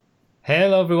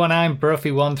Hello everyone, I'm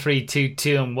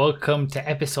Bruffy1322 and welcome to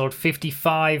episode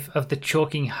 55 of the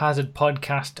Choking Hazard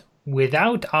podcast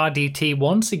without RDT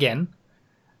once again.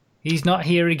 He's not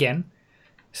here again,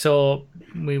 so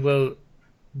we will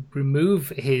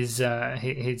remove his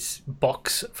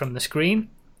box from the screen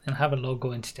and have a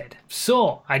logo instead.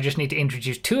 So, I just need to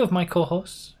introduce two of my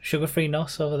co-hosts, Sugar-Free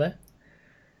Nos over there.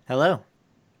 Hello.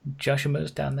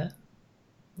 Joshua's down there.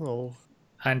 Oh.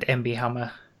 And MB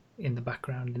Hammer in the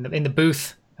background, in the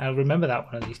booth. I'll remember that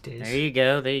one of these days. There you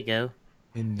go.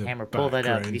 In the Hammer, pull that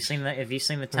up. Have you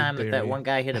seen the time that one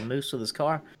guy hit a moose with his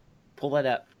car? Pull that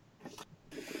up.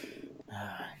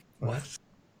 What?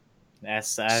 That's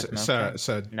so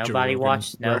nobody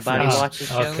watched the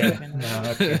show. Okay.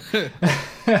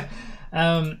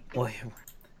 No, okay.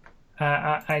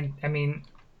 I mean,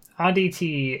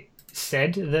 RDT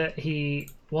said that he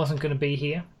wasn't going to be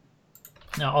here.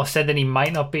 Or said that he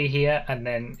might not be here, and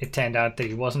then it turned out that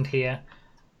he wasn't here.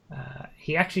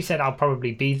 He actually said, I'll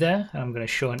probably be there, and I'm going to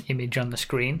show an image on the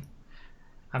screen.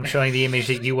 I'm showing the image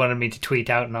that you wanted me to tweet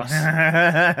out, Nos.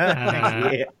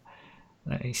 Yeah.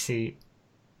 Let me see.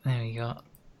 There we go.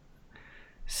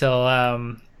 So, I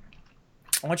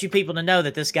want you people to know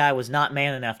that this guy was not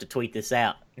man enough to tweet this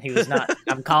out. He was not.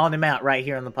 I'm calling him out right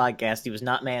here on the podcast. He was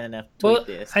not man enough to tweet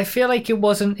this. I feel like it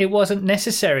wasn't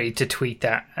necessary to tweet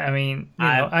that. I mean,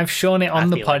 I've shown it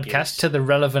on the podcast to the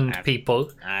relevant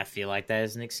people. I feel like that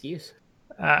is an excuse.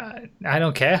 I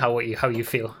don't care how you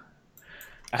feel.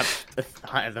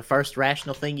 The first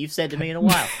rational thing you've said to me in a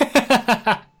while.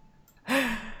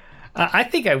 I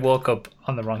think I woke up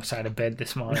on the wrong side of bed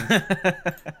this morning.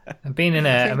 I've been in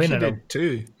a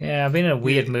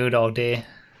weird mood all day.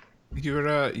 You were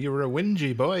a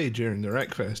whingy boy during the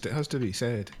Wreckfest. It has to be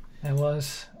said. I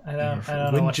was. I don't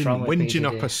know what's wrong with me whinging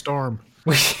up today. a storm.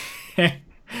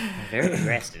 Very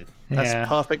aggressive. That's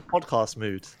perfect podcast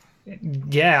mood.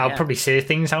 Yeah, I'll probably say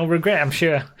things I'll regret, I'm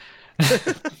sure.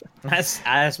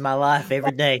 That's my life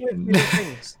every day.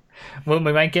 Well,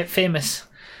 we might get famous.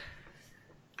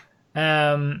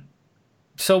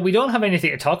 So we don't have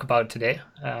anything to talk about today.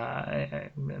 I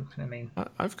mean,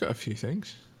 I've got a few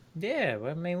things. Yeah,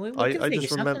 I mean, we can figure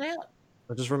something out.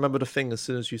 I just remembered a thing as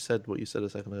soon as you said what you said a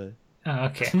second ago. Oh,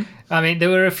 okay. I mean, there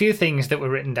were a few things that were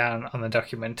written down on the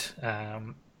document,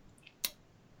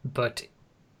 but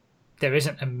there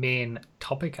isn't a main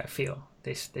topic, I feel,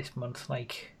 this month,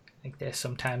 like there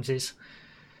sometimes is.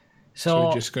 So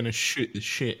we're just going to shoot the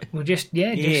shit. We'll just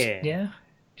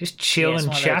chill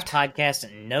and chat. Podcasts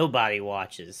that nobody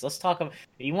watches. Let's talk about.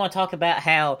 You want to talk about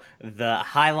how the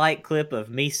highlight clip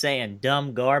of me saying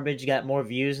dumb garbage got more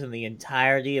views than the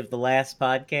entirety of the last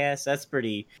podcast? That's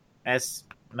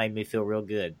made me feel real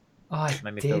good. Oh, it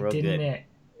made me feel real good. It?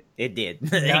 It did.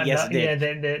 Yes, it did.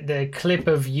 Yeah, the clip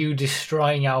of you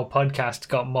destroying our podcast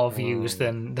got more views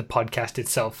than the podcast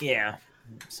itself. Yeah,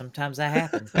 sometimes that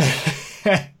happens.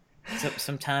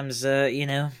 Sometimes,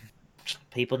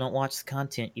 people don't watch the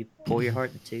content you pour your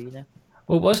heart into,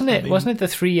 Well, wasn't it the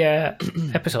 3-year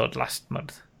episode last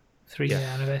month? 3-year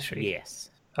anniversary.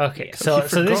 Yes. Okay, yeah. So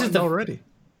this is already.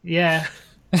 Yeah.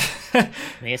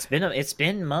 It's been a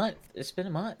month.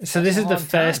 So this is the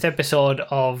first episode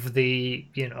of the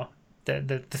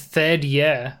the third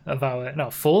year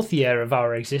of fourth year of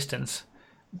our existence.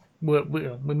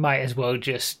 We might as well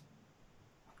just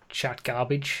chat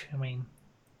garbage. I mean,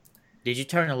 did you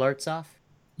turn alerts off?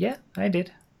 Yeah, I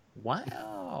did.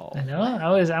 Wow. I know.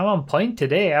 I'm on point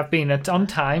today. I've been on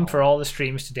time for all the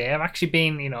streams today. I've actually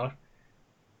been,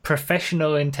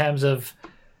 professional in terms of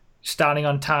starting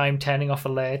on time, turning off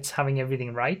alerts, having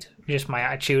everything right. Just my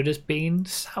attitude has been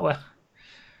sour.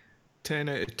 10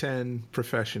 out of 10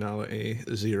 professionality,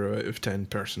 0 out of 10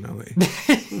 personality.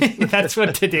 That's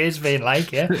what today's been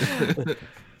like, yeah.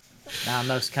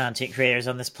 Most content creators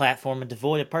on this platform are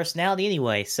devoid of personality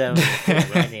anyway, so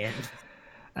right in.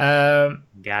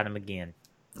 Got him again.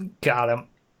 Got him.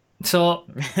 So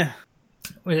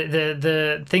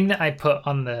the thing that I put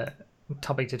on the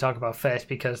topic to talk about first,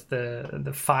 because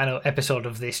the final episode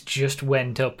of this just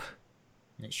went up.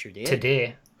 It sure did.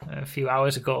 Today, a few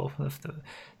hours ago, of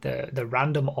the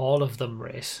random all of them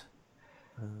race.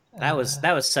 That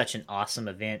was such an awesome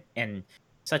event, and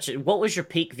what was your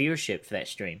peak viewership for that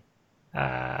stream?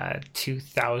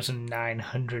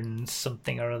 2,900 and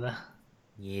something or other.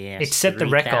 Yes, it set the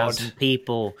record.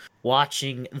 People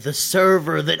watching the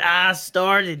server that I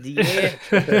started. Yeah.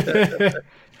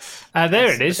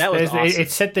 There it is. That was awesome. It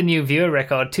set the new viewer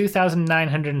record,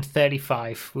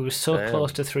 2,935. We were so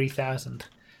close to 3,000.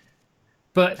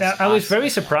 But I was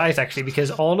very surprised, actually, because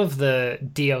all of the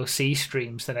DLC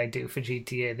streams that I do for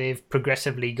GTA, they've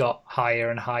progressively got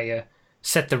higher and higher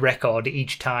set the record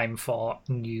each time for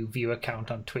new viewer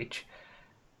count on Twitch.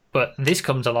 But this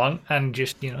comes along and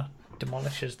just,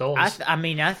 demolishes those.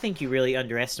 I think you really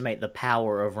underestimate the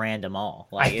power of random all.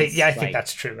 Like, I think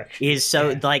that's true. Actually,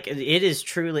 it is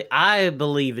truly. I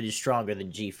believe it is stronger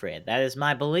than GFred. That is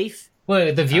my belief.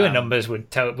 Well, the viewer numbers would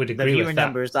agree with that. The viewer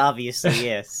numbers, obviously,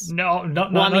 yes. Not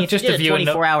just if you did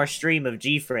the a 24-hour stream of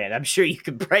GFred, I'm sure you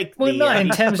could break. In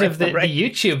terms of the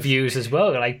YouTube views as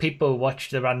well. Like, people watch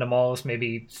the Random Alls,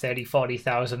 maybe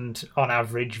 30,000-40,000 on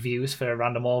average views for a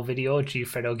Random All video.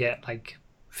 GFred will get like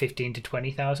 15,000 to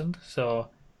 20,000. So,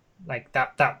 like,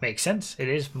 that makes sense. It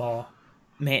is more.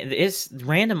 Man,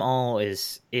 Random All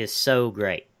is so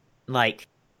great. Like,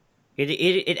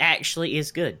 it actually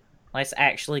is good. Like, it's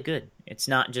actually good. It's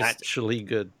not just actually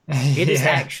good. It is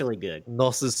actually good.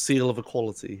 NOS's seal of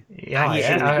equality. Yeah,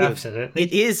 absolutely.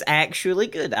 It is actually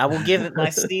good. I will give it my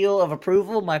seal of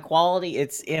approval, my quality.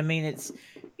 It's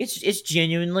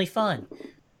genuinely fun.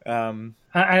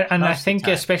 I think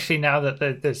especially now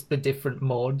that there's the different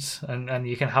modes and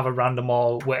you can have a random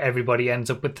all where everybody ends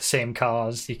up with the same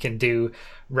cars. You can do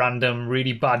random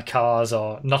really bad cars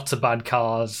or not so bad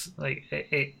cars. Like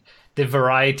the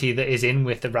variety that is in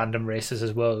with the random races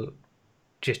as well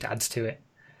just adds to it.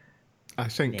 I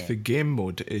think the game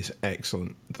mode is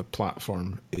excellent. The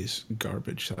platform is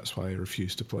garbage. That's why I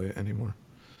refuse to play it anymore.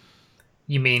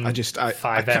 You mean I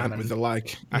can't with the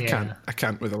lag. I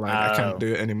can't with the lag. I can't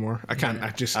do it anymore. I can't.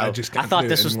 I just can't. I thought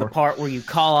this was the part where you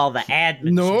call all the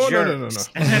admins.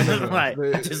 No. Right.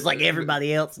 Just like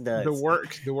everybody else does. The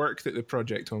work that the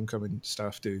Project Homecoming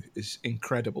staff do is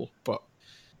incredible, but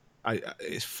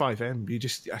it's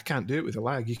 5M. I can't do it with the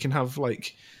lag. You can have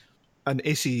like an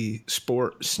Issy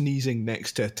Sport sneezing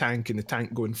next to a tank and the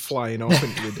tank going flying off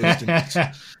into the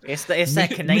distance. It's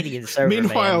that Canadian server.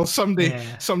 Meanwhile,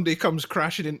 somebody comes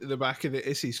crashing into the back of the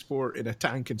Issy Sport in a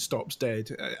tank and stops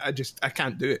dead. I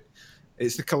can't do it.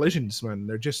 It's the collisions, man.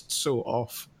 They're just so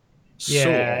off.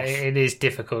 It is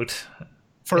difficult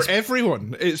for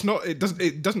everyone. It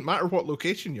doesn't matter what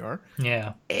location you are.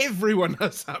 Yeah, everyone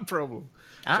has that problem.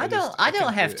 I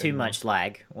don't have too much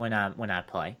lag when I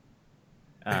play.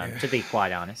 To be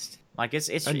quite honest, like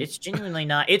it's genuinely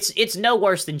not. It's no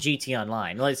worse than GT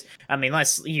Online. Let's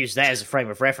use that as a frame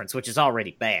of reference, which is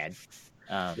already bad.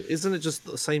 Isn't it just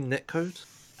the same netcode?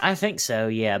 I think so,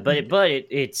 yeah. But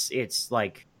it's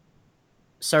like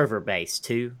server based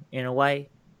too in a way.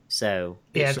 So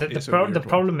yeah, the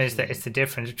problem is that it's the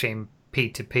difference between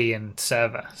P2P and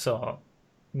server. So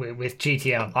with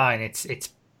GT Online, it's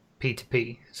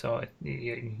P2P, so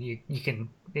you can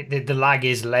the lag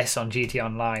is less on GT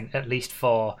Online, at least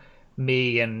for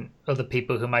me and other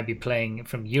people who might be playing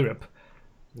from Europe.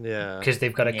 Yeah, because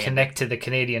they've got to connect to the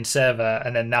Canadian server,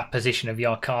 and then that position of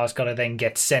your car's got to then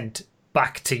get sent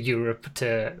back to Europe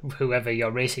to whoever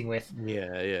you're racing with.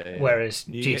 Yeah. Whereas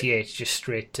GTA is just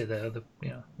straight to the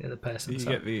other person. You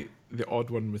get the odd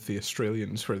one with the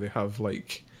Australians where they have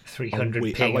like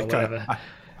 300 ping or whatever.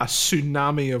 A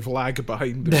tsunami of lag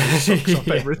behind them that sucks up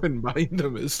everything behind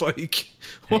them. It's like,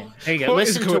 there you go.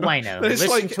 Listen to Wayno. It's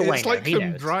like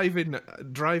them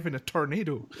driving a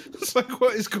tornado. It's like,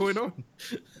 what is going on?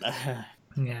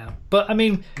 Yeah, but I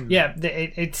mean,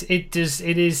 it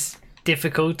is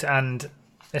difficult, and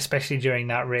especially during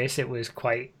that race, it was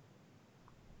quite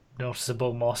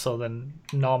noticeable, more so than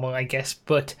normal, I guess.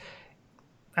 But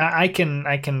I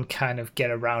can kind of get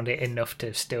around it enough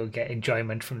to still get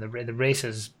enjoyment from the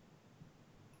races.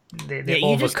 They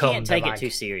you just can't take it too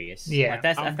serious. Yeah,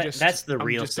 like that's the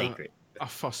real secret. A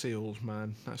fussy old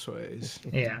man. That's what it is.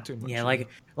 Yeah, like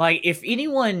if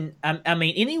anyone,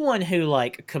 anyone who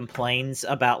like complains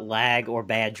about lag or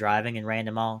bad driving in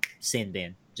Random All, send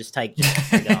in. Just take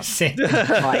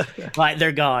like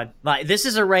they're gone. Like, this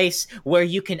is a race where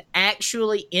you can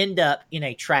actually end up in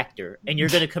a tractor, and you're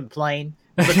going to complain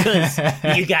because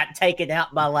you got taken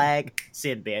out by lag.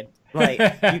 Send Ben. Like,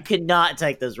 you cannot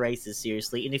take those races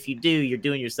seriously, and if you do, you're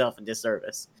doing yourself a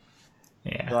disservice.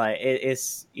 Yeah, like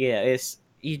it's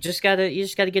you just gotta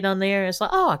get on there. And it's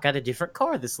like, oh, I got a different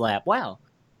car this lap. Wow.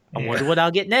 I wonder what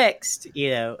I'll get next.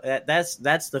 That's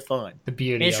the fun. The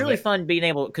beauty. And it's really fun being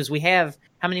able, because we have,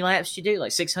 how many laps do you do?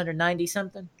 Like 690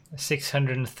 something?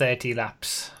 630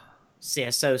 laps.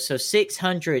 Yeah, so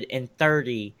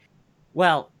 630.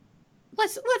 Well,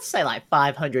 let's say like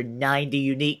 590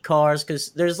 unique cars, because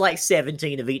there's like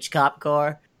 17 of each cop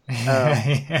car.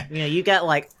 You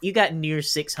got near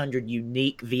 600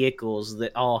 unique vehicles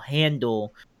that all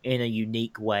handle in a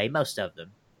unique way. Most of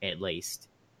them, at least.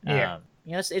 Yeah.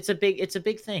 It's a big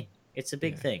thing. It's a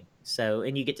big thing. So,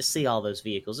 and you get to see all those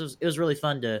vehicles. It was really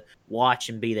fun to watch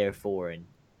and be there for. And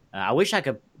I wish I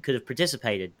could have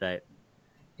participated, but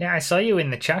Yeah, I saw you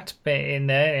in the chat, in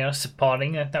there,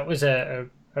 supporting. That was a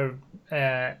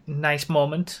nice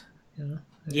moment.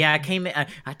 Yeah, I came in.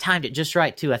 I timed it just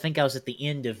right too. I think I was at the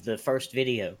end of the first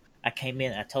video. I came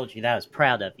in. I told you that I was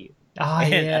proud of you. Oh,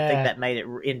 and yeah. I think that made it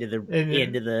into the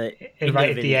end of the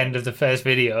right at the end of the first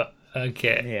video.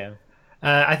 Okay. Yeah.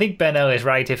 I think Benno is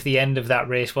right. If the end of that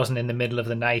race wasn't in the middle of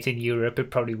the night in Europe, it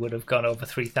probably would have gone over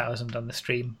 3,000 on the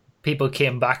stream. People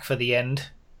came back for the end,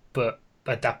 but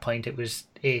at that point it was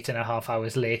 8.5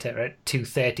 hours later at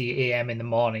 2:30 a.m. in the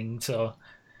morning. So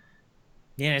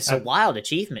yeah, it's a wild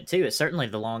achievement too. It's certainly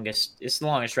the longest. It's the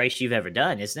longest race you've ever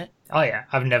done, isn't it? Oh yeah,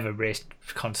 I've never raced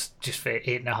just for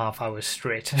 8.5 hours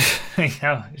straight.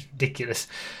 It's ridiculous.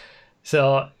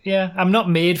 So yeah, I'm not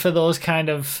made for those kind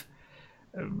of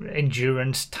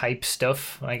endurance type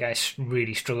stuff. Like I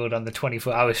really struggled on the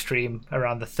 24-hour stream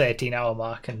around the 13-hour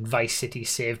mark, and Vice City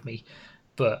saved me.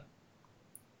 But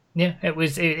yeah,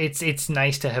 it's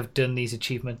nice to have done these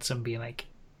achievements and be like,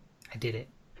 I did it.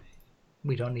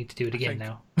 We don't need to do it again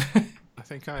now. I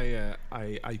think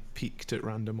I peaked at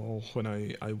Random All when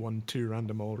I won 2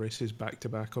 Random All races back to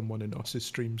back on one of Noss's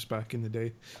streams back in the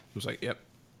day. I was like, yep,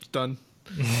 it's done.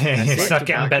 It's not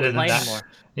getting better than that. More.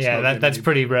 Yeah, that's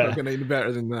pretty rare. Not getting any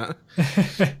better than that.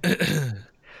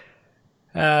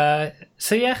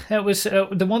 So yeah, that was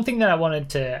the one thing that I wanted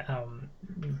to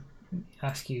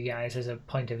ask you guys as a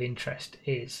point of interest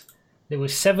is there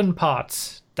was 7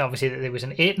 parts. Obviously, there was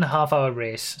an 8.5 hour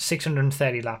race,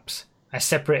 630 laps. I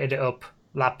separated it up,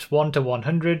 laps 1 to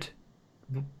 100,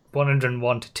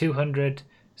 101 to 200,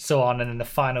 so on, and then the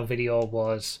final video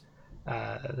was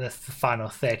the final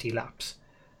 30 laps.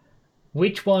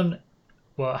 Which one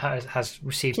has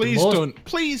received the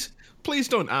most? Please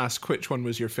don't ask which one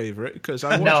was your favourite, because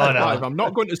I watched it live. I'm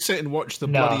not going to sit and watch the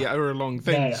bloody hour-long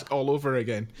things all over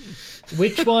again.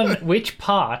 Which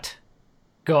part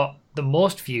got the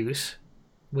most views?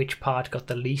 Which part got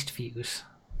the least views?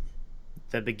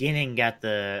 The beginning got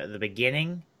the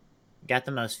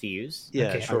most views. Yeah,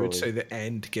 okay. sure. I would say the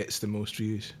end gets the most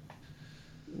views.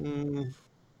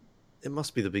 It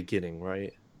must be the beginning,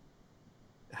 right?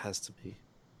 It has to be,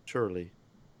 surely.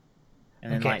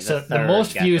 And then, okay, like, so the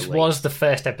most views was the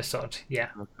first episode.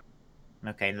 Yeah.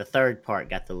 Okay, and the third part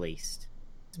got the least.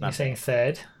 You're saying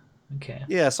third? Okay.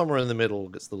 Yeah, somewhere in the middle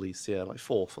gets the least. Yeah, like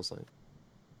 4th or something.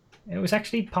 It was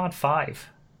actually part 5.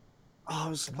 Oh, I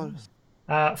was close.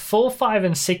 4, 5,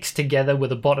 and 6 together were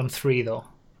the bottom 3, though.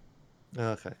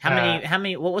 Okay. How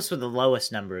many? What was the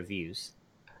lowest number of views?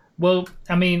 Well,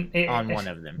 I mean, on one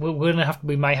of them,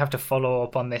 we might have to follow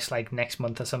up on this like next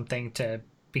month or something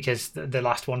because the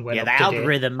last one went up the today.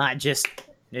 algorithm might just.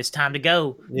 It's time to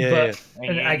go. Yeah,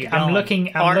 I'm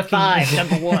looking. Part 5,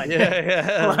 number 1.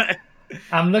 Yeah.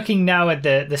 I'm looking now at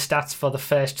the stats for the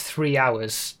first 3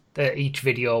 hours that each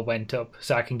video went up,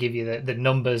 so I can give you the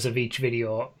numbers of each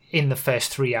video in the first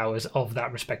 3 hours of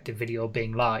that respective video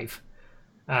being live.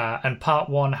 And part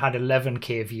 1 had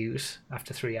 11k views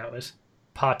after 3 hours.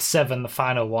 Part 7, the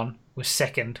final one, was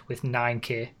second with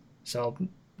 9k. So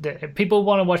people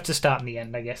want to watch the start and the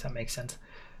end, I guess that makes sense.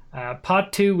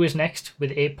 Part 2 was next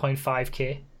with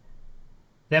 8.5k.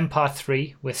 Then part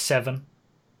 3 with 7.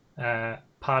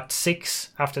 Part 6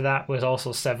 after that was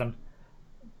also 7.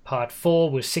 Part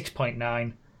 4 was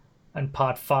 6.9. And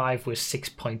part 5 was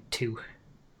 6.2.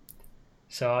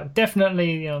 So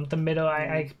definitely, the middle.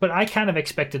 But I kind of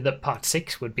expected that part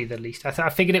 6 would be the least. I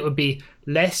figured it would be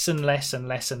less and less and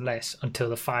less and less until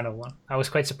the final one. I was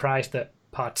quite surprised that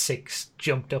part 6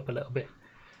 jumped up a little bit.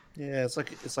 Yeah, it's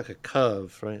like a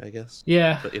curve, right? I guess.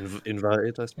 Yeah. But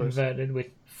inverted, I suppose. Inverted, with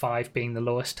 5 being the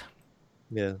lowest.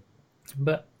 Yeah.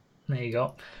 But there you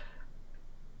go.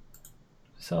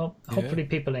 So hopefully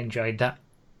people enjoyed that.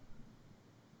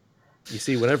 You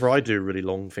see, whenever I do really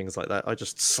long things like that, I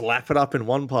just slap it up in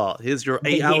one part. Here's your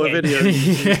 8-hour video.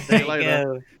 See you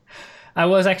later. I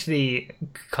was actually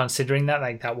considering that,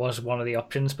 like that was one of the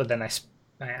options, but then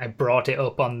I brought it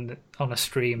up on a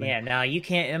stream. Yeah, no, you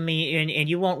can't. I mean, and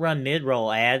you won't run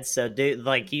mid-roll ads, so do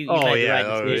like you make the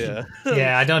right decision.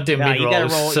 Yeah, I don't do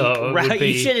mid-rolls, so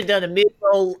you should have done a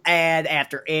mid-roll ad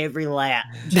after every lap.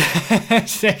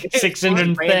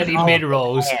 630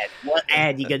 mid-rolls. What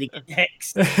ad you gonna get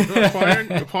next?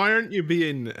 Why aren't you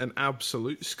being an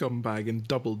absolute scumbag and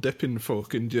double dipping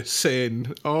folk and just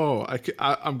saying, "Oh,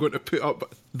 I'm going to put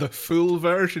up the full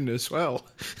version as well."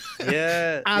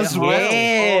 Yeah,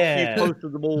 well. After you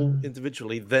posted them all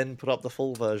individually, then put up the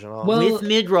full version. With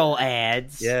mid-roll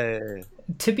ads. Yeah.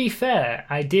 To be fair,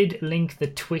 I did link the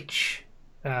Twitch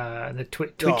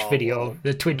video,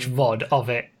 the Twitch VOD of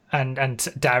it and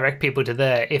direct people to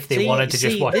there if they wanted to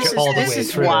just watch it all the way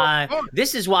through.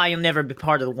 This is why you'll never be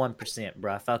part of the 1%,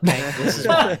 bruv. Okay, this is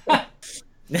why.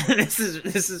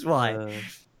 this is why.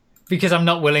 Because I'm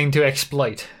not willing to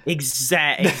exploit.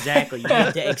 Exactly. You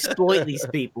need to exploit these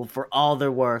people for all they're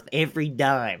worth, every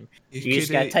dime. You just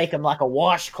gotta take them like a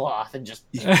washcloth and just.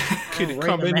 You could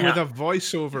come in with a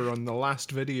voiceover on the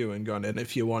last video and gone, and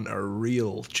if you want a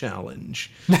real challenge,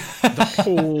 the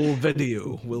whole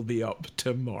video will be up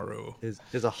tomorrow. Here's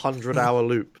a 100-hour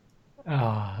loop. Oh,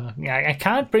 I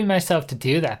can't bring myself to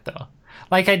do that though.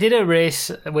 Like I did a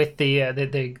race with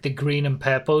the green and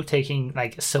purple, taking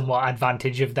like somewhat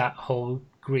advantage of that whole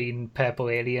green purple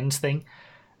aliens thing,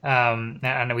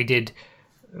 and we did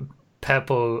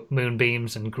purple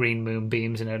moonbeams and green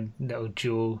moonbeams in a little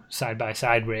dual side by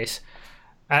side race.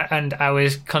 And I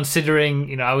was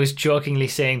considering, I was jokingly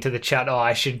saying to the chat, "Oh,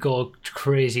 I should go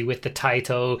crazy with the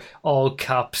title, all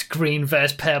caps, green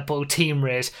versus purple team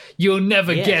race. You'll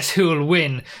never guess who'll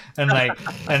win," and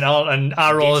and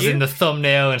arrows in the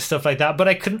thumbnail and stuff like that. But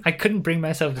I couldn't bring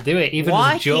myself to do it, even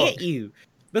as a joke. Why can't you?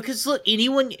 Because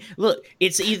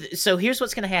it's either. So here's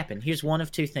what's going to happen. Here's one of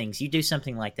two things. You do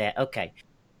something like that. Okay,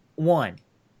 1,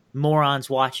 morons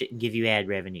watch it and give you ad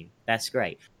revenue. That's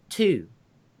great. 2.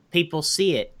 People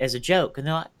see it as a joke, and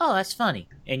they're like, "Oh, that's funny,"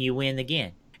 and you win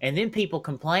again. And then people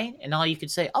complain, and all you can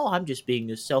say, "Oh, I'm just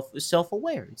being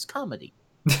self-aware. It's comedy.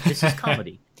 This is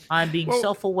comedy. I'm being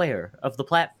self-aware of the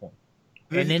platform."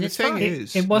 And then it's fine.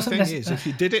 The thing is, if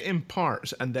you did it in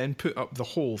parts and then put up the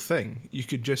whole thing, you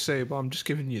could just say, "Well, I'm just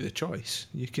giving you the choice.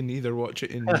 You can either watch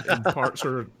it in parts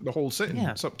or the whole sitting.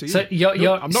 Yeah. It's up to you." So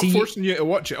I'm not forcing you to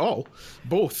watch it all.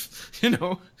 Both,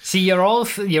 See, you're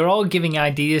all giving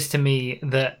ideas to me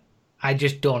that I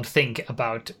just don't think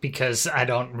about because I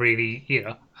don't really,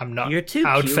 I'm not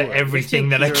out for everything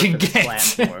that I can get.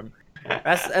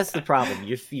 That's the problem.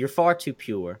 You're far too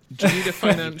pure. Do you need a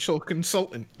financial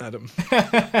consultant, Adam?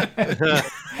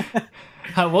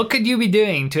 What could you be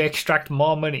doing to extract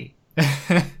more money?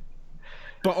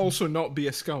 But also not be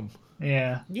a scum.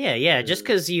 Yeah. Yeah. Just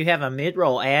because you have a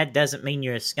mid-roll ad doesn't mean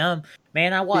you're a scum.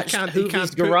 Man, I watched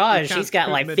Hoovie's Garage. He's got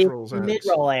like 50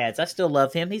 mid-roll ads. I still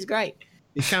love him. He's great.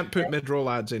 He can't put mid-roll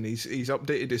ads in. He's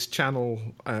updated his channel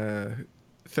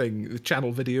thing, the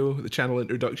channel video, the channel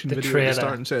introduction video at the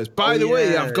start, and says, "By the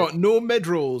way, I've got no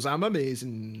mid-rolls. I'm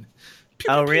amazing."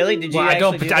 Oh, really? Did you? Well, I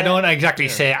don't exactly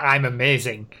say I'm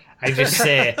amazing. I just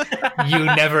say you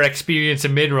never experience a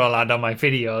mid-roll ad on my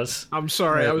videos. I'm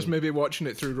sorry, I was maybe watching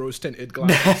it through rose-tinted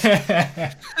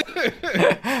glasses.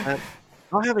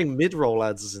 Not having mid-roll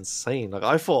ads is insane. Like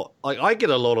I thought, I get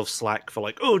a lot of slack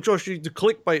for "Oh, Josh, you need to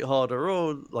clickbait harder."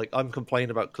 Oh, I'm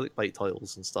complaining about clickbait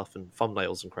titles and stuff and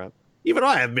thumbnails and crap. Even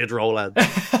I have mid-roll ads.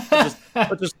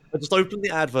 I just open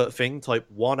the advert thing, type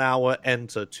 1 hour,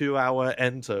 enter, 2 hour,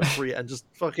 enter, 3, and just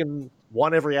fucking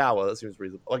one every hour. That seems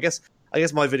reasonable. I guess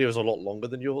my video is a lot longer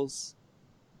than yours.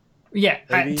 Yeah,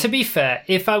 to be fair,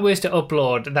 if I was to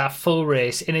upload that full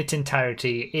race in its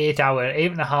entirety,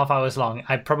 8.5 hours long,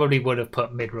 I probably would have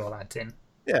put mid-roll ads in.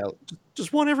 Yeah,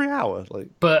 just one every hour.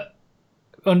 But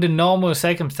under normal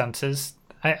circumstances,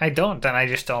 I don't, and I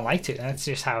just don't like to. That's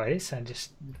just how it is. I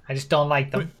just don't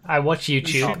like them. I watch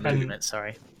YouTube.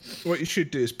 Sorry. What you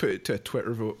should do is put it to a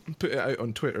Twitter vote. Put it out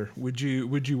on Twitter. Would you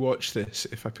watch this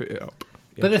if I put it up?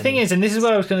 But the thing is, and this is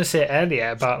what I was going to say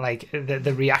earlier about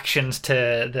the reactions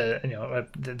to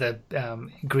the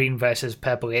green versus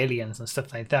purple aliens and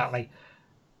stuff like that.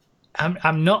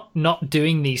 I'm not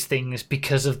doing these things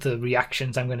because of the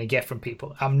reactions I'm going to get from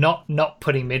people. I'm not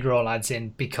putting mid-roll ads in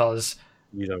because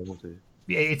you don't want to.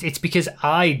 It's because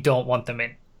I don't want them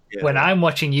in. Yeah. When I'm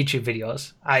watching YouTube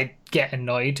videos, I get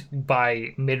annoyed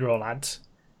by mid-roll ads.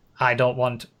 I don't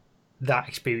want that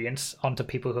experience onto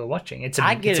people who are watching.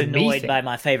 I get annoyed by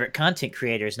my favorite content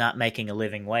creators not making a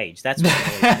living wage. That's what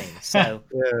annoys me. So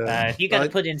if you got to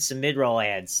put in some mid-roll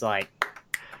ads,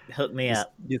 hook me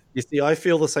up. You see, I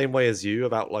feel the same way as you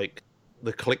about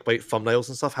the clickbait thumbnails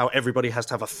and stuff. How everybody has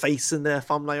to have a face in their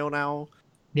thumbnail now.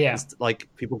 Yeah,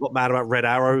 people got mad about red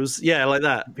arrows. Yeah, like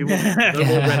that. People no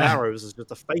more red arrows. It's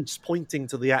just a face pointing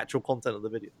to the actual content of the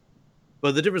video.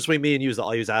 But the difference between me and you is that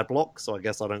I use ad block, so I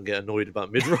guess I don't get annoyed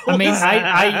about mid-roll. I mean,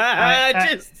 I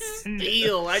just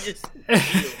steal.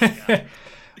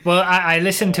 Well, I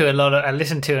listen to I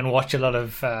listen to and watch a lot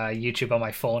of YouTube on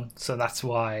my phone, so that's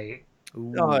why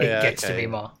it gets to me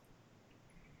more.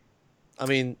 I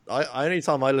mean, only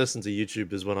time I listen to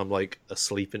YouTube is when I'm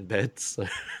asleep in bed, so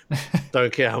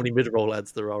don't care how many mid-roll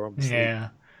ads there are. I'm asleep. Yeah,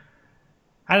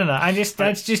 I don't know.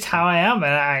 That's just how I am,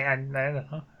 and I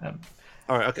don't know.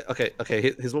 All right, okay.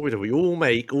 Here's what we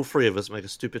do: all three of us make a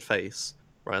stupid face,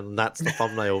 right? And that's the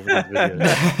thumbnail for the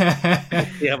video.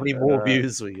 See how many more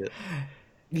views we get.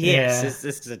 Yes, Yeah. this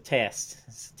is a test.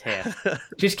 It's a test.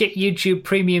 Just get YouTube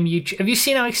Premium. YouTube. Have you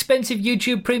seen how expensive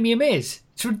YouTube Premium is?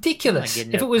 It's ridiculous.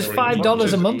 getting If it up was there.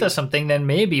 $5 a month Yeah. or something, then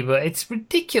maybe. But it's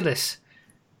ridiculous.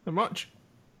 How much?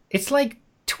 It's like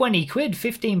 20 quid,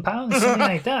 £15, something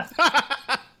like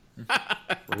that.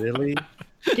 Really?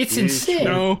 It's You insane.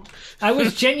 No. I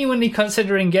was genuinely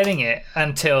considering getting it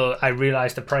until I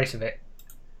realised the price of it.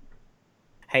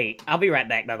 Hey, I'll be right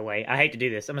back, by the way. I hate to do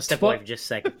this. I'm going to step What? away for just a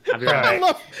second. I'll be right I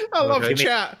back. love Okay.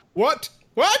 chat. What?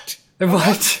 What?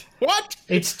 What? What?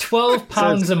 It's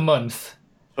 £12 a month.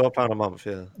 £12 a month,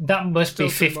 yeah. That must be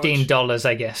Still too much. $15,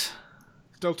 I guess.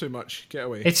 Still too much. Get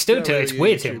away. It's still Get too. away It's with way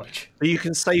your too YouTube. much. But you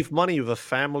can save money with a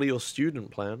family or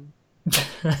student plan.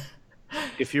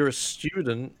 If you're a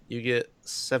student, you get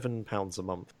 £7 a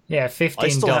month. Yeah, I still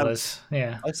 $15.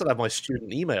 Yeah, I still have my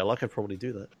student email. I could probably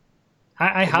do that.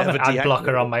 I have an never ad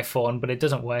blocker deactivate on it. my phone, but it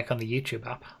doesn't work on the YouTube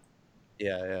app.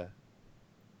 Yeah.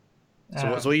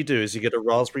 So all you do is you get a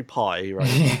Raspberry Pi,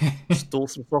 right? Install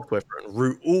some software for it and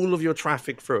route all of your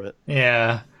traffic through it.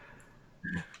 Yeah.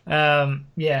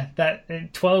 That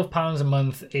 £12 a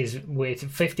month is worth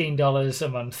 $15 a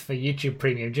month for YouTube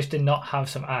Premium just to not have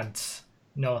some ads.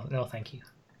 No, thank you.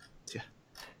 Yeah.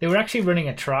 They were actually running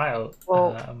a trial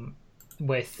Well,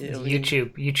 with yeah, I mean-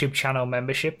 YouTube channel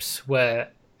memberships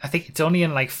where I think it's only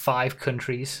in like 5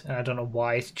 countries, and I don't know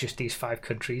why it's just these 5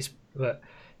 countries, but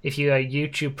if you're a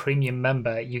YouTube Premium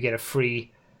member, you get a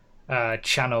free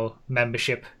channel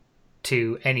membership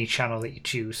to any channel that you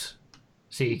choose.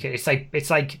 So you can, it's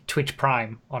like Twitch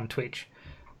Prime on Twitch.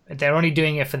 They're only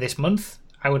doing it for this month.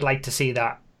 I would like to see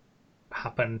that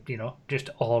happen, just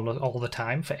all the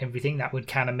time for everything. That would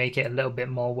kind of make it a little bit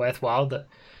more worthwhile that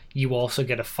you also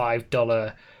get a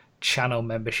 $5 channel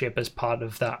membership as part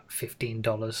of that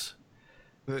 $15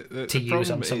 to use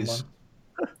on someone.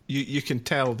 You can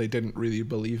tell they didn't really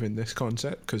believe in this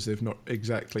concept because they've not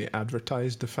exactly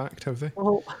advertised the fact, have they?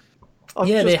 Well,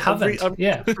 They haven't. I'm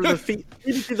Yeah.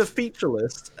 into the feature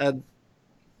list and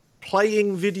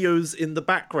playing videos in the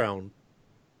background.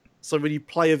 So when you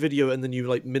play a video and then you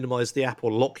like minimize the app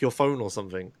or lock your phone or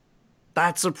something,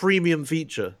 that's a premium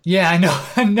feature. Yeah,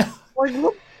 I know. Like,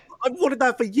 look, I've wanted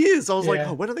that for years. I was like, Yeah.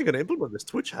 oh, when are they going to implement this?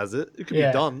 Twitch has it. It can Yeah.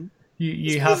 be done.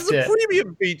 You This have is to. a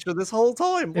premium feature this whole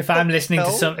time. If What I'm the listening to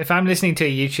hell? if I'm listening to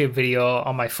a YouTube video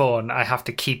on my phone, I have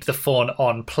to keep the phone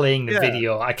on playing the Yeah.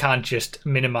 video. I can't just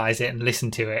minimize it and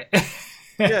listen to it.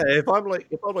 Yeah, if I'm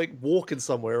like walking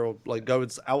somewhere or like going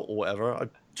out or whatever, I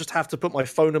just have to put my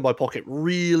phone in my pocket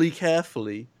really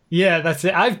carefully. Yeah, that's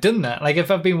it. I've done that. Like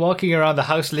if I've been walking around the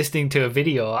house listening to a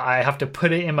video, I have to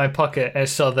put it in my pocket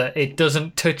so that it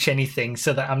doesn't touch anything,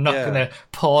 so that I'm not Yeah. going to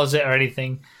pause it or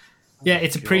anything. Yeah,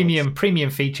 it's a God. premium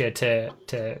feature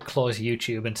to close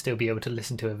YouTube and still be able to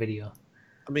listen to a video.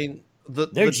 I mean, the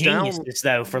They're the down, geniuses,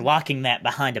 though, for locking that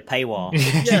behind a paywall.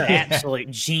 Yeah.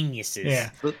 Absolute geniuses. Yeah.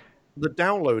 the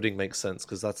downloading makes sense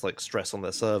because that's like stress on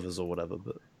their servers or whatever.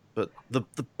 But the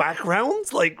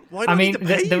background, like, why do I I mean, need to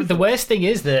pay the you for worst thing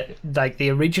is that like the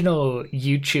original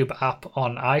YouTube app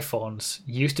on iPhones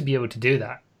used to be able to do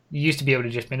that. You used to be able to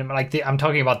just minimize. I'm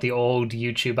talking about the old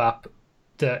YouTube app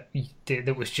that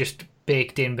was just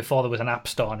baked in before there was an app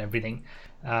store and everything.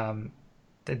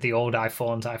 The old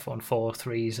iPhones, iPhone 4,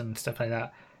 3s, and stuff like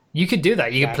that. You could do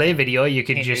that. You could play a video. You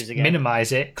could 10 just years ago.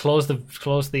 minimize it, close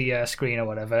the screen or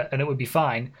whatever, and it would be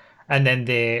fine. And then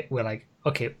they were like,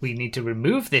 okay, we need to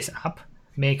remove this app,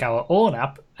 make our own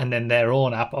app, and then their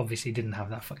own app obviously didn't have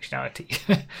that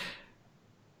functionality.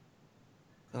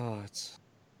 Oh, it's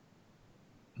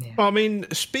Well, I mean,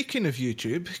 speaking of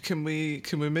YouTube, can we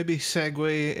maybe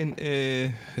segue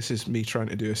into? This is me trying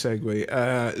to do a segue.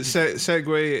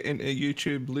 Segue into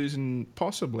YouTube losing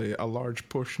possibly a large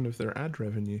portion of their ad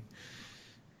revenue,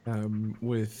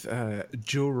 with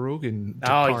Joe Rogan.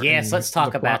 Oh, yes, departing let's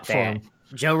talk the about platform.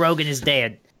 that. Joe Rogan is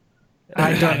dead.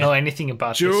 I don't know anything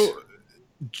about this.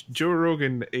 Joe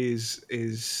Rogan is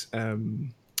he's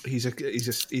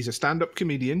a stand-up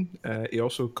comedian. He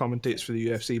also commentates for the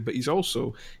UFC, but he's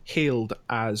also hailed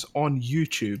as on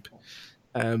YouTube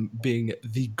being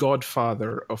the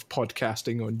godfather of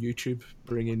podcasting on YouTube,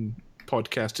 bringing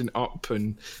podcasting up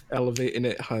and elevating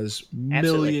it. Has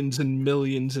millions and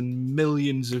millions and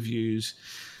millions of views.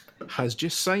 Has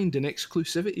just signed an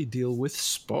exclusivity deal with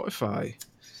Spotify.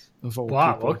 Of all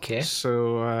Wow, people. okay.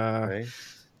 So okay.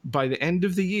 by the end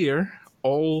of the year,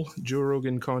 all Joe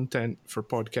Rogan content for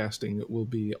podcasting will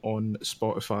be on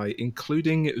Spotify,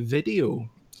 including video.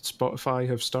 Spotify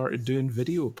have started doing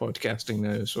video podcasting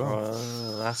now as well.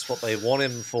 That's what they want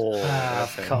him for.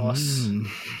 Of course.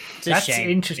 It's a That's shame.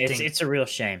 interesting. It's a real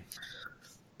shame.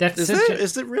 That's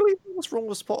Is it really what's wrong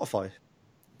with Spotify?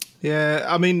 Yeah,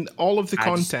 I mean, all of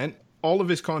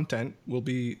his content will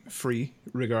be free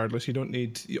regardless. You don't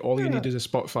need you need is a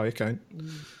Spotify account.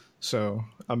 So,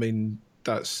 I mean,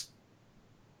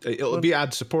 it'll be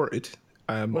ad supported,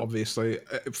 obviously,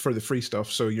 for the free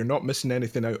stuff. So you're not missing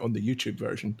anything out on the YouTube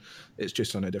version. It's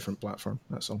just on a different platform.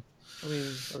 That's all. I mean,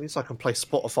 at least I can play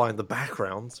Spotify in the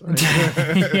background. Right?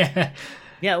 Yeah.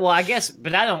 Yeah, well, I guess,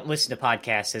 but I don't listen to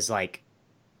podcasts as like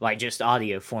just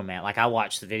audio format. Like I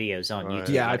watch the videos on YouTube.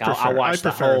 Yeah, like, I watch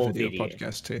prefer the whole video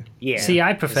podcast too. Yeah. See,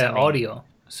 I prefer audio,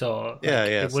 so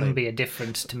it wouldn't same. be a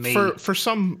difference to me. For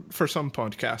some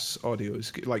podcasts, audio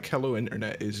is like Hello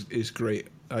Internet is great,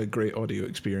 a great audio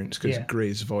experience because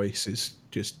Gray's voice is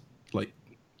just like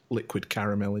liquid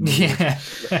caramel in your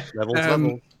ears.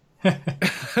 Level.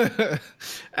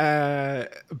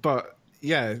 But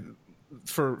yeah,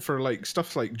 for like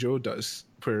stuff like Joe does,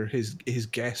 where his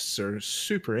guests are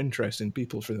super interesting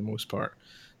people for the most part.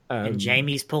 And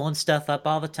Jamie's pulling stuff up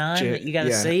all the time that you got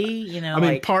to see. You know, I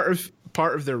mean, part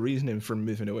of their reasoning for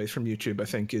moving away from YouTube, I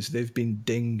think, is they've been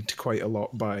dinged quite a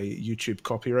lot by YouTube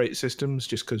copyright systems,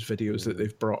 just because videos that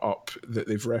they've brought up that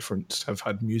they've referenced have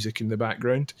had music in the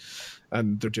background,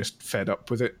 and they're just fed up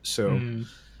with it. So,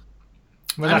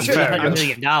 well, that's $100 fair.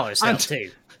 million though too.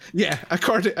 Yeah,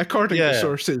 according to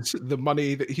sources, the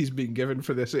money that he's been given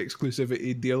for this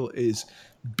exclusivity deal is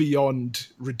beyond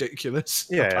ridiculous.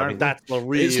 Yeah, apparently. I mean, that's the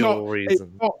real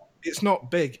reason. It's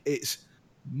not big. It's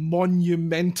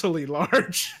monumentally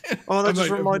large. Oh, that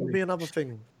just reminded me of another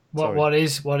thing. What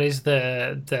is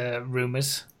the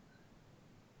rumors?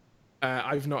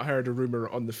 I've not heard a rumor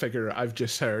on the figure. I've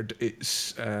just heard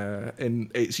it's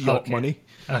yacht money.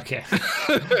 Okay.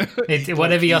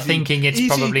 Whatever you're thinking, it's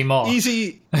probably more.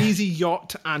 Easy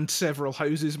yacht and several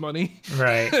houses money.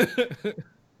 Right. The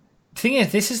thing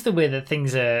is, this is the way that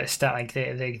things are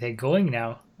they're going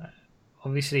now.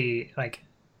 Obviously, like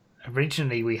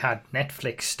originally we had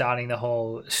Netflix starting the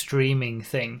whole streaming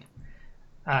thing,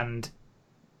 and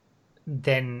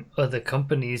then other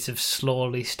companies have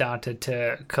slowly started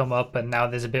to come up, and now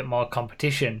there's a bit more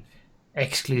competition.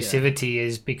 Exclusivity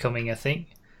is becoming a thing.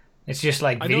 It's just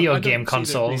like video game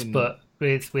consoles, but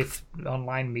with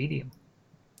online medium.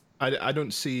 I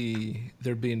don't see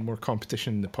there being more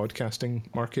competition in the podcasting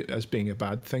market as being a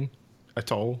bad thing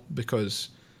at all, because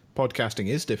podcasting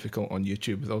is difficult on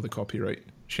YouTube with all the copyright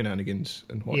shenanigans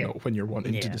and whatnot when you're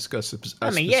wanting to discuss a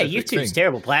YouTube's thing.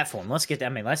 Terrible platform. Let's get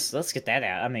that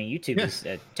out. I mean, YouTube is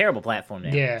a terrible platform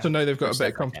now. Yeah. So now they've got a bit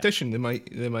of competition.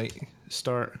 Like they might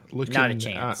start looking Not a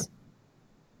chance. at.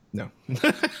 No.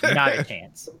 Not a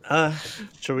chance. The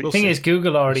thing is,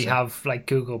 Google already have like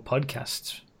Google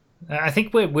Podcasts. I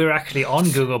think we're actually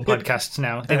on Google Podcasts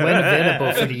now. They weren't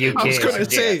available for the UK. I was going to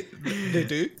say they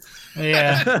do.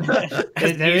 Yeah,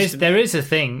 there is a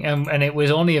thing, and it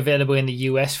was only available in the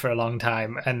US for a long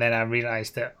time, and then I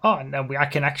realized that I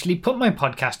can actually put my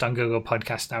podcast on Google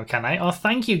Podcasts now, can I? Oh,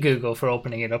 thank you, Google, for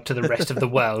opening it up to the rest of the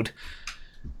world.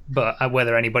 But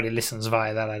whether anybody listens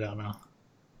via that, I don't know.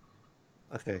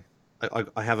 Okay,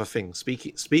 I have a thing.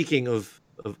 Speaking of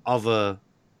other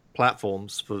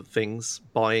platforms for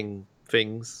buying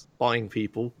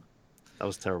people. That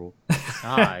was terrible.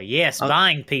 Yes,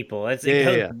 buying people. It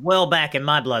goes well back in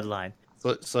my bloodline.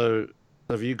 So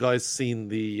have you guys seen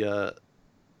the...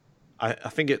 I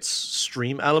think it's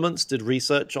Stream Elements did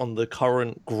research on the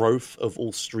current growth of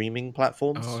all streaming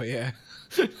platforms. Oh, yeah.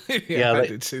 I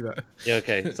did see that. Yeah,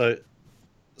 okay. So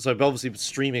obviously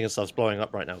streaming and stuff's blowing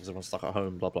up right now because everyone's stuck at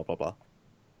home, blah, blah, blah, blah.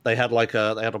 They had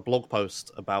a blog post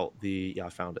about the... Yeah, I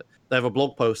found it. They have a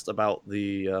blog post about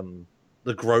the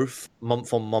growth,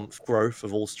 month-on-month growth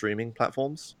of all streaming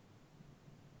platforms.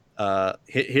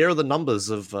 Here are the numbers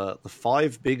of the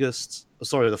four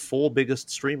biggest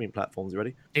streaming platforms. You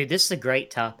ready? Dude, this is a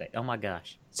great topic. Oh my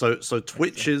gosh. So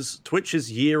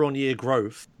Twitch's year-on-year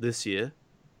growth this year,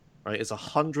 right, is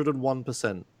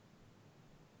 101%.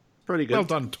 Pretty good. Well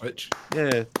done, Twitch.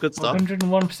 Yeah, good stuff.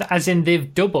 101%, as in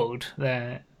they've doubled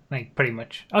their, like, pretty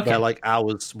much. Okay. They're like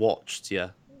hours watched,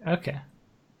 yeah. Okay.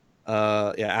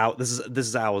 This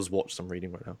is hours watched I'm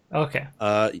reading right now. Okay.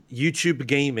 YouTube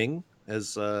gaming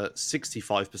has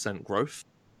 65% growth.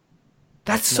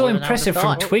 That's so impressive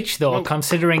from Twitch, though,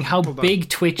 considering how big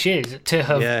Twitch is, to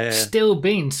have still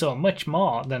been so much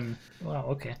more than... Wow,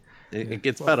 okay. It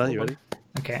gets better, you ready?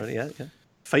 Okay. Ready? Yeah.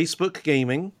 Facebook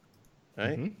gaming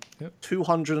right? Mm-hmm. Yep.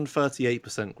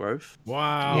 238% growth.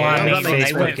 Wow. Yeah, I I mean, mean, they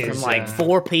Facebook went from is, like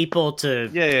 4 people to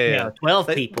Yeah. 12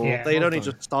 They- people. Yeah. They'd well only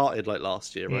done. just started like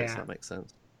last year, right? Yeah. So that makes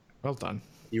sense. Well done.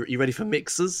 You ready for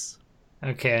mixers?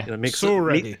 Okay. You know, Mixer, So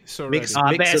ready. So ready. Mix- I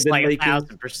bet Mix have it's been like making-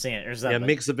 1,000% or something. Yeah,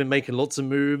 Mix have been making lots of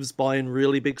moves, buying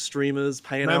really big streamers,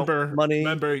 paying out money.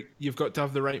 Remember, you've got to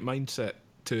have the right mindset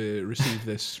to receive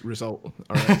this result.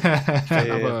 All right. You can't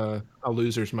have a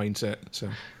loser's mindset. So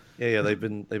Yeah, they've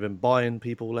been buying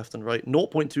people left and right.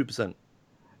 0.2%.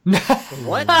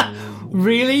 What?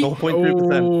 Really?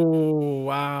 0.2%. oh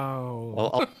wow.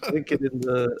 I'll link it in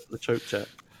the choke chat.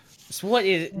 So what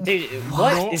is, dude?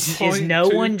 What is no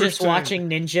one just 0.2%. watching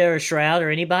Ninja or Shroud or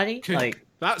anybody? Like,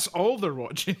 That's all they're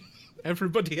watching.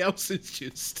 Everybody else is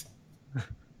just.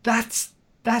 That's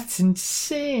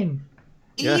insane.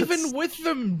 Yeah, Even it's- with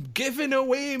them giving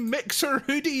away Mixer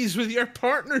hoodies with your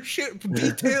partnership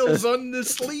details on the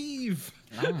sleeve.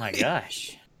 oh my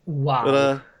gosh.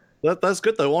 Wow. But that's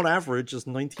good though. On average, it's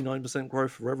 99%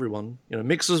 growth for everyone. You know,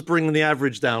 Mixer's bringing the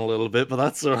average down a little bit, but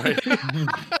that's all right.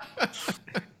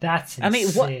 That's I mean,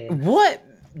 insane.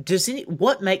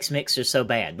 what makes Mixer so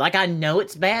bad? Like, I know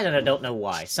it's bad, and I don't know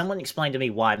why. Someone explain to me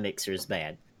why Mixer is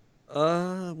bad.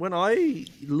 When I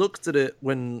looked at it,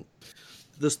 when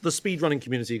the speedrunning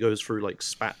community goes through like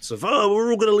spats of, oh,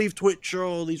 we're all going to leave Twitch,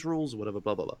 or these rules, or whatever,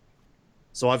 blah blah blah.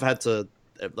 So I've had to.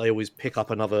 They always pick up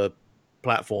another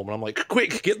platform, and I'm like,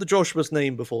 quick, get the Joshua's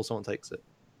name before someone takes it.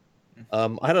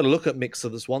 I had a look at Mixer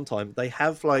this one time. They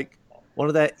have like one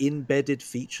of their embedded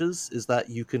features is that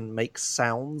you can make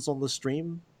sounds on the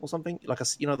stream or something, like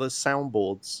those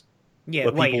soundboards. Yeah,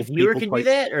 Where wait, people- a viewer people can play- do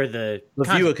that, or the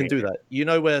viewer can creator? do that. You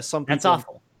know where some people That's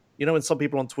awful. You know when some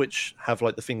people on Twitch have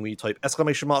like the thing where you type !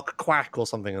 quack or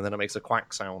something, and then it makes a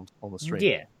quack sound on the stream.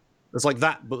 Yeah. It's like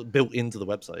that, but built into the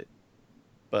website.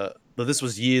 But this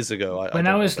was years ago. When don't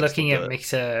I know was if they still looking do at it.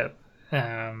 Mixer,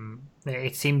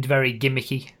 it seemed very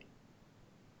gimmicky.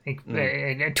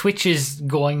 Twitch is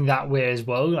going that way as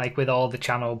well, like with all the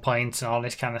channel points and all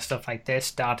this kind of stuff. Like they're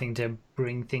starting to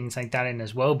bring things like that in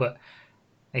as well. But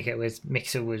like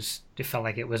it felt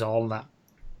like it was all that.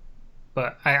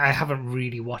 But I haven't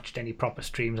really watched any proper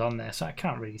streams on there, so I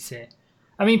can't really say.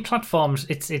 I mean, platforms,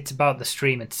 it's about the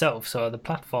stream itself, so the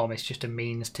platform is just a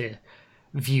means to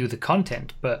view the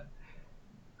content. But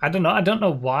I don't know. I don't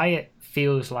know why it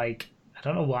feels like. I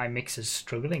don't know why Mixer's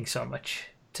struggling so much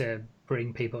to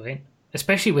bring people in,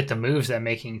 especially with the moves they're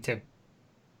making to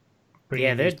bring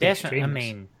in They're these big definitely. I streamers.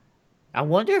 mean, I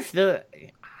wonder if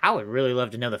I would really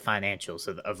love to know the financials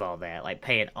of all that, like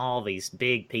paying all these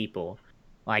big people,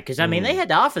 like because I mean they had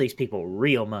to offer these people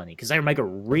real money because they were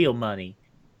making real money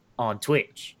on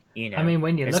Twitch. You know, I mean,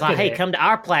 when you it's look like, at hey, it, come to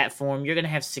our platform, you're going to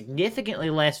have significantly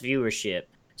less viewership,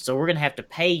 so we're going to have to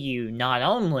pay you not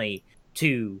only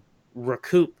to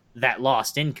recoup that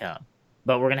lost income,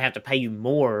 but we're going to have to pay you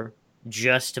more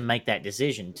just to make that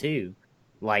decision too.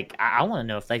 Like, I want to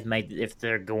know if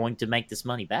they're going to make this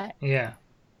money back. yeah.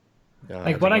 Yeah,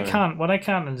 Like what I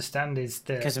can't understand is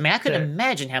the Because I mean, I couldn't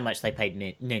imagine how much they paid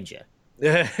Ninja.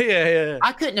 Yeah.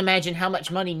 I couldn't imagine how much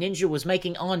money Ninja was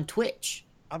making on Twitch.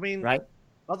 I mean, Right?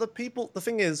 other people. The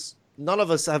thing is, none of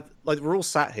us have like we're all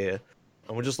sat here,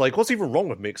 and we're just like, what's even wrong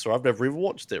with Mixer? I've never even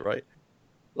watched it, right?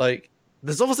 Like,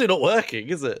 there's obviously not working,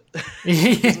 is it?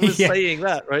 We're saying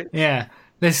that, right? Yeah,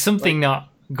 there's something not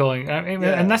going. I mean,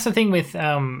 Yeah. and that's the thing with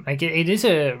like it is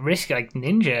a risk. Like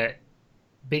Ninja,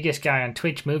 biggest guy on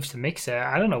Twitch, moves to Mixer.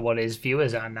 I don't know what his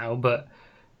viewers are now, but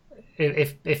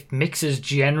if Mixer's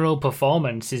general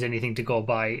performance is anything to go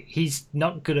by, he's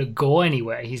not gonna go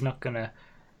anywhere. He's not gonna,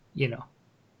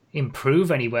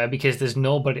 improve anywhere because there's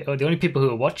nobody. Or the only people who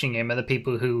are watching him are the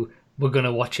people who were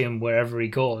gonna watch him wherever he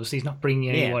goes. He's not bringing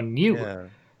anyone new. Yeah.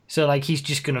 So like he's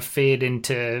just gonna fade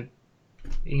into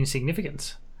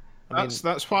insignificance.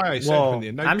 That's why I said Well, when the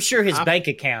announcement. I'm sure his bank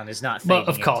account is not Well,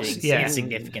 fading of course, into yeah.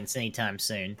 insignificance anytime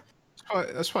soon.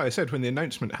 That's why I said when the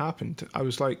announcement happened, I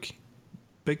was like,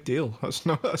 "Big deal. That's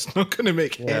not going to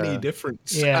make any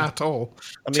difference Yeah. at all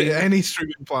I mean- to any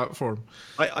streaming platform."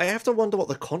 I have to wonder what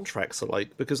the contracts are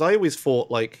like because I always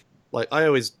thought like I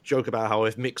always joke about how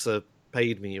if Mixer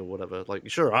paid me or whatever, like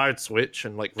sure I'd switch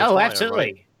and like retire, Oh, right?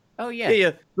 absolutely. Oh, yeah.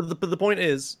 Yeah. But the point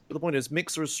is,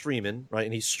 Mixer is streaming, right?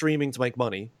 And he's streaming to make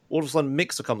money. All of a sudden,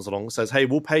 Mixer comes along and says, "Hey,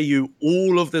 we'll pay you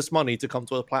all of this money to come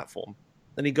to a platform."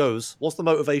 Then he goes, "What's the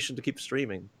motivation to keep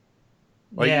streaming?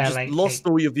 Right? Yeah, you just like- lost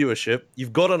all your viewership.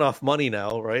 You've got enough money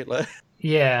now, right? Like,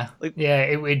 Yeah, Like- yeah,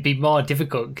 it would be more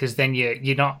difficult because then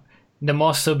you're not. The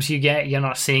more subs you get, you're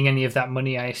not seeing any of that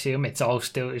money. I assume it's all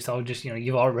just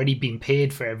you've already been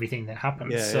paid for everything that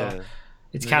happens. yeah, so yeah.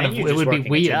 it's And kind then of you're it just would be working a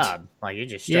weird. job. Like, you're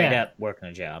just straight Yeah. up working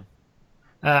a job.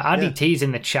 RDT's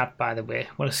in the chat, by the way.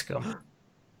 What a scum.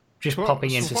 Just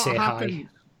popping in to say hi.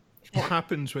 What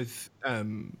happens with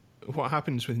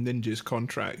Ninja's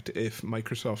contract if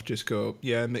Microsoft just go,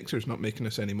 yeah, Mixer's not making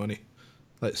us any money.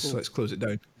 Let's close it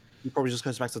down. He probably just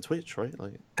goes back to Twitch, right?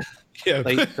 Like, yeah,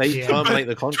 they terminate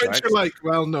the contract. Twitch are like,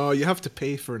 well, no, you have to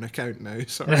pay for an account now.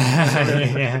 Sorry.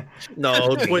 Yeah.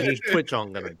 No, Twitch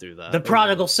aren't going to do that. The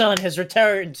prodigal son has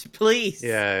returned, please.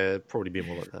 Yeah, it'd probably be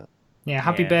more like that. Yeah,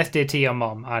 happy birthday to your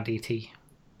mom, RDT.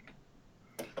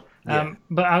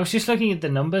 But I was just looking at the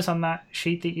numbers on that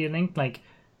sheet that you linked. Like,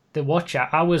 the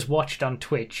hours watched on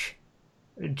Twitch,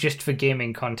 just for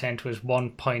gaming content, was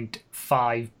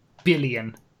 1.5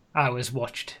 billion hours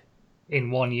watched in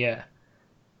 1 year.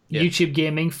 Yeah. YouTube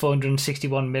gaming,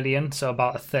 461 million, so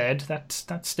about a third. That's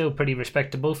still pretty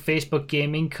respectable. Facebook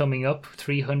gaming coming up,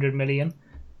 300 million.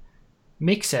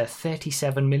 Mixer,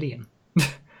 37 million.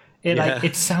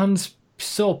 It sounds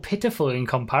so pitiful in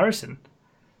comparison.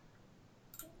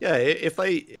 Yeah, if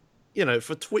they,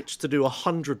 for Twitch to do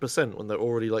 100% when they're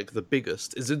already like the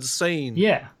biggest is insane.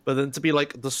 Yeah. But then to be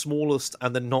like the smallest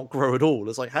and then not grow at all,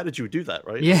 it's like, how did you do that,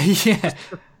 right? Yeah, yeah.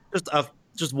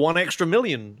 Just 1 extra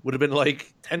million would have been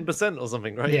like 10% or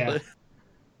something, right? Yeah.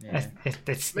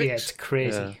 It's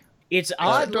crazy. Yeah. It's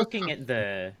odd looking at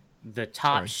the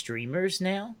top streamers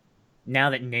now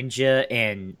that Ninja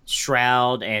and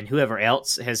Shroud and whoever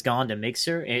else has gone to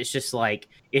Mixer, and it's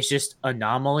just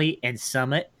Anomaly and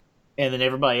Summit, and then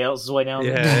everybody else is way down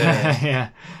there. Yeah.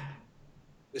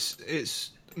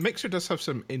 It's Mixer does have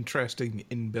some interesting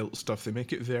inbuilt stuff. They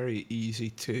make it very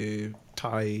easy to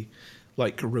tie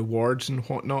like rewards and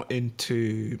whatnot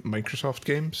into Microsoft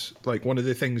games. Like one of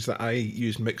the things that I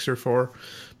used Mixer for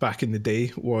back in the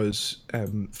day was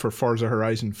for Forza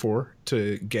Horizon 4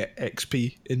 to get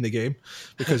XP in the game.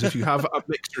 Because if you have a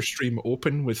Mixer stream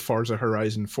open with Forza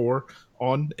Horizon 4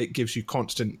 on, it gives you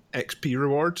constant XP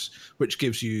rewards, which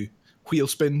gives you wheel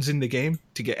spins in the game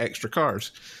to get extra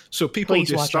cars. So people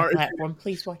just started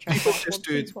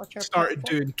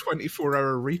doing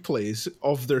 24-hour replays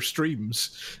of their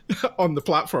streams on the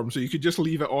platform, so you could just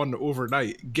leave it on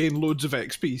overnight, gain loads of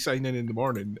XP, sign in the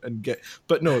morning and get.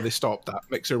 But no, they stopped that.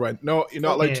 Mixer went, no, you're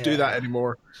not allowed to do that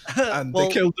anymore, and they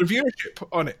killed their viewership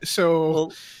on it.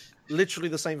 So literally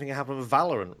the same thing happened with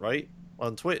Valorant, right?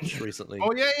 On Twitch recently.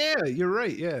 Oh yeah, you're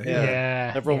right.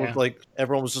 Yeah. Everyone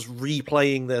was just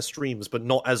replaying their streams, but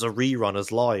not as a rerun,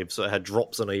 as live. So it had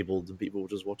drops enabled, and people were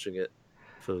just watching it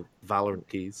for Valorant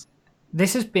keys.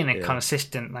 This has been a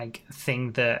consistent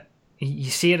thing that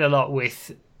you see it a lot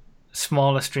with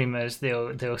smaller streamers.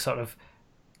 They'll sort of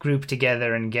group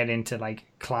together and get into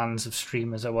clans of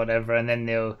streamers or whatever, and then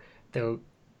they'll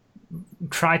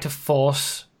try to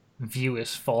force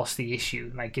the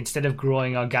issue. Instead of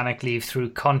growing organically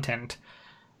through content,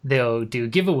 they'll do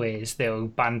giveaways. They'll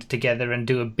band together and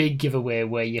do a big giveaway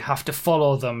where you have to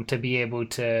follow them to be able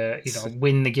to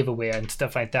win the giveaway and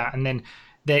stuff like that. And then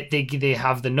they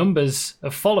have the numbers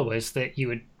of followers that you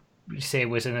would say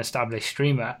was an established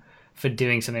streamer for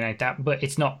doing something like that, but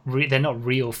it's not they're not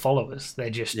real followers. They're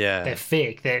just they're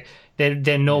fake.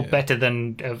 They're no better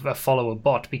than a follower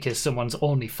bot because someone's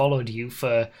only followed you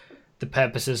for the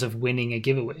purposes of winning a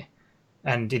giveaway,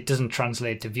 and it doesn't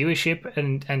translate to viewership,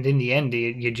 and in the end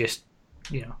you just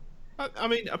I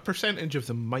mean, a percentage of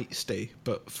them might stay,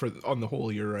 but on the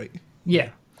whole you're right. Yeah,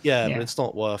 but it's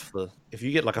not worth if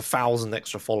you get 1,000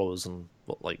 extra followers and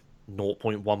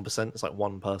 0.1%, it's like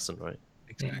one person, right?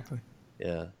 Exactly.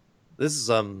 Yeah. This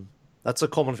is that's a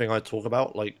common thing I talk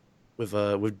about, with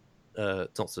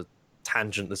not to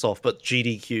tangent this off, but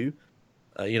GDQ.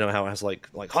 How it has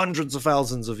hundreds of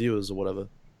thousands of viewers or whatever.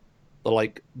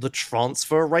 But the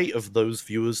transfer rate of those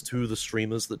viewers to the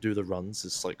streamers that do the runs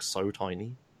is so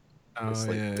tiny. It's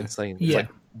insane. Yeah.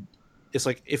 It's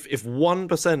if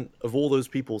 1% of all those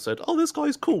people said, "Oh, this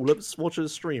guy's cool, let's watch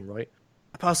his stream," right?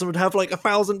 A person would have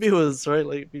 1,000 viewers, right?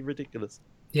 It'd be ridiculous.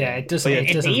 Yeah, it doesn't.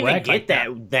 It doesn't even work get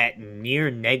that near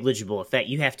negligible effect.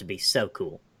 You have to be so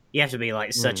cool. You have to be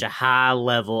such a high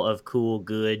level of cool,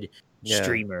 good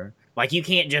streamer. You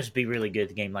can't just be really good at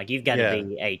the game. You've got to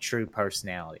be a true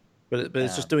personality. But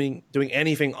it's just doing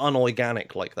anything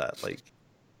unorganic like that. Say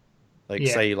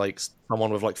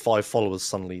someone with 5 followers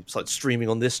suddenly streaming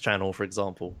on this channel, for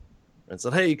example, and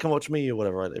said, "Hey, come watch me" or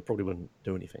whatever. Right? They probably wouldn't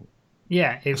do anything.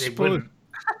 Yeah, it wouldn't.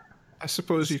 I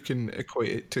suppose you can equate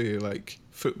it to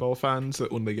football fans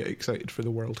that only get excited for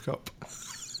the World Cup.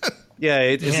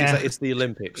 It's the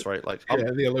Olympics, right?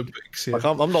 The Olympics. Yeah.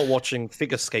 I'm not watching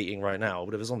figure skating right now,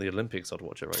 but if it's on the Olympics, I'd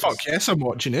watch it. Right? Fuck yes, I'm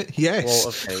watching it. Yes. Well,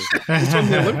 okay. It's on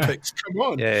the Olympics. Come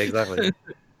on. Yeah, exactly.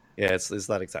 Yeah, it's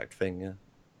that exact thing. Yeah.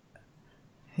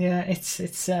 Yeah,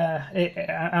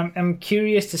 I'm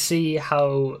curious to see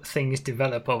how things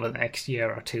develop over the next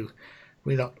year or two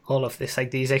with all of this.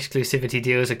 Like these exclusivity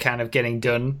deals are kind of getting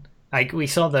done. Like we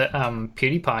saw that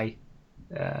PewDiePie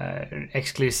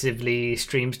exclusively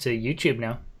streams to YouTube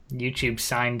now. YouTube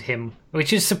signed him,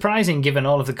 which is surprising given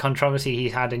all of the controversy he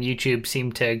had, and YouTube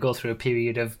seemed to go through a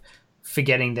period of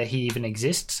forgetting that he even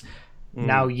exists.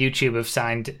 Now YouTube have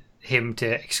signed him to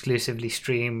exclusively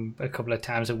stream a couple of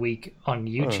times a week on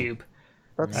YouTube.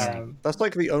 That's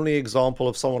like the only example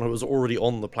of someone who was already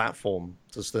on the platform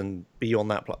just then be on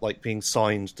that like being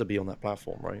signed to be on that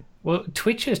platform, right? Well,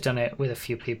 Twitch has done it with a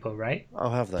few people, right? Oh,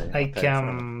 have they? Like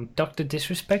Okay, Dr.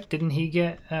 Disrespect, didn't he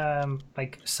get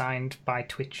like signed by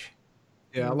Twitch?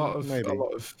 Yeah, a lot of Maybe.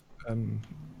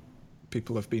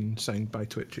 people have been signed by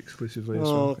Twitch exclusively as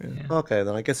Oh, well. Yeah. okay,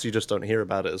 then I guess you just don't hear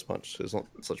about it as much. It's not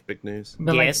such big news.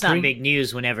 But Yeah, like, it's not big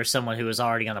news whenever someone who is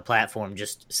already on a platform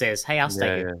just says, "Hey, I'll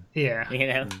stay here." Yeah. You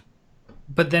know.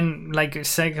 But then, like,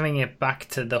 circling it back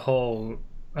to the whole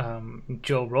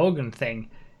Joe Rogan thing,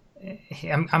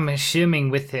 I'm assuming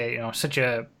with such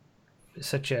a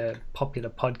popular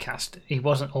podcast, he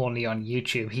wasn't only on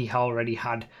YouTube. He already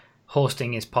had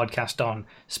hosting his podcast on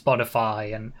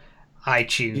Spotify and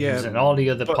iTunes and all the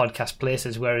other podcast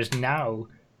places. Whereas now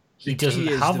he doesn't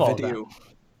have all that.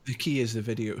 The key is the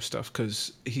video stuff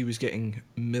because he was getting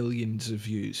millions of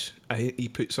views. He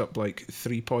puts up like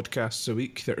 3 podcasts a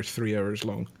week that are 3 hours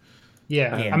long.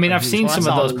 Yeah. Yeah. I mean, I've seen some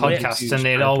of those all lit. podcasts and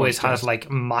it always has like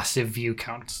massive view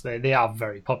counts. They are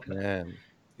very popular. Man.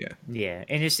 Yeah,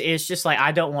 and it's just like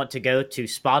I don't want to go to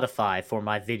Spotify for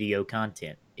my video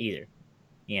content either.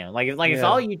 You know, if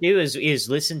all you do is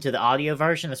listen to the audio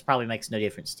version, this probably makes no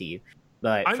difference to you.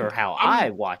 But for how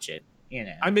I watch it,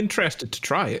 I'm interested to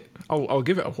try it. I'll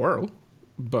give it a whirl.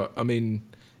 But I mean,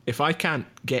 if I can't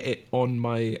get it on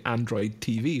my Android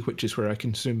TV, which is where I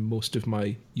consume most of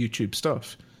my YouTube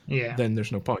stuff, then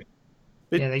there's no point.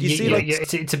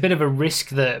 It's a bit of a risk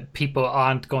that people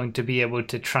aren't going to be able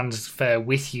to transfer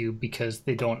with you because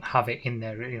they don't have it in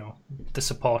their, the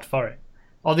support for it,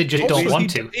 or they just don't want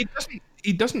to.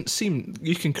 He doesn't seem.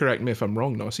 You can correct me if I'm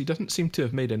wrong, Noss. He doesn't seem to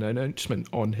have made an announcement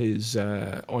on his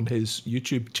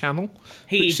YouTube channel.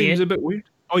 Which seems a bit weird.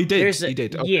 Oh, he did. He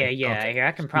did. Okay. Yeah. Here,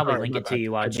 I can probably link it to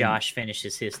you while Josh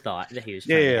finishes his thought that he was.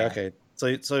 Okay.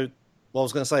 So what I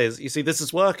was going to say is, you see, this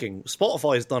is working.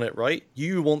 Spotify's done it, right?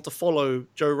 You want to follow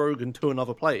Joe Rogan to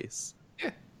another place.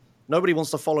 Yeah. Nobody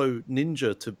wants to follow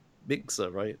Ninja to Mixer,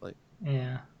 right?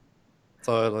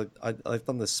 So I've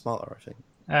done this smarter, I think.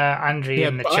 Andrew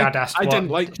in the chat asked I didn't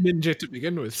like Ninja to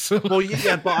begin with. So. Well,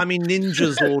 yeah, but I mean,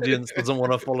 Ninja's audience doesn't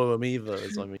want to follow him either.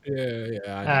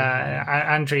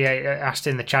 Andrea asked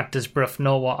in the chat, does Bruff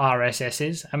know what RSS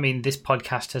is? I mean, this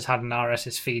podcast has had an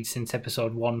RSS feed since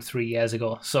episode 1 3 years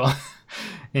ago. So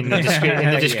in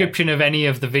the description of any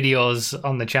of the videos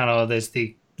on the channel, there's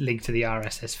the link to the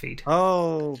RSS feed.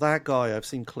 Oh, that guy. I've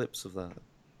seen clips of that.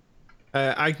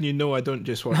 Agnew, no, I don't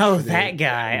just watch. Oh, that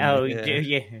guy. Oh, yeah.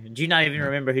 Do you not even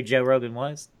remember who Joe Rogan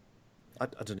was? I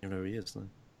don't even know who he is. No.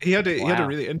 He had a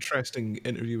really interesting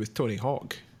interview with Tony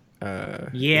Hawk. I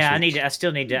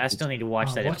still need to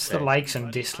watch that. What's the likes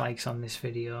and dislikes on this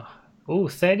video? Oh,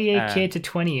 38k to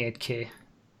 28k,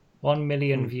 1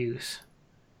 million views.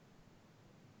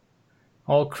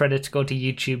 All credits go to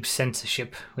YouTube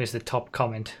censorship. Was the top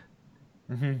comment.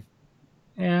 Mm-hmm.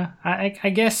 Yeah, I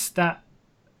guess that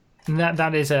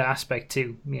is an aspect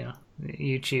too.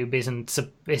 YouTube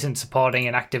isn't supporting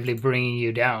and actively bringing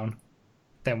you down.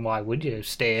 Then why would you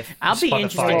stay? If I'll be Spotify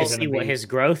interested to is see what his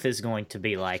growth is going to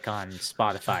be like on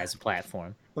Spotify as a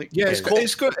platform.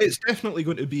 It's definitely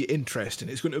going to be interesting.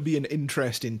 It's going to be an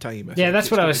interesting time.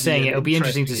 That's what I was saying. It'll be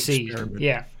interesting to see. Experiment.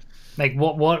 Yeah. Like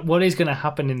what is going to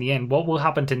happen in the end? What will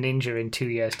happen to Ninja in 2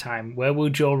 years' time? Where will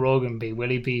Joe Rogan be? Will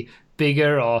he be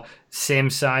bigger or same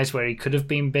size where he could have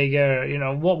been bigger?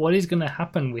 What is going to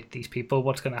happen with these people?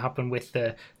 What's going to happen with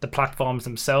the platforms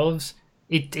themselves?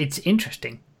 It's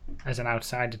interesting as an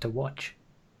outsider to watch.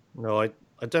 No, I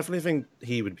definitely think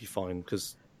he would be fine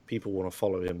because people want to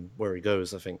follow him where he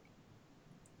goes, I think.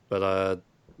 But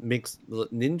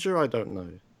Ninja, I don't know.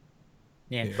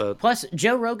 Yeah. But plus, the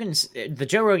Joe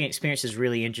Rogan experience is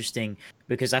really interesting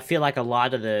because I feel like a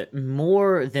lot of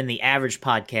more than the average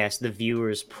podcast, the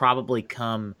viewers probably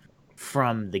come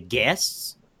from the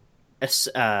guests, as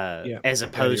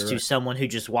opposed to someone who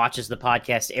just watches the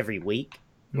podcast every week,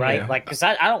 right? Yeah. Like, because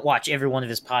I don't watch every one of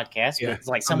his podcasts, but it's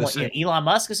like someone, Elon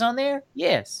Musk is on there,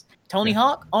 yes. Tony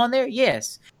Hawk on there,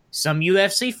 yes. Some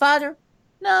UFC fighter,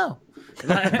 no,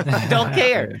 don't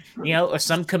care. Or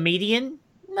some comedian,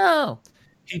 no.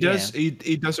 He does. He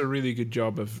does a really good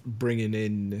job of bringing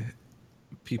in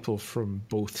people from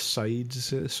both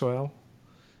sides as well.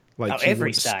 Like Oh,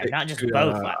 every side, not just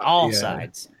both, like all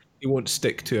sides. He won't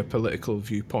stick to a political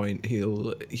viewpoint.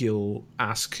 He'll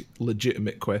ask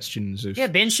legitimate questions. Yeah,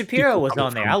 Ben Shapiro was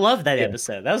on there. I love that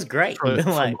episode. That was great.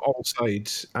 From all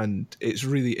sides, and it's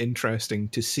really interesting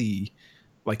to see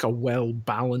like a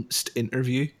well-balanced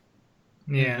interview.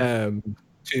 Yeah.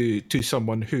 To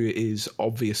someone who is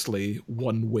obviously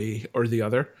one way or the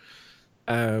other.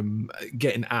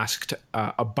 Getting asked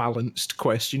a balanced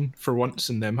question for once,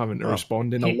 and them having to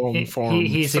respond in a long form.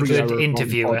 He's a good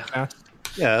interviewer. Podcast.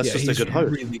 Yeah, that's just a good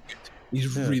host. Really good.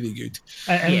 He's really good.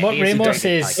 And what Remo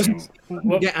says,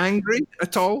 doesn't get angry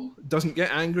at all. Doesn't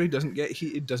get angry. Doesn't get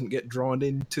heated. Doesn't get drawn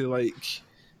into like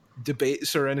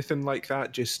debates or anything like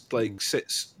that. Just like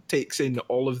takes in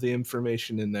all of the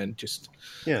information, and then just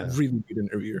really good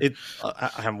interviewer. I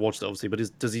haven't watched it obviously, but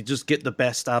does he just get the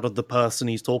best out of the person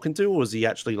he's talking to, or is he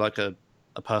actually like a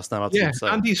personality? Yeah,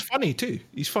 and he's funny too.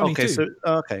 He's funny too.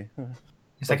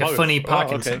 He's like a funny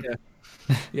Parkinson.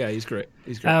 Yeah, he's great.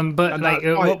 He's great. But and like,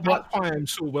 that's why I'm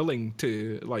so willing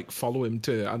to like follow him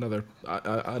to another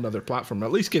platform.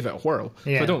 At least give it a whirl.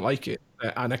 Yeah. If I don't like it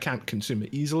and I can't consume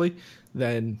it easily,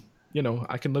 then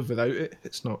I can live without it.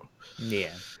 It's not.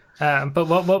 Yeah. But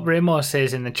what Remo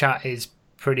says in the chat is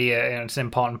pretty. It's an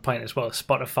important point as well.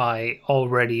 Spotify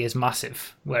already is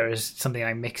massive, whereas something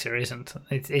like Mixer isn't.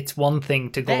 It's one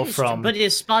thing to go from. But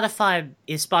is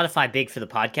Spotify big for the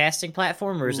podcasting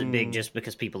platform, or is it big just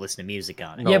because people listen to music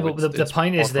on it? Yeah, but the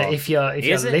point is that if you're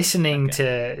listening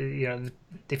to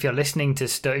if you're listening to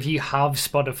stuff, if you have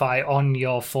Spotify on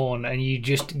your phone and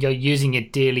you're using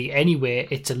it daily anyway,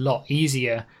 it's a lot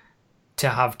easier to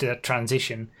have the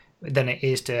transition than it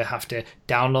is to have to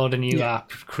download a new app,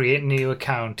 create a new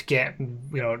account, get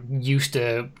used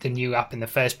to the new app in the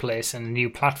first place and a new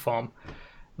platform.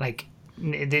 Like,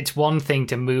 it's one thing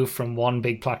to move from one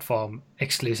big platform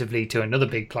exclusively to another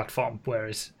big platform,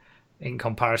 whereas in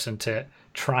comparison to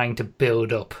trying to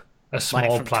build up a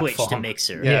small from platform, Twitch to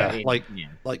Mixer, like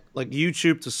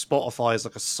YouTube to Spotify is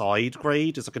like a side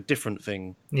grade. It's like a different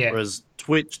thing. Yeah. Whereas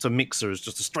Twitch to Mixer is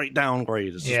just a straight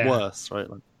downgrade. It's just worse, right?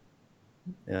 Like,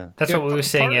 that's what we were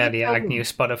saying earlier. Agnew,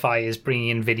 Spotify is bringing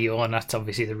in video, and that's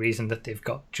obviously the reason that they've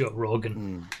got Joe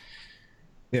Rogan.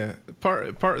 Yeah, part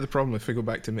of the problem, if we go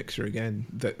back to Mixer again,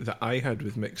 that I had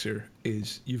with Mixer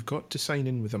is you've got to sign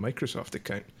in with a Microsoft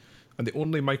account, and the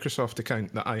only Microsoft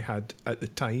account that I had at the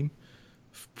time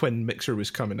when Mixer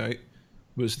was coming out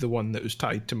was the one that was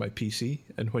tied to my PC,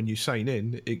 and when you sign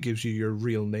in, it gives you your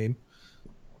real name.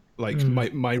 Like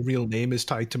my real name is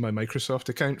tied to my Microsoft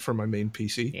account for my main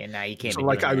PC. Yeah, now you can't. So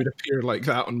like I would appear like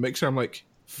that on Mixer. I'm like,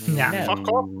 fuck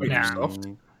off,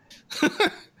 Microsoft.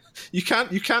 You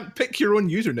can't pick your own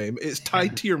username. It's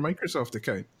tied to your Microsoft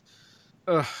account.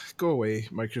 Go away,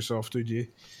 Microsoft, would you?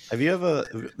 Have you ever?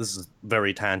 This is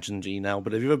very tangent-y now,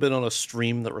 but have you ever been on a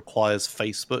stream that requires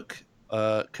Facebook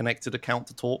connected account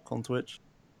to talk on Twitch?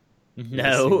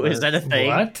 No, is that a thing?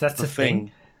 What? That's a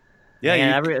thing.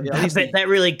 Yeah, that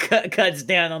really cuts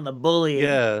down on the bullying.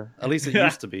 Yeah, at least it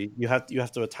used to be. You have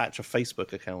to attach a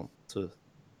Facebook account to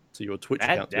your Twitch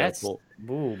account.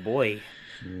 Oh boy,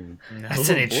 that's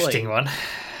an interesting one.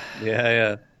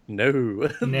 Yeah. No.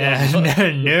 Minimize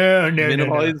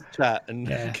chat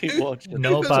and keep watching.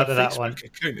 No part of that one.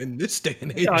 In this day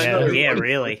and age. Yeah,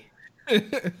 really.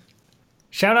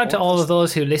 Shout out to all of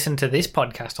those who listen to this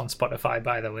podcast on Spotify,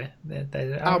 by the way.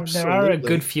 There are a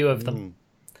good few of them.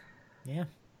 Yeah.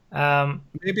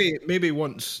 Maybe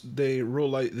once they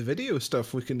roll out the video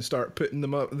stuff, we can start putting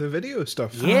them up the video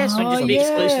stuff. Yes, we can just be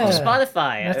exclusive to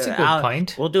Spotify. That's a good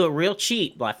point. We'll do it real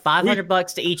cheap, like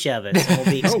 $500 to each of us, and we'll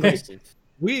be exclusive.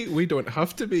 We don't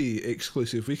have to be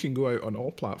exclusive. We can go out on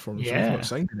all platforms. Yeah. We've not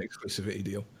signed an exclusivity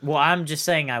deal. Well, I'm just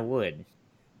saying I would.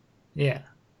 Yeah.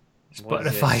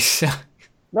 Spotify.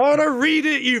 No, don't read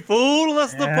it, you fool.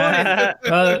 That's the point.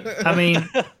 Well, I mean,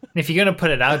 if you're going to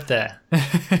put it out there.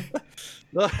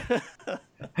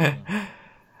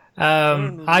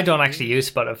 I don't actually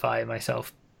use Spotify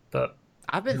myself, but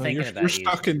I've been thinking about it. You're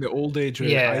stuck in the old age of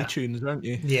iTunes, aren't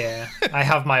you? Yeah, I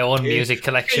have my own music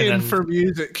collection and for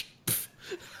music.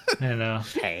 I know.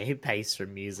 Hey, who pays for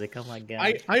music? Oh my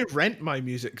god! I rent my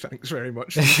music. Thanks very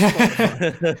much.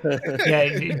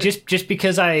 Yeah, just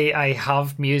because I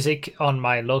have music on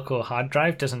my local hard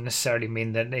drive doesn't necessarily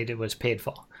mean that it was paid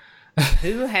for.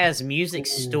 Who has music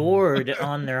stored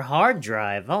on their hard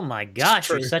drive? Oh my gosh,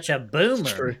 you're such a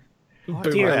boomer. Oh,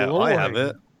 dear Lord. I have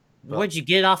it. What'd you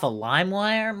get off of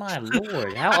LimeWire? My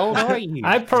Lord, how old are you?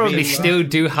 I probably still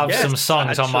do have some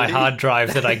songs on my hard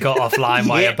drive that I got off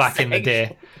LimeWire back in the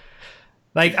day.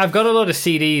 Like, I've got a lot of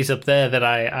CDs up there that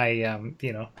I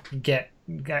get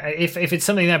if it's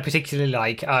something that I particularly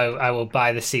like, I will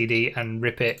buy the CD and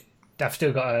rip it. I've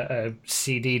still got a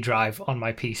CD drive on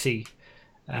my PC.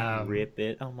 Rip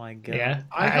it! Oh my god! Yeah,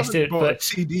 I haven't still bought a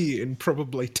CD in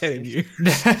probably 10 years.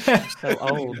 So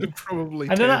old. Probably.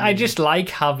 I don't know. 10 I years. just like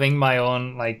having my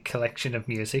own like collection of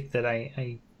music that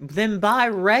I Then buy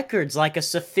records like a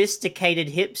sophisticated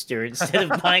hipster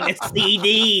instead of buying a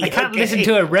CD. I can't listen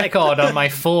to a record on my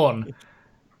phone.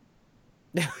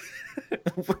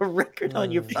 A record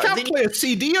on your You phone. can't play a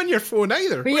CD on your phone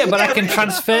either. But yeah, but I can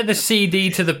transfer the CD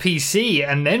to the PC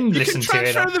and then You listen can to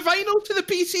it. transfer the vinyl to the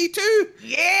PC too.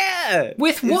 Yeah!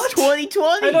 With It's what?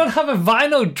 2020. I don't have a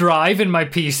vinyl drive in my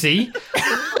PC.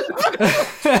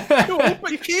 No,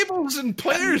 but cables and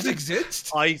players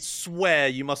exist. I swear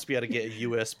you must be able to get a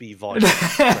USB vinyl.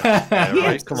 Yeah,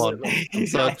 right? Come on. I'm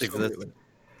searching this.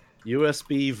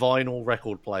 USB vinyl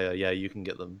record player. Yeah, you can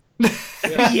get them.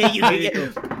 Yeah, you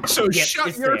get So Yep, shut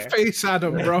it's your there. face,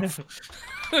 Adam, bro.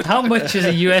 How much is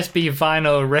a USB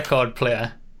vinyl record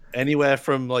player? Anywhere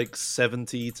from like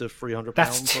 70 to 300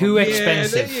 That's pounds. too Yeah,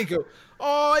 expensive. there you go.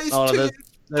 Oh, it's Oh, too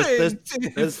there's,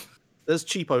 expensive. there's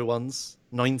cheapo ones.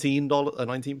 £19,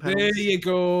 £19. There you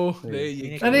go. There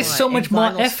you go. That is so much more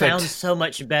effort. Sounds so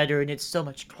much better, and it's so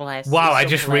much classier. Wow, I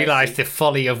just realised the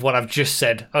folly of what I've just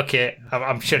said. Okay,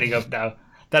 I'm shutting up now.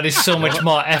 That is so much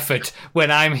more effort when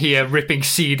I'm here ripping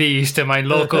CDs to my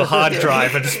local hard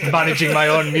drive and just managing my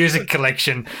own music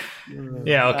collection.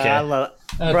 Yeah, okay. I love,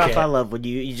 Okay. Ruff, I love when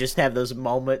you just have those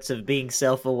moments of being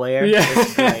self-aware. Yeah.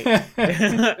 It's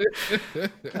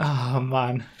great. Oh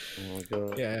man. Oh my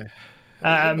god. Yeah.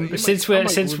 Since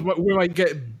we might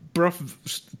get Bruff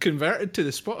converted to the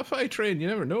Spotify train. You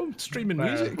never know. Streaming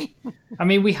music. I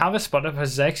mean, we have a Spotify.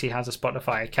 Zexy has a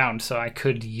Spotify account, so I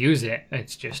could use it.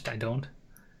 It's just I don't.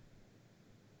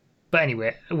 But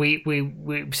anyway, we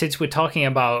since we're talking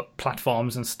about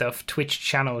platforms and stuff, Twitch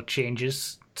channel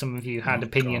changes. Some of you had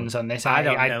opinions on this. I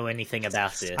don't know anything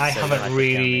about this. I so you'll have haven't to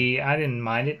really. I didn't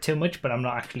mind it too much, but I'm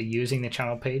not actually using the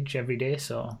channel page every day,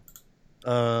 so.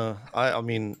 I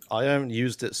mean, I haven't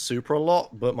used it super a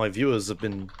lot, but my viewers have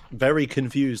been very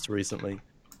confused recently.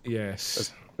 Yes.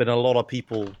 There's been a lot of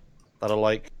people that are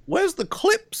like, "Where's the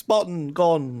clips button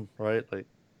gone?" Right? Like,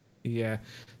 Yeah.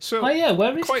 So. Oh yeah,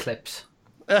 where is quite- clips?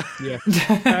 Yeah.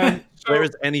 where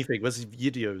is anything? Where's the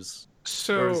videos?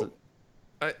 Where is So.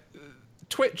 it?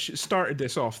 Twitch started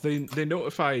this off. They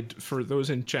notified, for those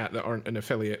in chat that aren't an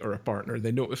affiliate or a partner,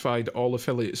 they notified all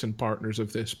affiliates and partners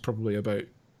of this probably about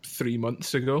 3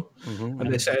 months ago. Mm-hmm.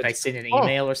 And they said, They send an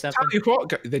email or something. tell you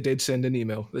what, they did send an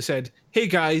email. They said, hey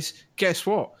guys, guess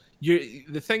what? The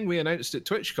thing we announced at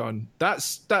TwitchCon,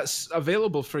 that's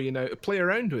available for you now to play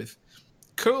around with.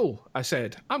 Cool, I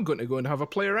said. I'm going to go and have a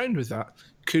play around with that.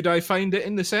 Could I find it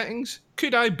in the settings?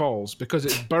 Could I balls? Because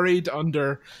it's buried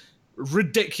under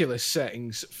ridiculous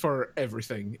settings for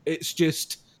everything. It's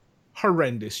just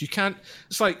horrendous. You can't.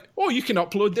 It's like, oh, you can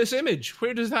upload this image.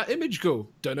 Where does that image go?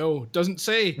 Dunno. Doesn't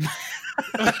say.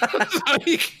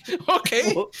 Like,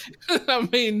 okay. I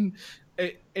mean,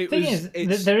 it Thing was.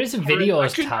 is, there is a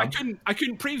videos tab. I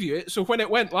couldn't preview it. So when it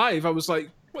went live, I was like,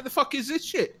 what the fuck is this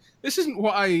shit? This isn't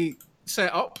what I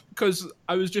set up, because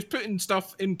I was just putting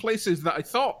stuff in places that I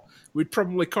thought would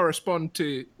probably correspond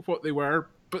to what they were,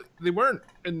 but they weren't.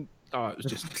 And it was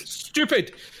just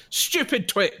stupid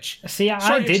Twitch. See, I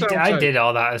Sort yourselves out. did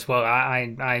all that as well.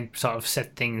 I sort of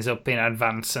set things up in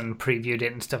advance and previewed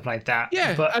it and stuff like that.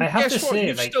 Yeah, but and I have to guess what? say,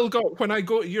 You've like, still got, when I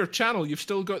go to your channel, you've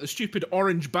still got the stupid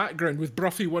orange background with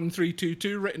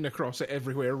Bruffy1322 written across it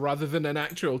everywhere, rather than an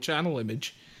actual channel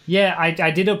image. yeah,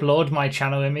 I did upload my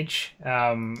channel image,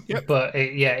 Yep. but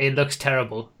it looks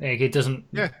terrible. Like, it doesn't.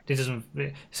 Yeah. It doesn't.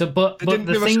 So, but They but didn't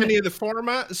the give thing. us any of the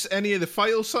formats, any of the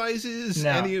file sizes,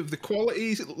 No. any of the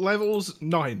quality levels,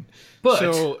 none. But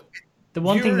so the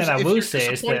one thing viewers, that I if will you're say is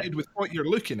that disappointed with what you're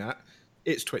looking at,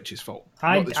 it's Twitch's fault.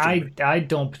 not the streamer. I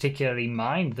don't particularly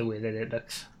mind the way that it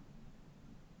looks,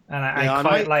 and Yeah,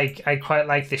 I quite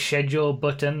like the schedule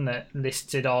button that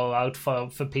lists it all out for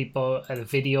people. The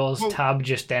videos Well, tab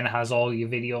just then has all your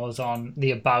videos on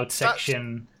the about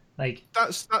section. Like,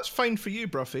 That's fine for you,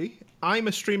 Bruffy. I'm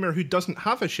a streamer who doesn't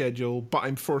have a schedule, but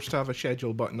I'm forced to have a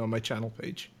schedule button on my channel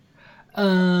page.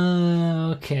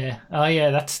 okay, oh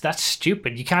yeah, that's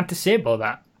stupid. You can't disable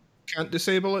that. Can't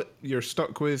disable it. You're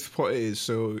stuck with what it is.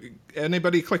 So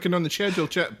anybody clicking on the schedule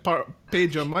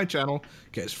page on my channel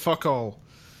gets fuck all.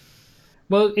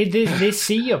 Well, they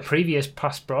see your previous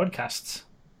past broadcasts,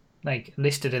 like,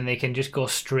 listed, and they can just go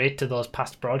straight to those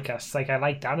past broadcasts. Like, I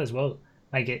like that as well.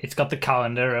 Like, it's got the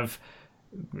calendar of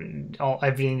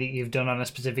everything that you've done on a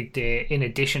specific day, in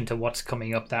addition to what's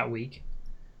coming up that week.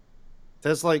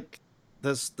 there's like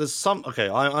there's some okay.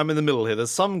 I'm in the middle here.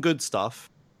 There's some good stuff.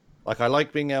 Like I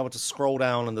like being able to scroll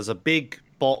down and there's a big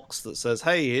box that says,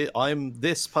 "Hey, I'm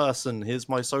this person. Here's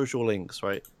my social links."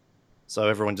 Right, so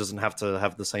everyone doesn't have to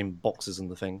have the same boxes in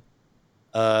the thing.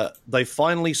 They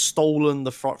finally stolen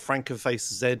the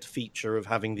Francoface Z feature of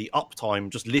having the uptime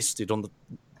just listed on the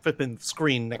flipping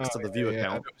screen next to the view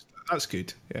account. That's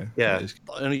good. Yeah. Yeah.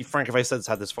 Only Francoface Z's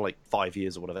had this for like 5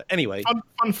 years or whatever. Anyway.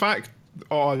 Fun fact.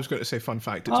 Oh, I was going to say fun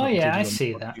fact. It's not yeah, I included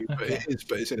see on the that. review, Okay.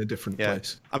 But it's in a different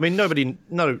place. I mean, no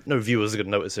viewers are going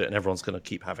to notice it, and everyone's going to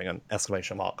keep having an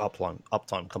exclamation mark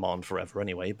uptime command forever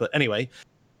anyway.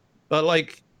 But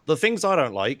like the things I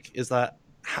don't like is that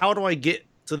how do I get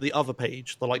to the other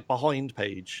page, the like behind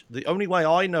page? The only way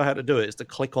I know how to do it is to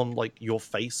click on like your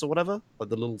face or whatever, like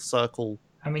the little circle.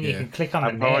 I mean, you can click on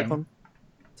the name. Icon.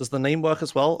 Does the name work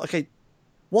as well? Okay,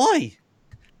 why?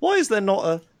 Why is there not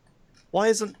a? Why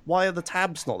are the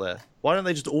tabs not there? Why don't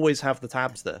they just always have the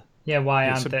tabs there? Yeah, why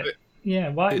aren't they?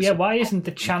 Why isn't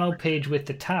the channel page with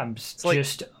the tabs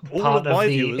just part of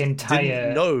the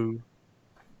entire? No,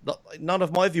 none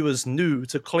of my viewers knew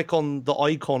to click on the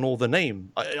icon or the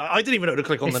name. I didn't even know to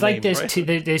click on the name. It's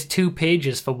like there's two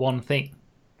pages for one thing.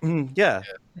 Yeah,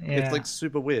 it's like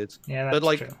super weird. Yeah,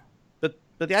 that's true. But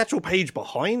the actual page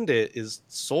behind it is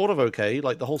sort of okay.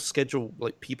 Like the whole schedule,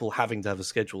 like people having to have a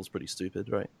schedule is pretty stupid,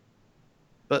 right?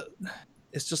 But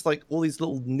it's just like all these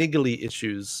little niggly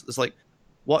issues. It's like,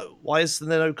 why is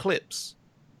there no clips?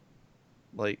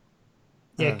 Like,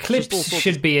 clips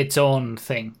should be its own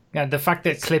thing. Yeah, the fact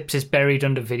that clips is buried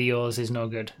under videos is no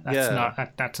good.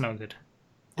 That's no good.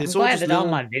 I'm glad that all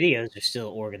my videos are still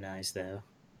organized though.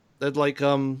 They're like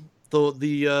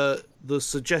the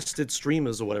suggested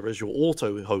streamers or whatever is your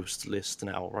auto host list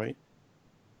now, right?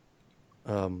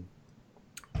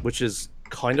 Which is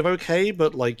kind of okay,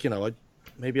 but like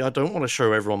maybe I don't want to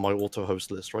show everyone my auto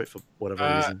host list, right? For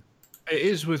whatever reason. It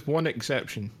is with one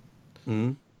exception.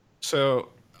 Mm-hmm. So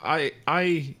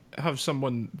I have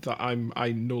someone that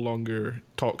I no longer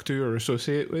talk to or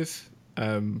associate with,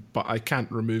 but I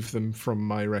can't remove them from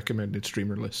my recommended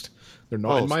streamer list. They're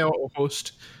not in my auto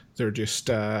host. They're just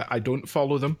I don't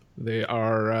follow them.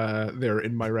 They're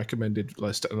in my recommended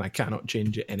list, and I cannot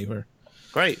change it anywhere.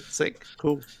 Great, sick,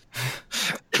 cool.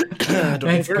 Don't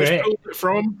know where it's pulled it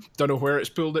from. Don't know where it's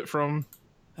pulled it from.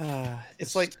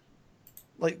 It's like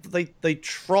they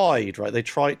tried, right? They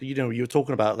tried. You were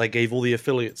talking about they gave all the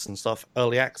affiliates and stuff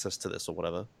early access to this or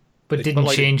whatever, but didn't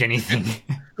change anything.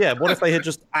 Yeah, what if they had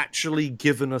just actually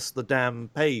given us the damn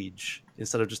page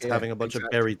instead of just having a bunch of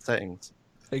buried settings?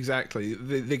 Exactly.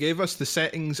 They gave us the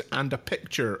settings and a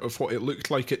picture of what it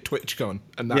looked like at TwitchCon,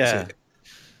 and that's it.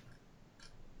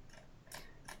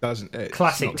 Doesn't it?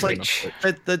 Classic Twitch.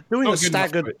 They're doing a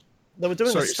staggered. They were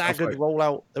doing a staggered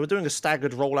rollout. They were doing a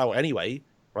staggered rollout anyway,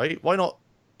 right? Why not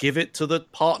give it to the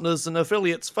partners and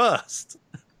affiliates first?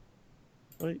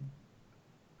 Right?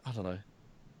 I don't know.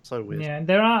 So weird. Yeah,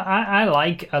 there are. I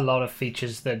like a lot of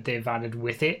features that they've added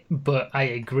with it, but I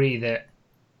agree that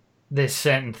there's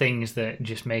certain things that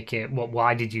just make it.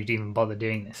 Why did you even bother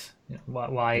doing this?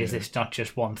 Why is this not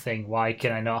just one thing? Why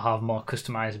can I not have more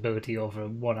customizability over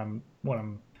what I'm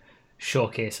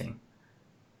showcasing?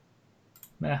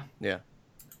 Yeah.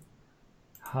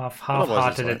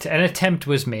 Half-hearted. An attempt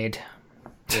was made.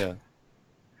 Yeah.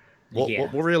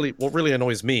 What really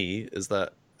annoys me is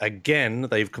that again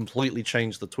they've completely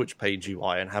changed the Twitch page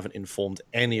UI and haven't informed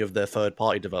any of their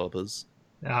third-party developers.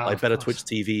 I bet Twitch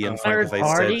TV and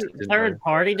third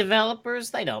party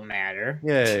developers, they don't matter.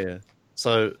 Yeah.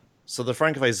 So the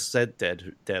Francoface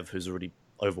Z dev who's already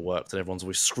overworked and everyone's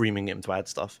always screaming at him to add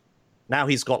stuff. Now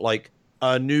he's got like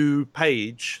a new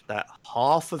page that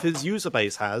half of his user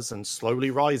base has and slowly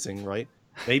rising, right?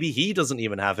 Maybe he doesn't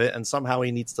even have it, and somehow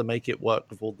he needs to make it work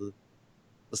with all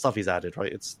the stuff he's added,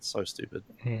 right? It's so stupid.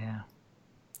 Yeah,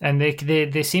 and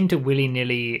they seem to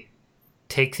willy-nilly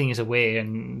take things away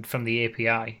and from the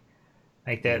API,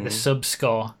 like the sub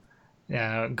score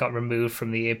got removed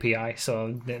from the API,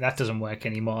 so that doesn't work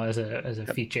anymore as a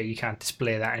feature. You can't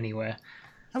display that anywhere.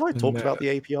 Have I talked about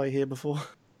the API here before?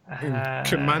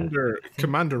 Commander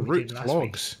root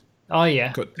logs. Oh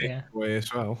yeah, got taken away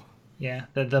as well. Yeah,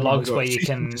 the logs where you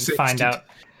can find out.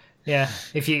 Yeah,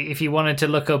 if you wanted to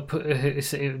look up the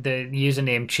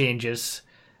username changes,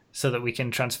 so that we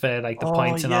can transfer like the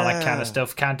points and all that kind of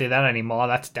stuff. Can't do that anymore.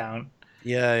 That's down.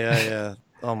 Yeah.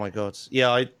 Oh my god.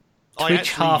 Yeah,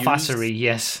 Twitch half-assery.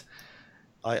 Yes.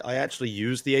 I actually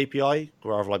use the API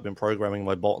where I've like been programming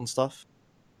my bot and stuff,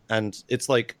 and it's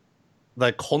like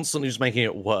they're constantly just making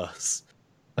it worse.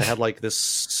 They had like this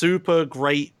super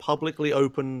great publicly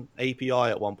open API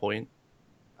at one point,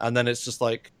 and then it's just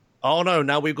like oh no,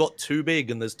 now we've got too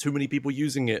big and there's too many people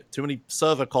using it, too many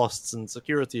server costs and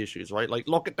security issues, right? Like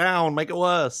lock it down, make it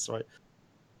worse, right?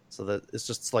 So that it's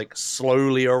just like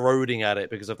slowly eroding at it,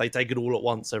 because if they take it all at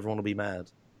once, everyone will be mad.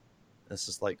 It's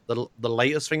just like the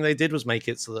latest thing they did was make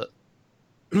it so that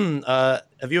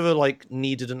have you ever like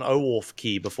needed an OAuth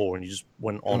key before and you just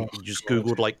went on, you just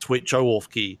Googled like Twitch OAuth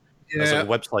key as like a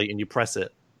website and you press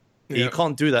it? You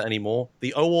can't do that anymore.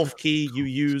 The OAuth key you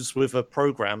use with a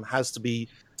program has to be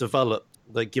developed,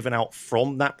 like given out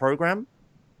from that program,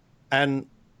 and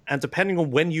depending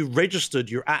on when you registered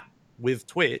your app with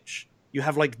Twitch, you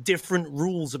have like different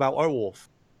rules about OAuth.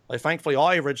 Like thankfully,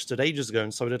 I registered ages ago,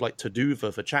 and so did like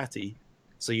Taduva for Chatty,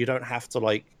 so you don't have to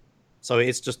like. So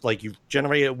it's just like you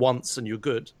generate it once and you're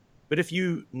good. But if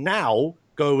you now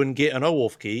go and get an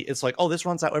OAuth key, it's like, oh, this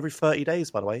runs out every 30 days,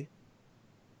 by the way.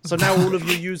 So now all of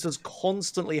your users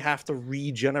constantly have to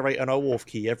regenerate an OAuth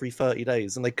key every 30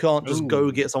 days, and they can't just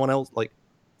go get someone else like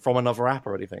from another app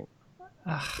or anything.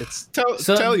 It's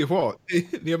tell you what,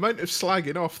 the amount of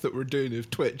slagging off that we're doing of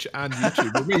Twitch and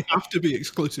YouTube, we have to be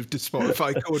exclusive to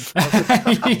Spotify code.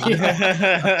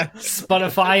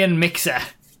 Spotify and Mixer.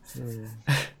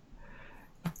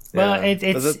 Well,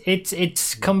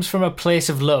 it comes from a place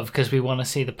of love because we want to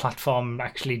see the platform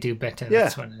actually do better. Yeah.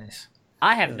 That's what it is.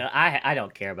 I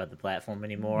don't care about the platform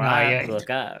anymore. No, I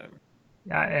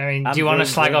mean, I'm do you want to doing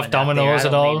slag off German out there. Domino's I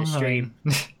at don't all? need to stream.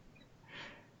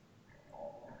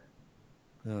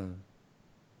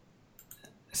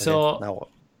 So now what?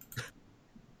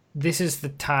 this is the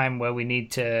time where we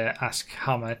need to ask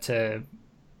Hammer to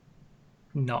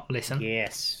not listen.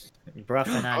 Yes. Bruff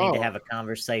and I need to have a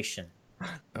conversation.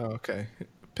 Oh, okay.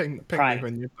 Ping me Private.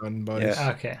 when you're done, boys.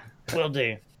 Yeah. Okay. Will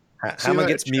do. Hammer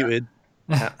gets muted.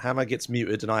 Hammer gets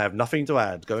muted, and I have nothing to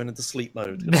add. Going into sleep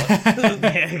mode.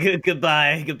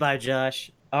 Goodbye,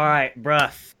 Josh. All right,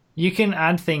 Bruff. You can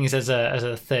add things as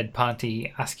a third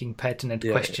party asking pertinent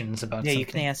questions about something. Yeah, you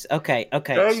can ask. Okay.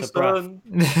 Jason. So Bruff.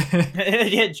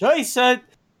 Yeah, Jason.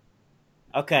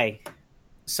 Okay.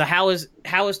 So how is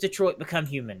Detroit Become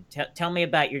Human? Tell me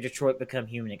about your Detroit Become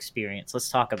Human experience. Let's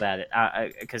talk about it.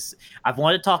 Because I've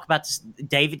wanted to talk about this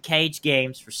David Cage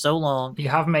games for so long. You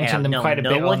have mentioned them quite a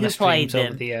bit on the streams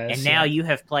over the years. And now you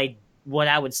have played what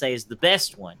I would say is the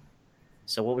best one.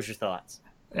 So what was your thoughts?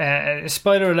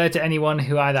 Spoiler alert to anyone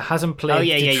who either hasn't played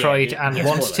Detroit and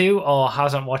wants spoiler. to, or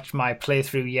hasn't watched my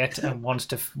playthrough yet and wants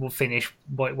to finish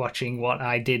watching what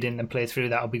I did in the playthrough.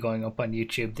 That'll be going up on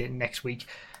YouTube next week.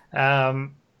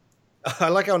 I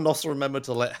like how Noss remembered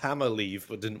to let Hammer leave,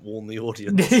 but didn't warn the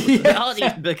audience. The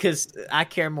audience, because I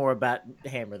care more about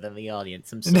Hammer than the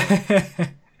audience. I'm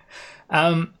sorry.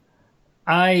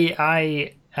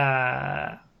 I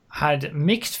had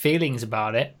mixed feelings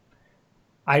about it.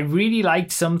 I really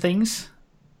liked some things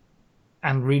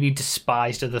and really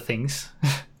despised other things.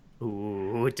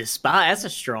 Ooh, despise.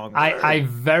 That's a strong word. I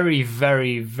very,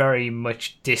 very, very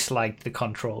much disliked the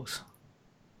controls.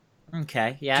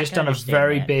 Okay, yeah. Just on a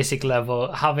very basic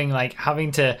level, having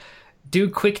to do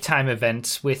QuickTime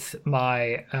events with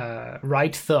my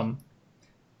right thumb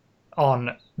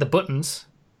on the buttons,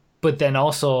 but then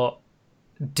also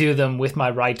do them with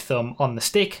my right thumb on the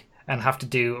stick and have to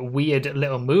do weird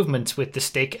little movements with the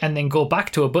stick and then go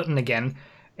back to a button again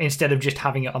instead of just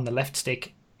having it on the left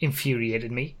stick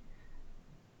infuriated me.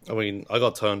 I mean, I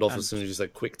got turned off as soon as you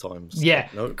said quick times. Yeah,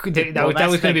 Nope. that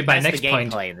was going to be my next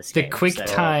point. The quick so.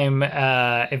 time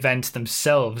events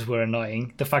themselves were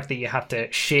annoying. The fact that you had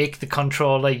to shake the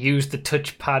controller, use the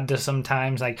touchpad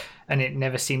sometimes, and it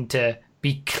never seemed to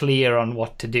be clear on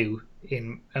what to do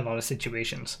in a lot of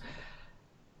situations.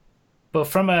 But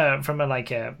from a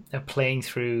playing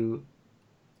through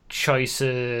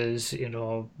choices,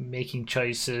 making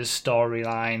choices,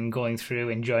 storyline, going through,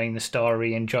 enjoying the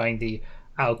story, enjoying the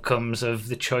outcomes of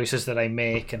the choices that I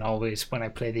make, and always when I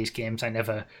play these games I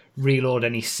never reload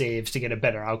any saves to get a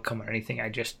better outcome or anything. I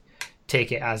just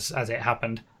take it as it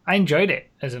happened. I enjoyed it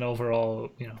as an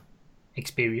overall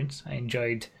experience. I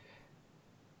enjoyed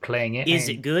playing it. Is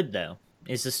it good though?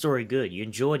 Is the story good? You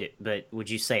enjoyed it, but would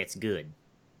you say it's good?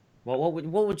 What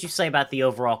would you say about the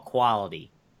overall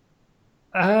quality?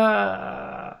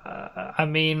 I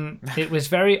mean, it was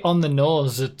very on the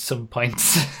nose at some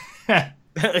points.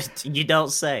 You don't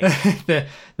say.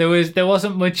 There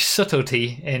wasn't much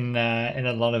subtlety in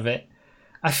a lot of it.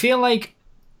 I feel like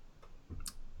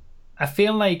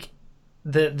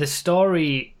the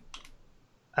story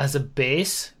as a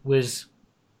base was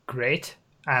great,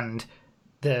 and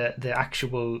the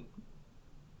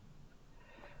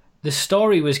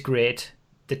story was great.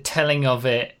 The telling of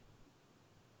it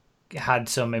had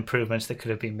some improvements that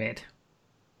could have been made.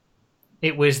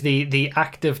 It was the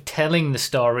act of telling the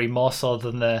story more so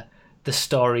than the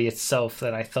story itself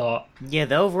that I thought. Yeah,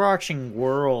 the overarching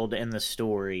world in the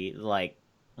story, like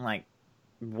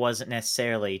wasn't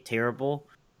necessarily terrible.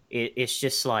 It's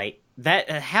just like that.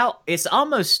 How it's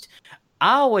almost.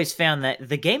 I always found that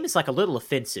the game is like a little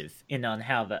offensive in on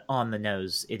how on the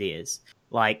nose it is.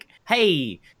 Like,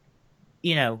 hey,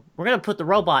 we're gonna put the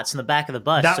robots in the back of the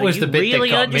bus. That so was you the bit really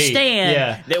that got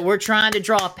understand me. that we're trying to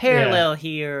draw a parallel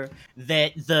here.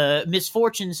 That the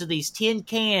misfortunes of these tin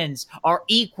cans are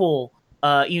equal.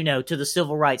 To the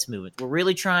civil rights movement. We're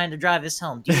really trying to drive this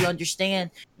home. Do you understand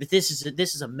that this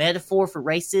is a metaphor for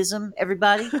racism,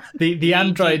 everybody? The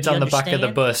androids on the back of the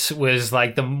understand? bus was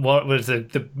like what was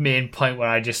the main point where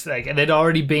I just like there'd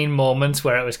already been moments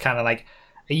where it was kind of like,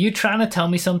 are you trying to tell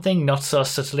me something not so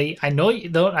subtly? I know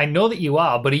that you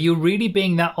are, but are you really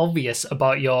being that obvious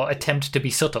about your attempt to be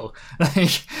subtle?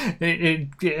 And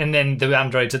then the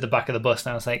androids at the back of the bus,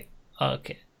 and I was like,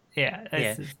 okay.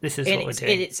 Yeah, this is what we're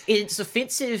doing. It's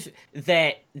offensive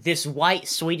that this white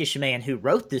Swedish man who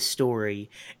wrote this story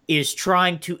is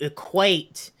trying to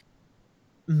equate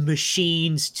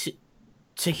machines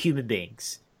to human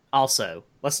beings. Also,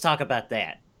 let's talk about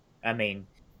that. I mean,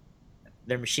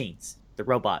 they're machines. They're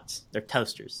robots. They're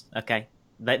toasters, okay?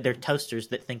 They're toasters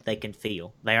that think they can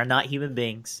feel. They are not human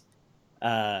beings.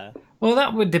 Well,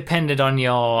 that would depend on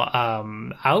your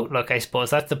outlook, I suppose.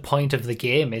 That's the point of the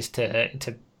game, is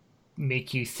to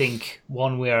make you think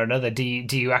one way or another. Do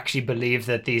you actually believe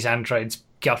that these androids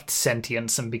got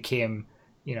sentience and became,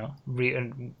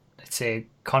 let's say,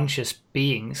 conscious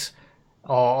beings,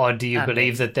 or do you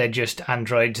believe that they're just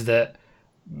androids that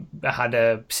had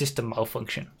a system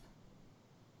malfunction?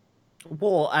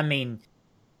 Well, I mean,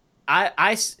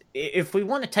 if we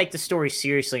want to take the story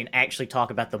seriously and actually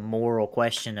talk about the moral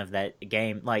question of that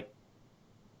game, like,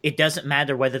 it doesn't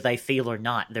matter whether they feel or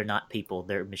not. They're not people.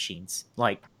 They're machines.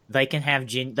 Like, they can have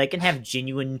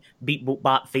genuine beat boop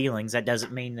bop feelings. That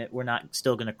doesn't mean that we're not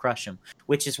still going to crush them.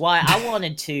 Which is why I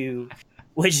wanted to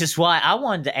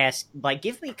ask, like,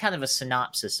 give me kind of a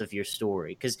synopsis of your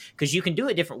story, because you can do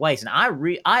it different ways. And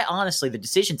I honestly, the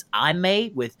decisions I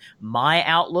made with my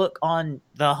outlook on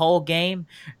the whole game,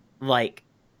 like,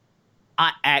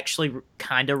 I actually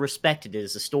kind of respected it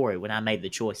as a story when I made the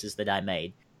choices that I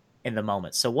made in the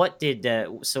moment. So what did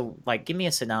give me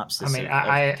a synopsis. I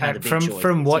mean,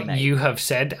 from what you have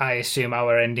said, I assume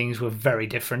our endings were very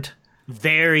different.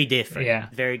 Very different. Yeah.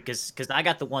 Very, because I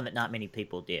got the one that not many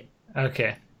people did.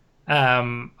 Okay.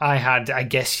 I had, I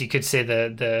guess you could say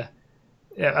the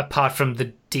apart from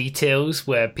the details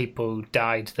where people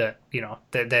died, that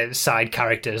the side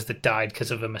characters that died because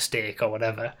of a mistake or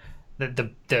whatever,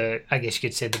 the I guess you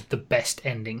could say the best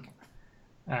ending.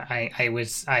 I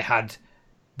had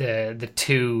the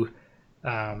two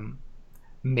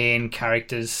main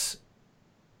characters.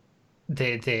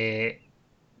 They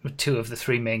two of the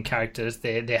three main characters.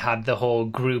 They had the whole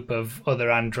group of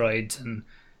other androids, and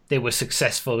they were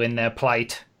successful in their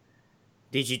plight.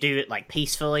 Did you do it like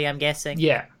peacefully, I'm guessing?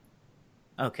 Yeah.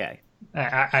 Okay.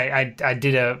 I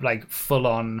did a like full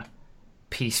on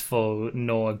peaceful,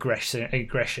 no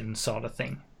aggression sort of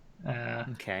thing.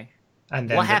 Okay. And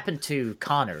then what happened to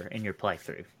Connor in your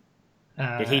playthrough?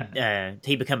 Did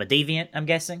he become a deviant, I'm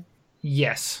guessing?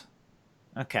 Yes.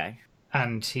 Okay.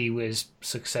 And he was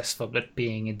successful at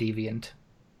being a deviant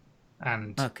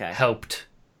and helped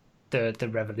the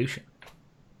revolution.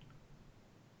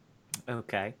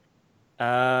 Okay.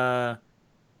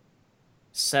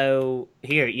 So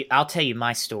here, I'll tell you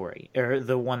my story, or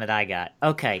the one that I got.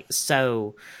 Okay,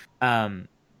 so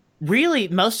really,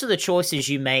 most of the choices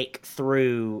you make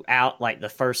throughout, like, the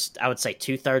first, I would say,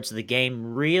 2/3 of the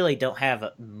game really don't have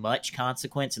much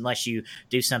consequence unless you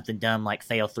do something dumb like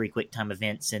fail 3 quick time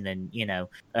events and then,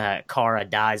 Kara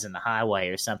dies in the highway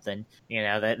or something.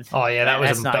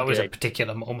 That was a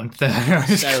particular moment that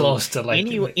was close to, like...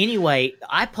 Anyway,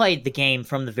 I played the game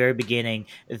from the very beginning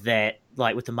that,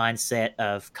 like, with the mindset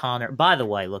of Connor. By the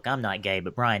way, look, I'm not gay,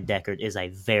 but Brian Deckard is a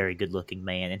very good-looking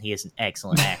man, and he is an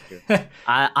excellent actor.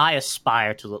 I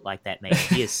aspire to look like that man.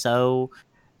 He is so...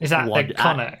 Is that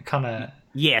Connor?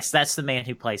 Yes, that's the man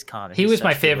who plays Connor. He was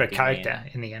my favorite character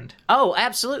in the end. Oh,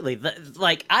 absolutely.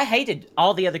 I hated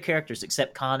all the other characters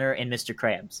except Connor and Mr.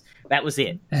 Krabs. That was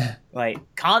it. Like,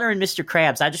 Connor and Mr.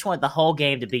 Krabs, I just wanted the whole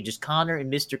game to be just Connor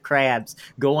and Mr. Krabs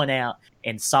going out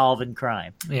and solving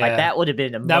crime. Yeah. Like, that would have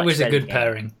been that was a good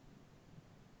game.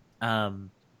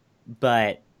 Pairing.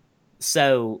 But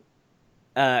so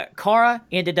Kara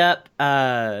ended up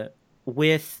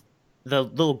with the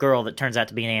little girl that turns out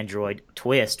to be an android.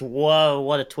 Twist. Whoa,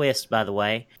 what a twist, by the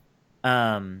way.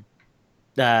 They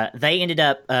ended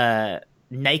up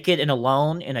naked and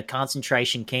alone in a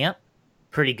concentration camp.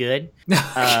 Pretty good.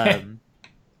 Okay.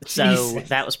 So Jesus.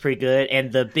 that was pretty good.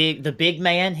 And the big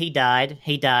man, he died.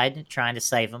 He died trying to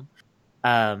save him.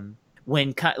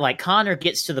 When Connor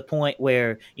gets to the point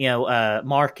where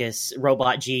Marcus,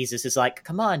 Robot Jesus, is like,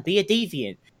 "Come on, be a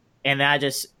deviant," and I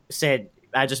just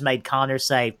made Connor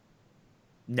say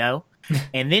no.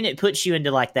 And then it puts you into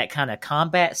like that kind of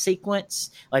combat sequence.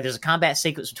 Like there's a combat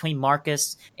sequence between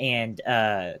Marcus and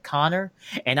Connor,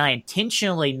 and I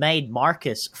intentionally made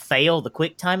Marcus fail the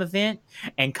QuickTime event,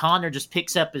 and Connor just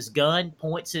picks up his gun,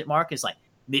 points it at Marcus, like,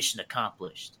 mission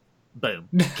accomplished. Boom.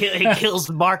 He kills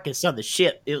Marcus on the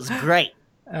ship. It was great.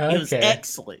 Okay. It was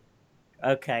excellent.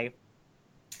 Okay.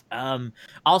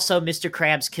 Also, Mr.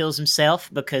 Krabs kills himself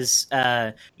because,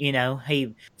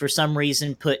 he, for some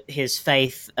reason, put his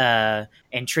faith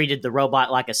and treated the robot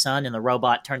like a son, and the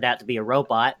robot turned out to be a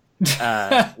robot,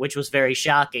 which was very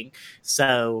shocking.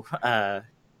 So,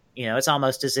 it's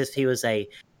almost as if he was a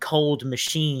cold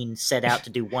machine set out to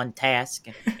do one task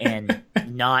and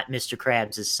not Mr.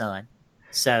 Krabs' son.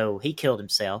 So he killed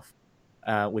himself,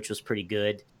 which was pretty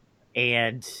good.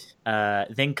 And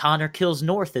then Connor kills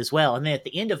North as well. And then at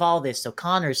the end of all this, so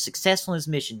Connor is successful in his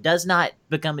mission, does not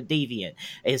become a deviant,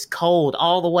 is cold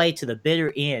all the way to the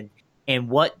bitter end. And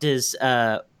what does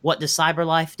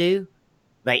CyberLife do?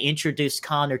 They introduce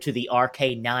Connor to the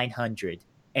RK-900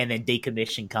 and then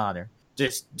decommission Connor.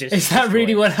 Just is that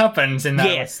really what happens in that?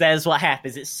 Yes, that is what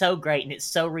happens. It's so great, and it's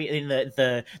so and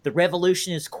the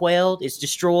revolution is quelled, it's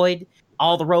destroyed.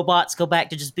 All the robots go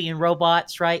back to just being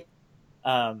robots, right?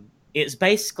 It's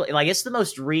basically like it's the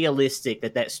most realistic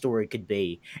that story could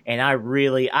be, and I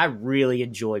really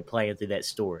enjoyed playing through that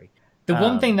story. The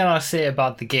one thing that I'll say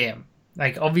about the game,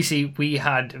 like obviously we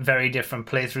had very different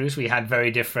playthroughs, we had very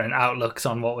different outlooks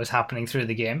on what was happening through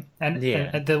the game, and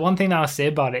the one thing that I'll say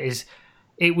about it is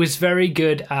it was very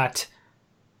good at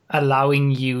allowing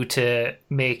you to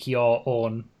make your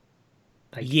own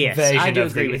version I do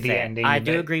of agree with the that. ending. I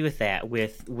do agree with that.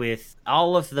 With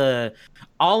all of the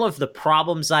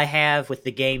problems I have with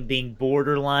the game being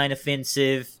borderline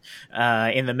offensive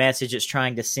in the message it's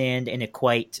trying to send and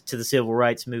equate to the civil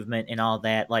rights movement and all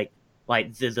that, like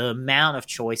the amount of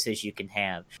choices you can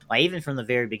have, like even from the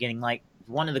very beginning, like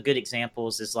one of the good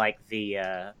examples is like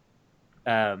the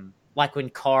like when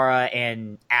Kara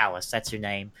and Alice, that's her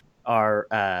name,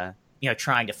 are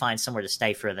trying to find somewhere to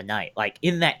stay for the night. Like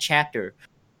in that chapter,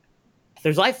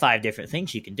 there's like 5 different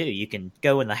things you can do. You can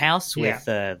go in the house with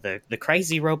the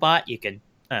crazy robot. You can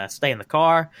stay in the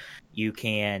car. You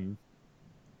can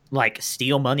like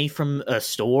steal money from a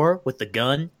store with the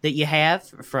gun that you have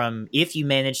from if you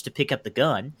manage to pick up the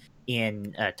gun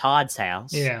in Todd's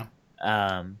house. Yeah.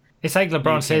 It's like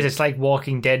LeBron says, it's like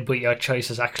Walking Dead, but your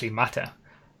choices actually matter.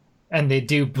 And they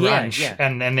do branch,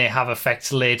 and then they have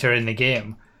effects later in the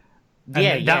game.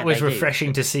 And that was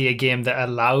refreshing to see a game that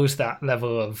allows that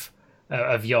level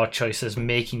of your choices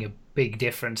making a big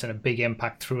difference and a big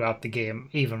impact throughout the game,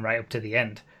 even right up to the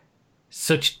end.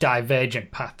 Such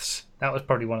divergent paths. That was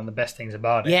probably one of the best things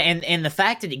about it. Yeah, and the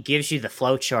fact that it gives you the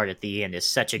flow chart at the end is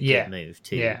such a good move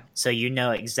too. Yeah. So you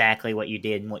know exactly what you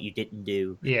did and what you didn't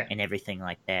do, yeah, and everything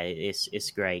like that.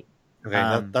 It's great.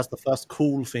 Okay, that's the first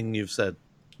cool thing you've said.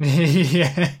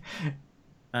 Yeah.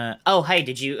 Oh, hey,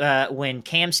 did you when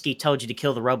Kamsky told you to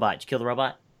kill the robot? Did you kill the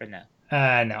robot or no? No.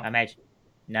 I imagine.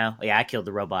 No, yeah, I killed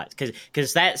the robot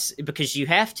because that's because you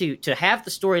have to have the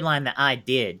storyline that I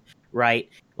did, right?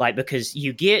 Like because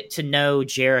you get to know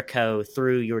Jericho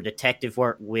through your detective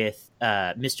work with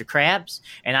Mr. Krabs,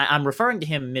 and I'm referring to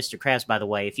him, Mr. Krabs, by the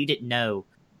way. If you didn't know,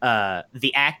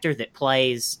 the actor that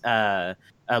plays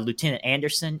Lieutenant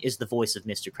Anderson is the voice of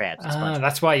Mr. Krabs.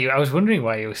 That's why I was wondering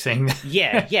why you were saying that.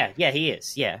 yeah, he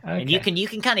is. Yeah, okay. And you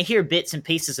can kind of hear bits and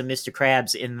pieces of Mr.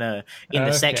 Krabs in the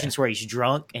sections where he's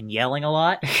drunk and yelling a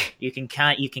lot. You can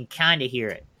kind of hear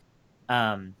it.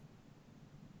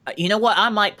 You know what? I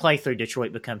might play through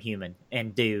Detroit Become Human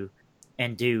and do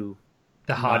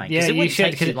the hard. Yeah, you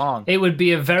should. Too long. It would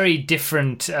be a very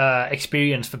different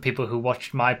experience for people who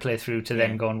watched my playthrough to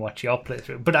then go and watch your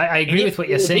playthrough. But I agree with what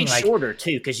you're saying. Like shorter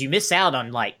too, because you miss out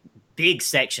on like big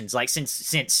sections. Like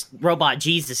since Robot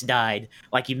Jesus died,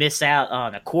 like you miss out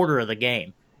on a quarter of the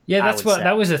game. Yeah,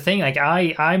 that was the thing. Like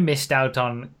I missed out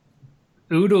on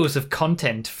oodles of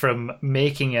content from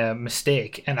making a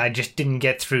mistake, and I just didn't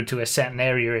get through to a certain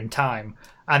area in time.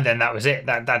 And then that was it.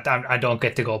 That I don't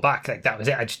get to go back. Like that was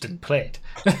it. I just didn't play it.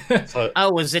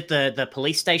 Was it the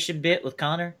police station bit with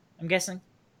Connor? I'm guessing.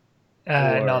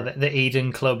 No, the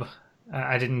Eden Club.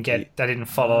 I didn't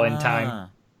follow in time.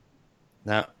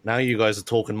 Now you guys are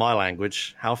talking my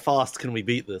language. How fast can we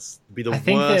beat this? Be the I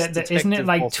think worst that isn't it detective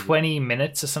like possible. 20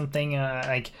 minutes or something?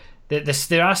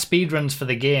 There are speedruns for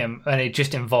the game, and it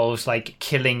just involves like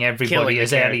killing everybody the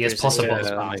as early as characters as possible. soon as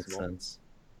Yeah, that makes possible. sense.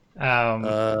 Um,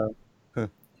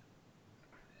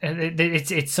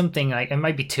 it's something like it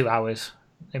might be 2 hours.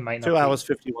 It might not. 2 be. hours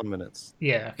 51 minutes.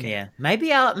 Yeah. Okay. Yeah,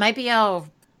 maybe I'll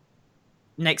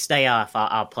next day off.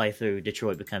 I'll play through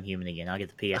Detroit Become Human again. I'll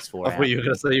get the PS4 I out. thought you were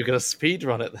going to say you're going to speed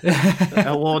run it.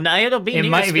 Oh, well, no, it'll be. It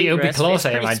near might be. speed It'll be rest. close. It's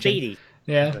I pretty imagine. speedy.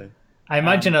 Yeah. Okay. I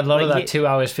imagine a lot of but that 2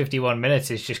 hours 51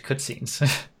 minutes is just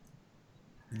cutscenes.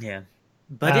 Yeah,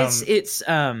 but it's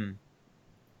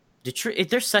Detroit.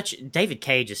 There's such David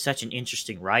Cage is such an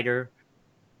interesting writer.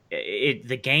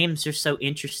 The games are so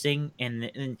interesting,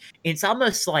 and it's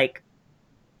almost like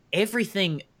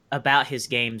everything about his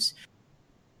games.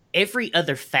 Every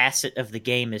other facet of the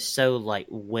game is so like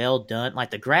well done.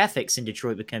 Like the graphics in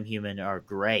Detroit Become Human are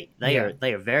great. They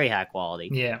are very high quality.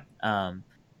 Yeah.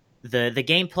 The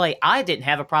gameplay, I didn't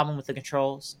have a problem with the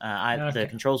controls. The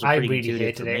controls are pretty really intuitive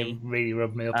hated for it. me. It really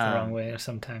rubbed me up the wrong way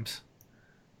sometimes.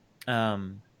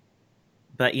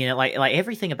 But you know, like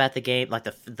everything about the game, like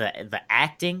the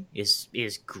acting is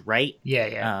great.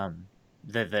 Yeah.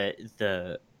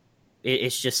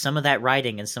 It's just some of that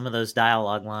writing and some of those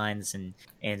dialogue lines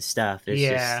and stuff. Is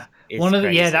yeah. It's One of the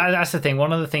crazy. that's the thing.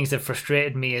 One of the things that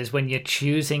frustrated me is when you're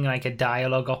choosing like a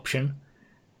dialogue option,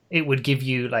 it would give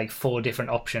you like 4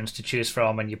 different options to choose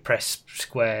from, and you press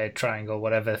square, triangle,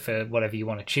 whatever for whatever you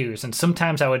want to choose. And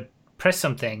sometimes I would press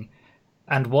something,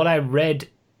 and what I read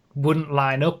wouldn't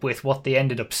line up with what they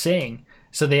ended up saying.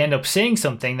 So they end up saying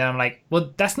something that I'm like,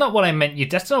 well, that's not what I meant you.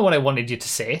 That's not what I wanted you to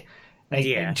say.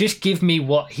 Like, just give me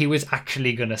what he was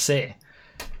actually gonna say.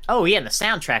 Oh yeah, and the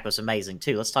soundtrack was amazing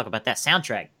too. Let's talk about that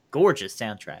soundtrack. Gorgeous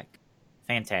soundtrack,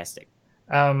 fantastic.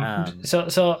 Are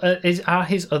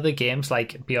his other games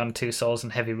like Beyond Two Souls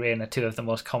and Heavy Rain are 2 of the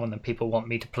most common that people want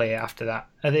me to play after that?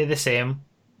 Are they the same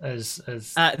as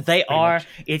they are. much?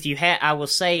 If you I will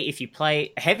say if you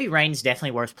play Heavy Rain's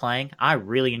definitely worth playing. I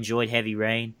really enjoyed Heavy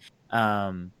Rain.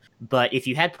 But if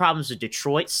you had problems with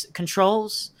Detroit's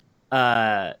controls,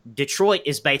 Detroit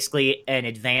is basically an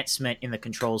advancement in the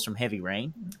controls from Heavy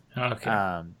Rain.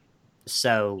 Okay.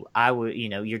 So I would,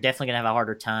 you're definitely gonna have a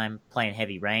harder time playing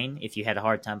Heavy Rain if you had a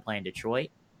hard time playing Detroit.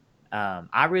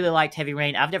 I really liked Heavy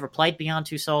Rain. I've never played Beyond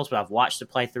Two Souls, but I've watched a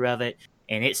playthrough of it,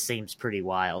 and it seems pretty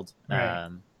wild. Right.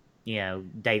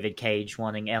 David Cage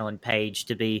wanting Ellen Page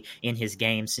to be in his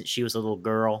game since she was a little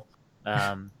girl.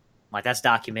 Like that's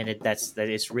documented. That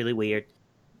it's really weird.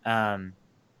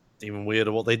 Even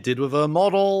weirder what they did with her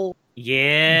model.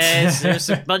 Yes,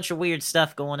 there's a bunch of weird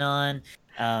stuff going on.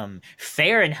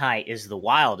 Fahrenheit is the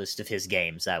wildest of his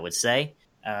games, I would say.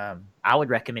 I would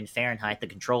recommend Fahrenheit. The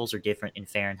controls are different in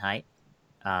Fahrenheit.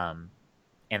 And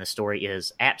the story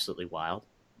is absolutely wild.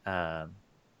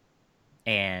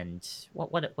 And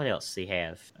what else does he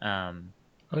have?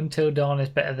 Until Dawn is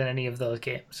better than any of those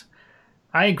games.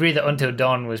 I agree that Until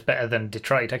Dawn was better than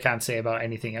Detroit. I can't say about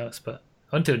anything else, but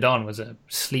Until Dawn was a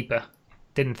sleeper.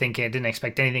 Didn't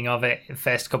expect anything of it. The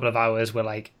first couple of hours were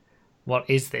like, what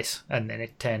is this? And then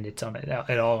it turned it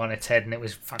all on its head, and it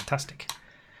was fantastic.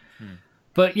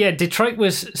 But yeah, Detroit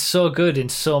was so good in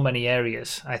so many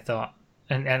areas, I thought.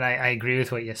 And I agree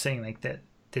with what you're saying, like that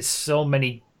there's so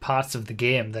many parts of the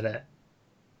game that are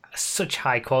such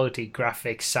high quality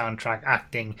graphics, soundtrack,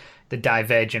 acting, the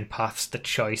divergent paths, the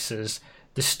choices,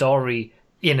 the story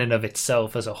in and of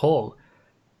itself as a whole.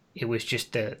 It was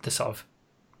just the sort of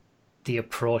the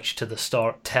approach to the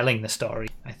story, telling the story.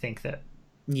 I think that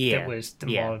was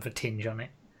more of a tinge on it.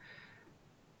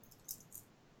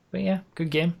 But yeah, good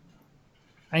game.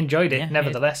 I enjoyed it,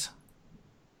 nevertheless.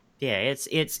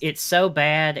 It's so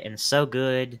bad and so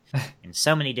good in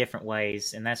so many different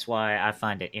ways, and that's why I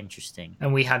find it interesting.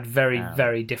 And we had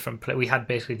very different we had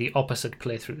basically the opposite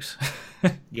playthroughs.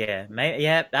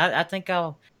 I think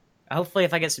hopefully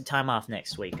if I get some time off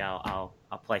next week, I'll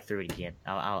play through it again.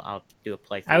 I'll do a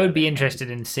playthrough. I would be interested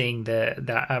in seeing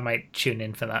that. I might tune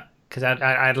in for that because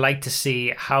I'd like to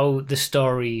see how the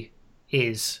story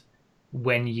is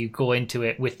when you go into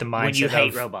it with the mindset when you hate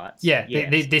of robots. Yeah,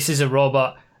 yes. This is a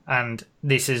robot, and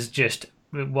this is just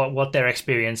what they're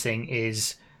experiencing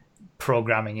is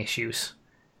programming issues.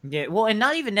 Yeah, well, and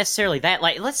not even necessarily that.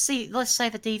 Like, let's say the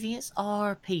deviants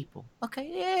are people. Okay,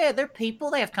 yeah, they're people.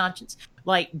 They have conscience.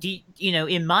 Like,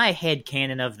 in my head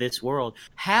canon of this world,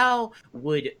 how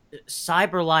would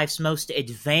CyberLife's most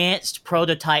advanced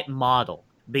prototype model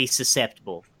be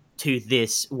susceptible to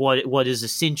this? What is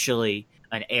essentially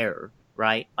an error,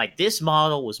 right? Like, this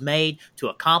model was made to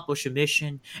accomplish a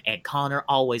mission, and Connor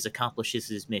always accomplishes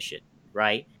his mission.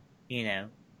 right? You know,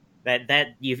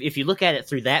 if you look at it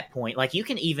through that point, like you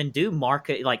can even do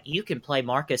Marcus, like you can play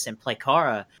Marcus and play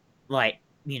Kara, like,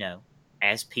 you know,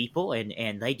 as people,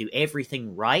 and they do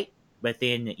everything right, but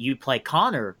then you play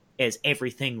Connor as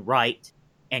everything right,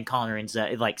 and Connor ends up,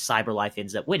 like, CyberLife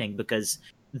ends up winning because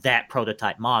that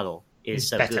prototype model is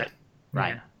so better. good,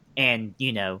 right? Yeah. And,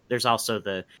 you know, there's also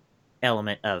the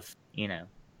element of, you know,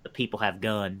 the people have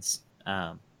guns.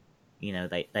 You know,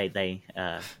 they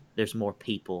there's more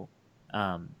people.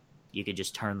 You could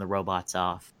just turn the robots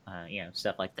off. You know,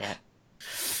 stuff like that.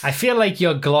 I feel like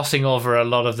you're glossing over a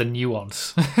lot of the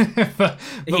nuance, but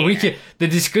Yeah. the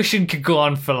discussion could go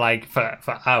on for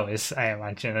hours, I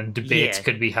imagine, and debates Yeah.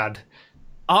 could be had.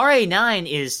 RA9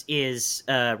 is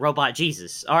Robot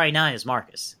Jesus. RA9 is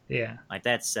Marcus. Yeah, Like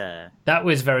that's that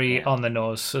was very on the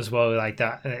nose as well. Like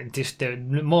that, just the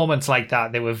moments like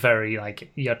that, they were very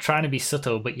like you're trying to be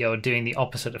subtle, but you're doing the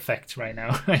opposite effect right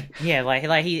now. yeah,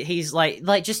 like he's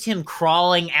like just him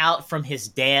crawling out from his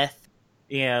death.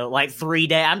 You know, like 3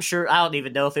 days. I'm sure, I don't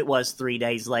even know if it was 3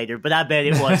 days later, but I bet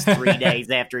it was 3 days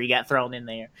after he got thrown in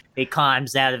there. He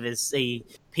climbs out of he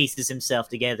pieces himself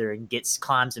together and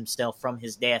climbs himself from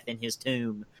his death in his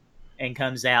tomb and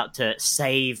comes out to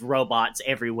save robots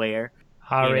everywhere.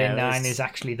 RA9 is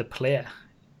actually the player,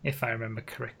 if I remember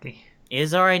correctly.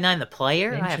 Is RA9 the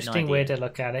player? I have no Interesting idea. way to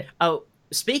look at it. Oh,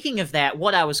 speaking of that,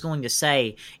 what I was going to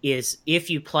say is if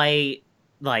you play,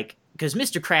 like, because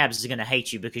Mr. Krabs is going to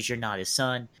hate you because you're not his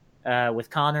son. With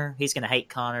Connor, he's going to hate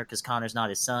Connor because Connor's not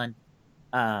his son.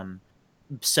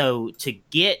 So to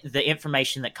get the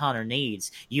information that Connor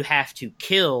needs, you have to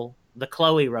kill the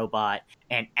Chloe robot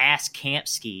and ask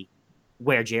Kamsky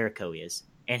where Jericho is,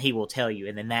 and he will tell you,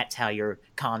 and then that's how your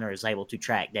Connor is able to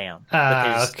track down.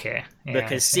 Okay. Yeah,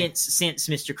 Because since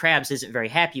Mr. Krabs isn't very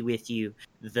happy with you,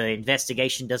 the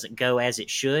investigation doesn't go as it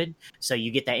should. So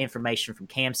you get that information from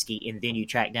Kamsky, and then you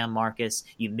track down Marcus.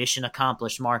 You mission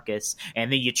accomplish Marcus, and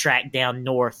then you track down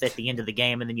North at the end of the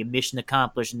game, and then you mission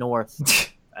accomplish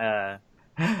North, and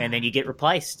then you get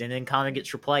replaced, and then Connor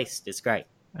gets replaced. It's great.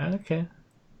 Okay.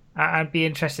 I'd be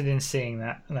interested in seeing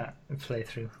that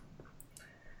playthrough.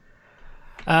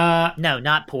 No,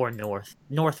 not poor North.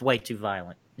 North way too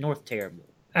violent. North terrible.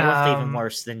 North even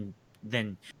worse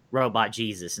than Robot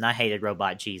Jesus, and I hated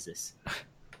Robot Jesus.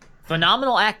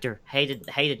 Phenomenal actor.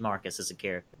 Hated Marcus as a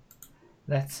character.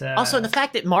 That's Also, the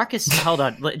fact that Marcus, hold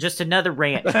on, just another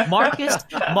rant.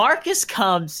 Marcus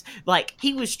comes, like,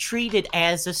 he was treated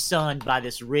as a son by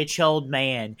this rich old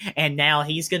man, and now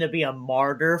he's going to be a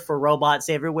martyr for robots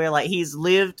everywhere. Like, he's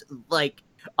lived, like,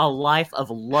 a life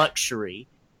of luxury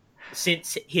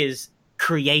since his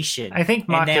creation. I think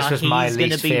Marcus was my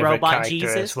least favorite character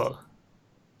Jesus. as well.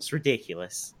 It's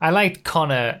ridiculous. I liked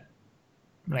Connor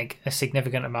like a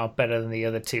significant amount better than the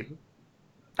other two.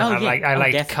 And I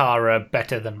liked definitely. Kara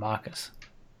better than Marcus.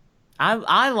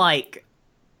 I like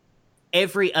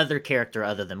every other character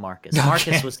other than Marcus. Okay.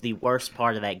 Marcus was the worst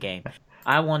part of that game.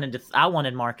 I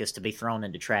wanted Marcus to be thrown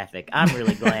into traffic. I'm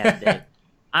really glad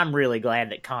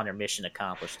that Connor mission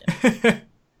accomplished him.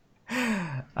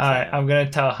 Alright, I'm gonna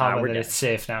tell Hammer we're that done. it's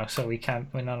safe now, so we're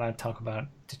not allowed to talk about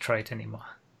Detroit anymore.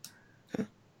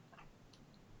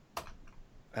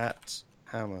 At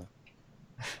Hammer.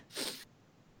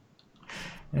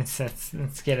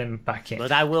 Let's get him back in.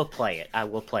 But I will play it. I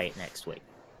will play it next week.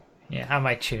 Yeah, I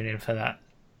might tune in for that.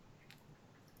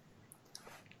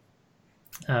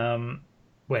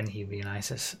 When he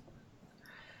realizes.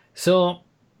 So,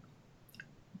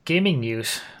 gaming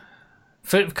news.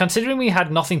 Considering we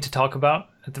had nothing to talk about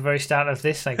at the very start of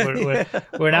this, like we're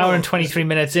an hour and 23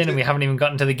 minutes in, and we haven't even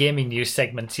gotten to the gaming news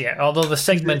segments yet. Although the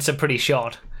segments are pretty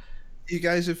short. You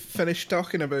guys have finished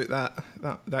talking about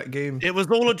that game. It was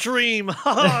all a dream.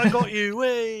 I got you.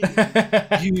 Way.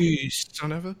 You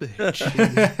son of a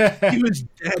bitch. He was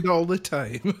dead all the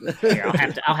time. Here,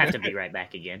 I'll have to be right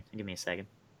back again. Give me a second.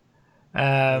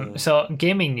 So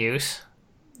gaming news.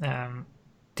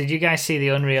 Did you guys see the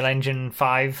Unreal Engine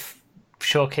 5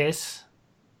 showcase?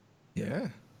 Yeah.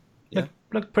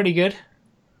 Looked pretty good.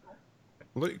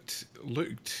 Looked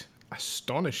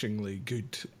astonishingly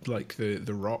good, like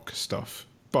the rock stuff,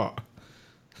 but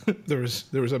there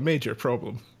was a major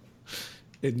problem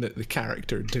in that the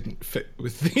character didn't fit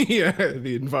with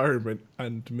the environment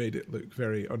and made it look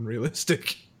very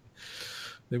unrealistic.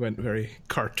 They went very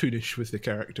cartoonish with the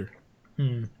character.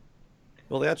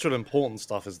 Well, the actual important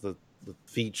stuff is the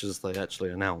features they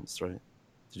actually announced, right?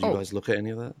 Did you guys look at any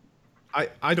of that?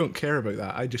 I don't care about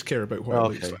that. I just care about what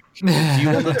it looks like. Do you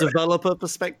want the developer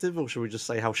perspective, or should we just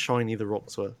say how shiny the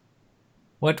rocks were?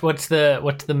 What's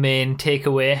the main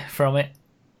takeaway from it?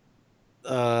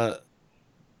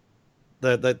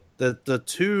 the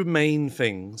two main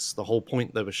things, the whole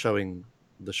point they were showing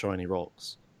the shiny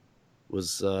rocks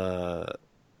was that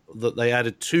they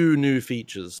added two new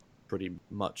features, pretty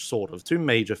much, sort of two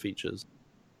major features.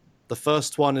 The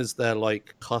first one is their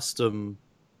like custom,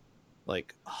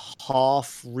 like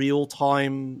half real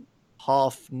time,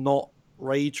 half not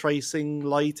ray tracing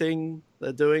lighting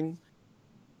they're doing.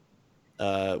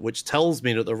 Which tells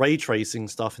me that the ray tracing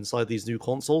stuff inside these new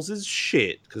consoles is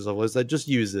shit, because otherwise they'd just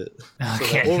use it. So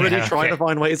they're already trying to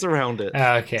find ways around it.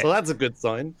 Okay. So that's a good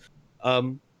sign.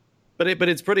 But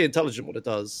it's pretty intelligent what it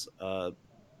does.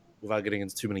 Without getting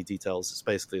into too many details, it's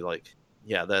basically like,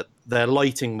 yeah, their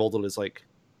lighting model is like,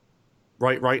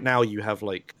 right now you have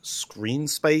like screen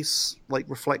space, like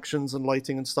reflections and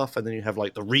lighting and stuff, and then you have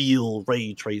like the real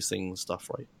ray tracing stuff,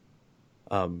 right?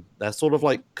 They're sort of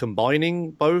like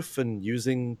combining both and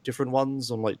using different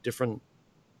ones on like different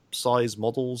size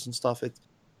models and stuff. And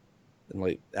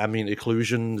like ambient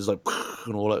occlusion is like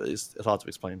and all that. It's hard to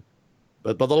explain,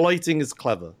 but the lighting is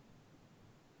clever.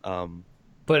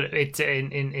 But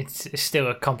it's still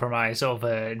a compromise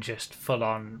over just full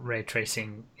on ray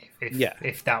tracing.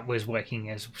 If that was working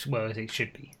as well as it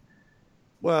should be.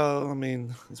 Well, I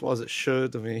mean, as well as it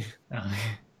should. I mean,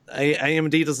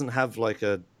 AMD doesn't have like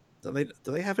a. Do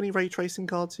they have any ray tracing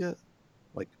cards yet?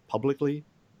 Like publicly?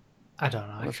 I don't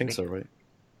know. I don't think so, right?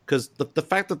 Because the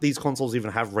fact that these consoles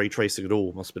even have ray tracing at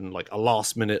all must have been like a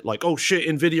last minute, like, oh shit,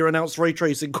 Nvidia announced ray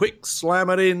tracing, quick, slam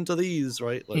it into these,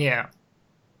 right? Like, yeah.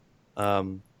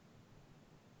 I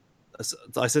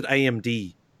said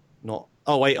AMD, not.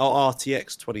 Oh wait,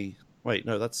 RTX 20. Wait,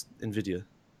 no, that's Nvidia.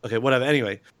 Okay, whatever.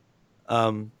 Anyway,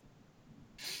 yeah,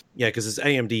 because it's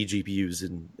AMD GPUs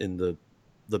in the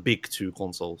big two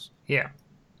consoles. Yeah.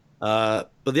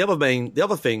 But the other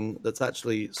thing that's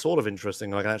actually sort of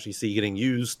interesting, I can actually see getting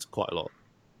used quite a lot,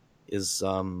 is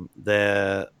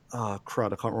their crud, I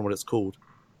can't remember what it's called.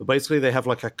 But basically, they have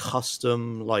like a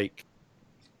custom like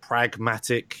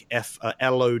pragmatic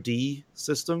LOD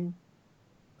system.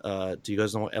 Do you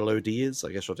guys know what LOD is?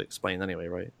 I guess I'll explain anyway,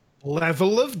 right?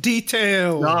 Level of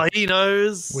detail. No, he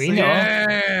knows. We know.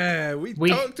 Yeah, we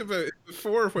talked about it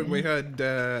before when we had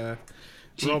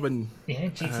Robin. Yeah,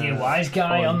 GTA Wise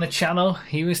guy on the channel.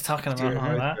 He was talking about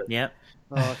all that. Yep.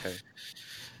 Oh, okay.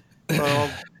 Well,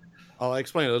 I'll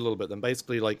explain it a little bit then.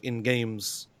 Basically, like in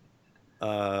games,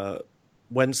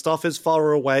 when stuff is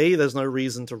far away, there's no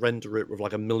reason to render it with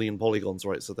like 1 million polygons,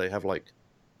 right? So they have say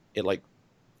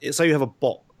you have a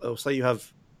bot, or say you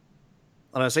have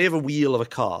a wheel of a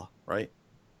car, right?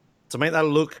 To make that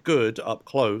look good up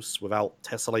close without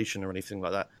tessellation or anything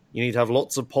like that, you need to have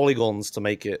lots of polygons to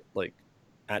make it like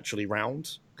actually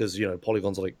round, because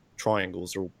polygons are like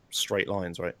triangles, they're all straight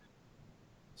lines, right?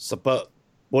 So, but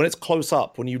when it's close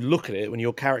up, when you look at it, when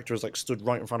your character is like stood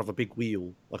right in front of a big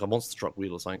wheel, like a monster truck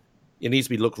wheel or something, it needs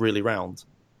to look really round.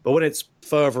 But when it's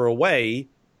further away,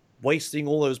 wasting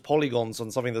all those polygons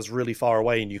on something that's really far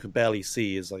away and you can barely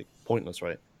see is like pointless,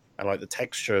 right? And like the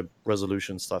texture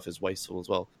resolution stuff is wasteful as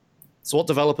well. So what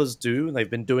developers do, and they've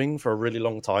been doing for a really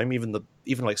long time, even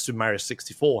like Super Mario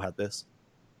 64 had this.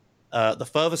 The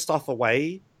further stuff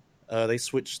away, they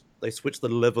switch the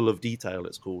level of detail,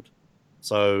 it's called.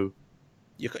 So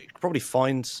you could probably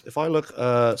find, if I look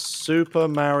Super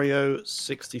Mario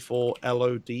 64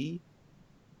 LOD,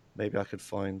 maybe I could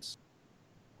find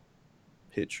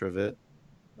a picture of it.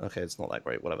 Okay, it's not that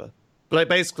great, whatever. But like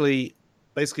basically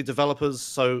developers,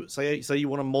 so say you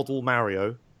want to model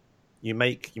Mario, you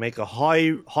make a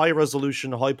high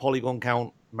resolution, high polygon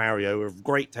count Mario with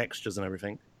great textures and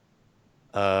everything.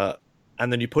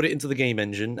 And then you put it into the game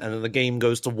engine, and then the game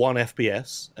goes to 1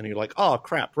 FPS, and you're like, oh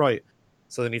crap, right.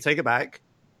 So then you take it back,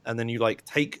 and then you like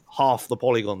take half the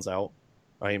polygons out,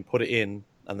 right, and put it in,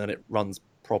 and then it runs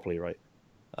properly, right?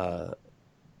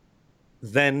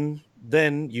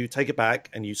 Then you take it back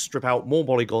and you strip out more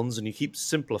polygons, and you keep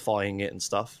simplifying it and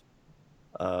stuff.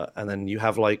 And then you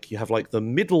have like the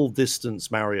middle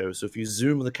distance Mario. So if you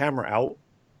zoom the camera out,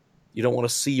 you don't want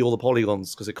to see all the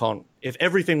polygons because it can't. If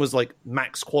everything was like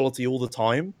max quality all the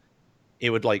time, it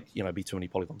would like be too many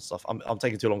polygons stuff. I'm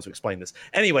taking too long to explain this.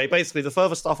 Anyway, basically, the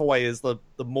further stuff away is the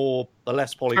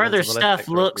less polygons. Further stuff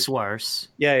looks worse.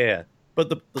 Yeah. But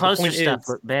the closer point stuff is,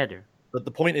 look better. But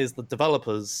the point is, the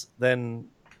developers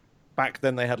back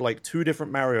then they had like 2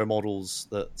 different Mario models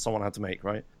that someone had to make,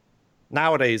 right?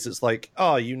 Nowadays it's like,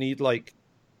 oh, you need like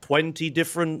 20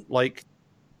 different like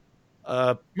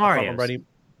Marios.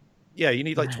 Yeah, you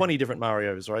need like 20 different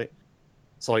Marios, right?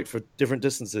 So like for different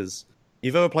distances.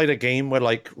 You've ever played a game where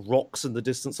like rocks in the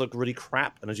distance look really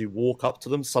crap, and as you walk up to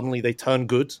them, suddenly they turn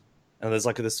good, and there's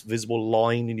like this visible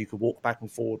line, and you can walk back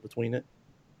and forward between it?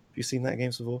 Have you seen that in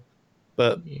games before?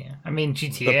 But Yeah, I mean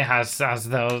GTA has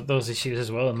those issues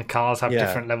as well, and the cars have Yeah.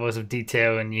 different levels of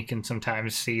detail, and you can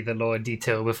sometimes see the lower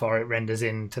detail before it renders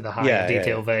into the higher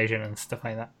detail version and stuff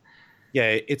like that.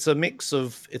 yeah, it's a mix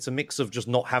of just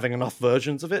not having enough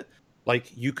versions of it.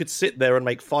 Like you could sit there and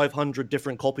make 500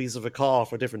 different copies of a car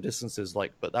for different distances,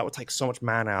 like, but that would take so much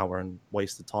man hour and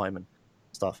wasted time and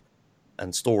stuff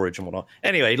and storage and whatnot.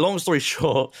 Anyway, long story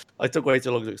short, I took way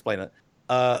too long to explain it.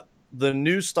 The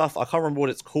new stuff, I can't remember what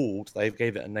it's called. They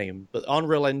gave it a name, but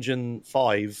Unreal Engine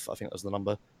 5, I think that was the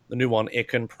number, the new one, it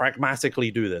can pragmatically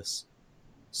do this.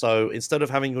 So instead of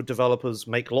having your developers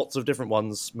make lots of different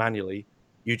ones manually,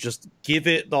 you just give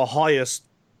it the highest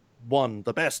one,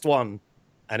 the best one,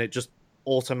 and it just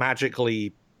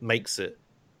automatically makes it.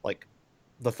 Like,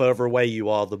 the further away you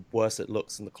are, the worse it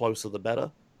looks, and the closer, the better.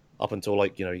 Up until,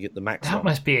 like, you get the maximum. That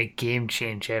must be a game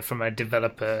changer from a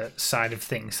developer side of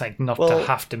things, like not to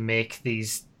have to make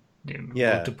these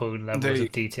multiple levels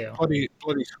of detail. Bloody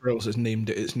Squirrels has named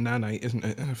it. It's Nanite, isn't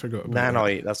it? I forgot about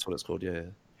Nanite, that's what it's called, yeah.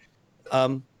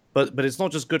 But it's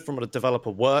not just good from a developer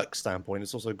work standpoint,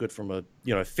 it's also good from a,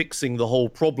 fixing the whole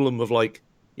problem of, like,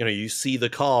 you see the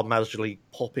car magically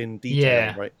pop in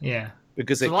detail, right? Yeah.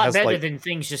 Because it's a lot better than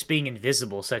things just being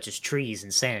invisible, such as trees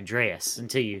in San Andreas,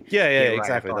 until you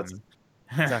exactly. That's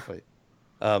exactly.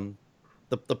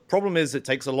 The problem is it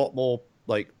takes a lot more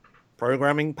like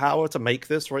programming power to make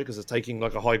this, right? Because it's taking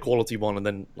like a high quality one and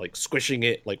then like squishing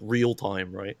it like real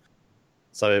time, right?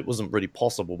 So it wasn't really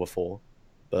possible before,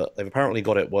 but they've apparently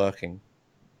got it working.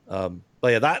 But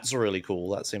yeah, that's really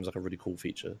cool. That seems like a really cool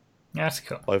feature. That's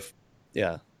cool.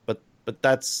 But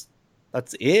that's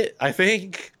it, I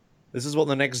think. This is what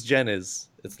the next gen is.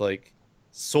 It's like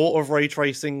sort of ray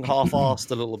tracing,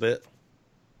 half-assed a little bit,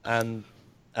 and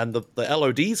the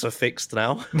LODs are fixed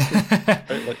now.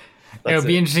 Right? It'll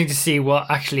be interesting to see what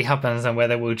actually happens and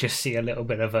whether we'll just see a little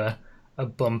bit of a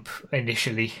bump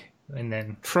initially, and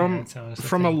then from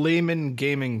a layman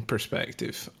gaming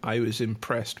perspective, I was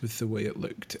impressed with the way it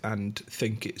looked and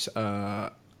think it's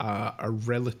a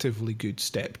relatively good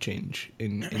step change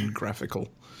in graphical.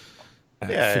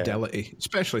 Fidelity,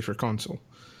 especially for console.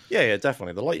 Yeah,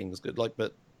 definitely. The lighting is good,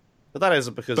 but that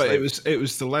isn't because. But it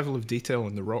was the level of detail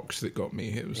in the rocks that got me.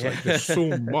 It was like there's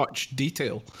so much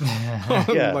detail,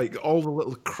 like all the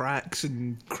little cracks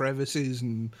and crevices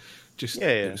and just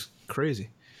it was crazy.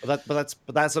 But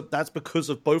that's because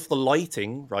of both the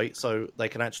lighting, right? So they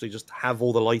can actually just have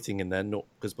all the lighting in there, not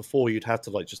because before you'd have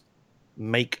to like just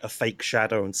make a fake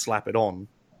shadow and slap it on.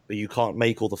 But you can't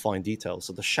make all the fine details.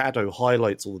 So the shadow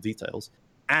highlights all the details.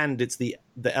 And it's the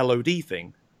LOD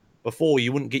thing. Before,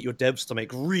 you wouldn't get your devs to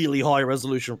make really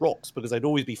high-resolution rocks because they'd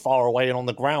always be far away and on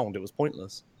the ground. It was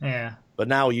pointless. Yeah. But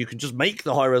now you can just make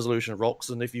the high-resolution rocks,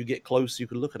 and if you get close, you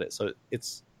can look at it. So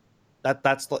it's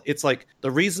like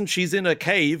the reason she's in a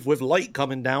cave with light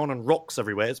coming down and rocks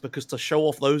everywhere is because to show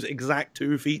off those exact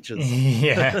two features.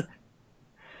 Yeah.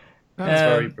 That's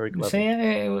very, very clever. So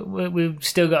yeah, we've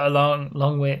still got a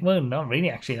long way. Well, not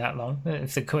really actually that long.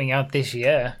 If they're coming out this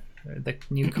year, the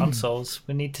new consoles,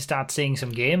 we need to start seeing some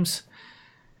games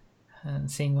and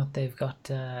seeing what they've got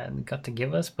to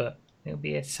give us. But it'll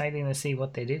be exciting to see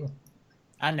what they do.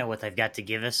 I know what they've got to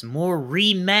give us: more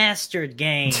remastered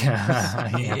games.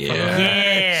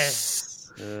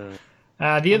 Yes. The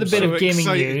other bit of gaming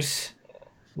news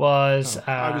was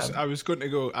I was going to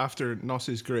go after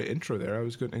Noss's great intro there. I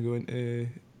was going to go into.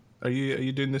 Are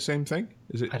you doing the same thing?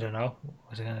 Is it? I don't know.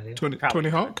 What's it gonna do? Tony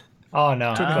Hawk? Oh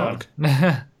no, Tony Hawk.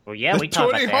 Well, yeah, we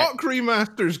talked about Tony Hawk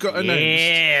remasters got announced.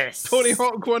 Yes, Tony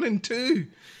Hawk 1 and 2.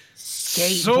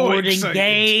 Skateboarding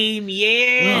game.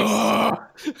 Yes.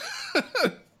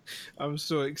 I'm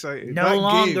so excited. No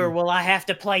longer will I have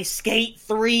to play Skate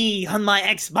 3 on my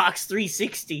Xbox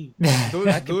 360.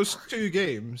 Those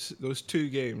two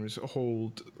games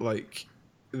hold like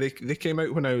they came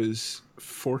out when I was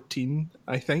 14,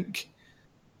 I think.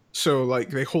 So like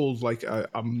they hold like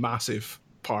a massive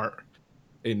part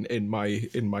in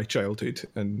my childhood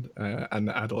and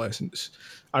adolescence.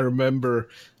 I remember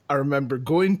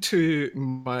going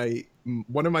to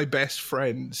one of my best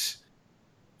friends'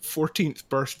 14th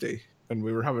birthday, and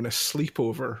we were having a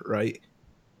sleepover, right,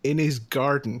 in his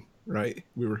garden, right?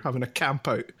 We were having a camp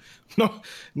out.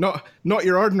 Not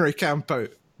your ordinary camp out.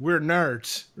 We're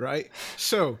nerds, right?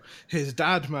 So his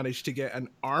dad managed to get an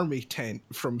army tent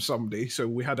from somebody. So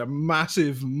we had a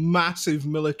massive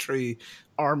military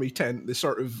army tent, the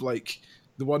sort of like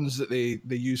the ones that they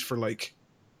use for like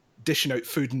dishing out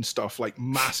food and stuff, like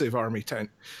massive army tent.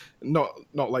 Not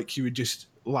like you would just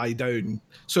lie down.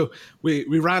 So we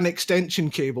ran extension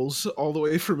cables all the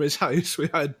way from his house. We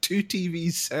had 2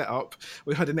 TVs set up.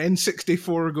 We had an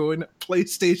N64 going,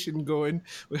 PlayStation going.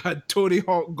 We had Tony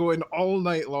Hawk going all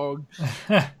night long.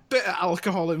 Bit of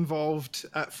alcohol involved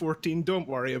at 14. Don't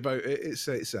worry about it. It's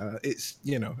it's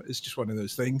just one of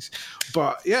those things.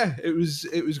 But yeah, it was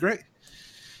great.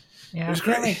 Yeah, It was I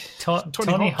feel great. like Tony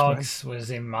Tony Hawk's, Hawk's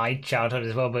was in my childhood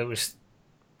as well, but it was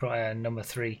probably number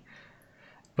 3.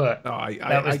 But Oh,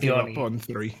 that was I the gave only up on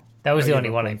 3. that was I the gave only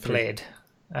up one I on 3. played.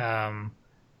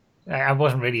 I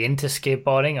wasn't really into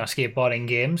skateboarding or skateboarding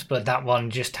games, but that one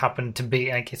just happened to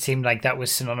be like, it seemed like that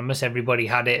was synonymous. Everybody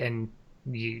had it, and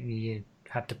you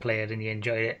had to play it, and you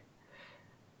enjoyed it.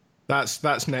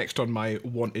 That's next on my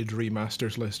wanted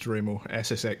remasters list, Remo.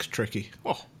 SSX Tricky.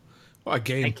 Oh, what a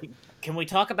game. Hey, can we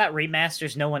talk about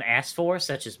remasters no one asked for,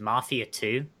 such as Mafia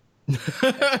 2?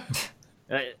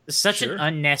 Such Sure. an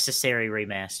unnecessary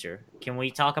remaster. Can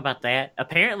we talk about that?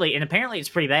 Apparently it's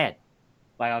pretty bad.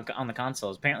 Like on the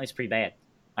consoles, apparently it's pretty bad.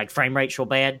 Like frame rate's real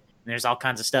bad, and there's all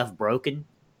kinds of stuff broken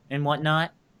and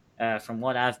whatnot. From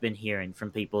what I've been hearing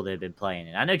from people that have been playing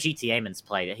it, I know GTA Man's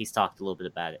played it. He's talked a little bit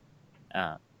about it,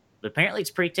 but apparently it's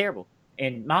pretty terrible.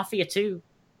 And Mafia 2,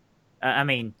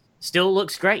 still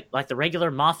looks great. Like the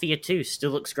regular Mafia 2 still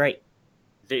looks great.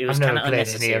 It was I've kind never of played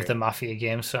unnecessary. any of the Mafia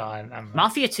games, so I'm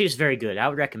Mafia 2 is very good. I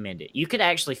would recommend it. You could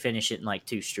actually finish it in like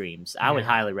 2 streams. I would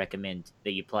highly recommend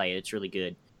that you play it. It's really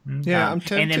good. Yeah, I'm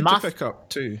tempted then to pick up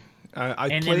 2.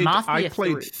 I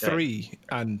played 3,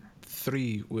 and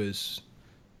 3 was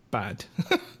bad.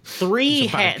 3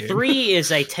 It's a bad game. 3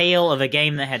 is a tale of a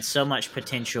game that had so much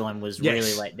potential and was Yes.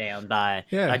 really let down by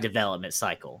Yeah. a development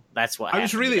cycle. That's what I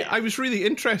was happened really there.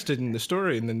 interested in the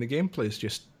story, and then the gameplay's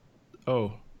just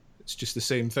it's just the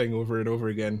same thing over and over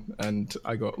again. And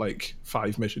I got like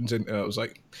 5 missions into it. I was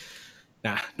like,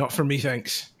 nah, not for me,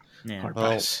 thanks. Yeah. Hard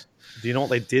Well, pass. do you know what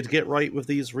they did get right with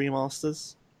these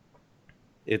remasters?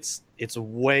 It's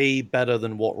way better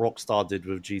than what Rockstar did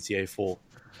with GTA 4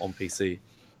 on PC.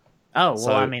 Oh, well,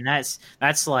 So- I mean, that's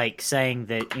like saying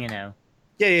that,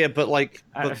 Yeah, but like,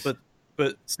 Uh,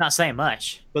 but it's not saying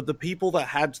much. but the people that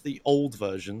had the old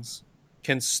versions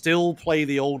can still play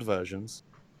the old versions,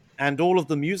 and all of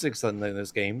the music's in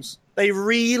those games, they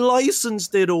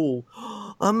re-licensed it all.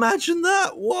 Imagine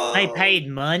that! Whoa! They paid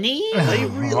money? They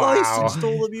Wow. re-licensed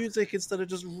all the music instead of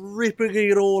just ripping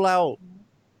it all out.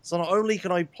 So not only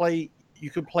can you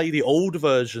can play the old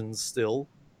versions still,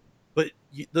 but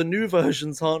the new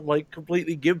versions aren't like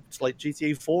completely gimped like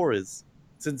GTA 4 is.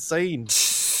 It's insane.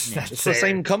 That's It's the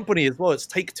same company as well. It's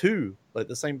Take-Two, like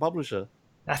the same publisher.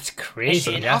 That's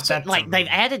crazy. And That's, also, that's like they've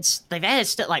added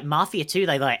stuff like Mafia 2.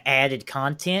 They like added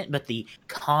content, but the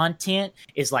content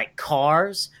is like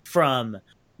cars from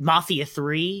Mafia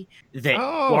 3 that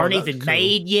Oh, weren't that's even cool.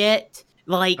 made yet.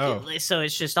 Like, Oh. so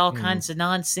it's just all kinds of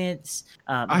nonsense.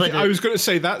 I was going to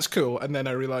say that's cool, and then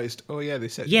I realized, they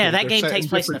said that they're game set takes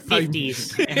place in the different time.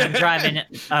 50s, and I'm driving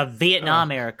a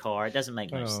Vietnam era car. It doesn't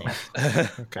make much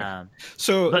sense. Okay.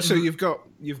 So but- you've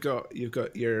got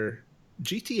your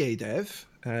GTA dev,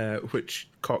 which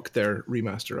cocked their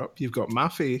remaster up. You've got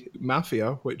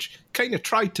Mafia, which kind of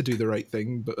tried to do the right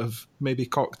thing, but have maybe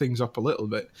cocked things up a little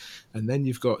bit. And then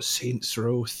you've got Saints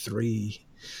Row 3.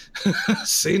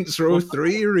 Saints Row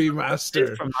 3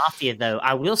 remaster. From Mafia, though,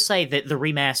 I will say that the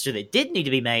remaster that did need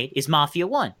to be made is Mafia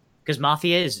 1. Because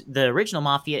the original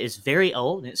Mafia is very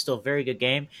old, and it's still a very good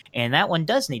game, and that one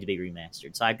does need to be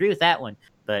remastered. So I agree with that one,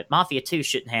 but Mafia 2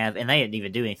 shouldn't have, and they didn't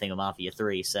even do anything with Mafia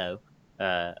 3, so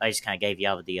I just kind of gave you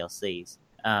all the DLCs.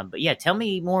 But yeah, tell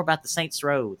me more about the Saints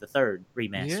Row, the third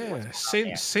remaster.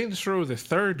 Yeah, Saints Row the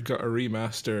Third got a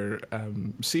remaster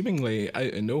seemingly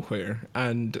out of nowhere,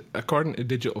 and according to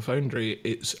Digital Foundry,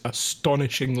 it's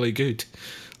astonishingly good.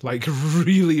 Like,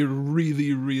 really,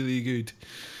 really, really good.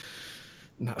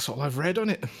 And that's all I've read on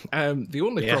it. The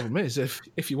only problem is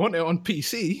if you want it on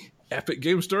PC, Epic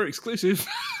Game Store exclusive,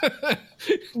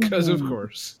 because of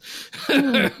course. That's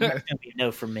going to be a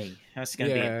no from me. That's going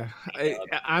to be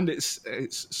and it's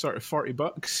sort of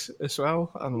 $40 as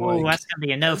well. And Oh, that's going to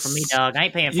be a no from me, dog. I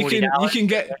ain't paying $40. you can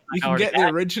get the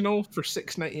back. original for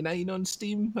 $6.99 on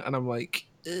Steam, and I'm like,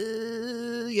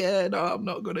 no, I'm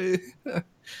not gonna.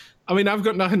 I mean, I've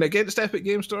got nothing against Epic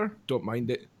Game Store. Don't mind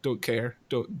it. Don't care.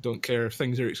 Don't care if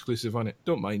things are exclusive on it.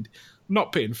 Don't mind. I'm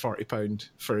not paying £40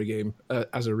 for a game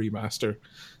as a remaster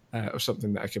of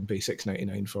something that I can pay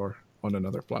 $6.99 for on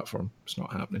another platform. It's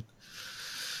not happening.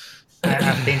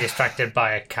 I've been distracted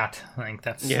by a cat. I think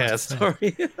that's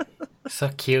Sorry. so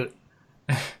cute.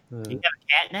 You have a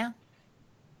cat now?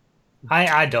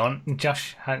 I don't.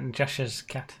 Josh's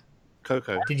cat.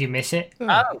 Coco. Did you miss it?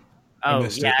 Oh. I Oh,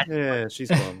 missed yeah. it. Yeah, she's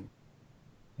gone.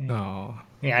 Oh,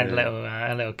 Yeah,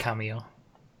 a little cameo.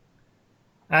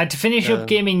 To finish up Um,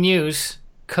 gaming news,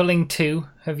 Culling 2.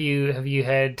 Have you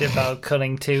heard about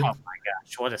Culling 2? Oh, my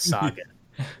gosh. What a saga.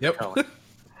 yep. Culling.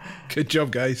 Good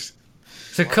job, guys.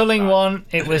 So Culling 1,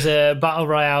 it was a battle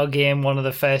royale game, one of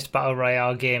the first battle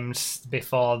royale games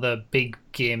before the big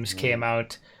games came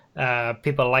out.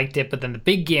 People liked it, but then the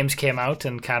big games came out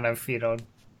and kind of, did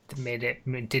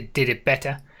it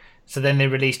better. So then they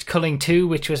released Culling 2,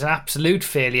 which was an absolute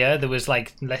failure. There was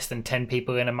like less than 10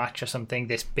 people in a match or something,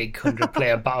 this big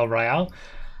 100-player battle royale.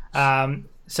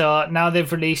 So now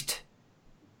they've released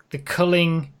the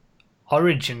Culling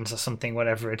Origins or something,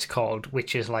 whatever it's called,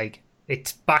 which is like,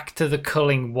 it's back to the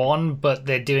Culling 1, but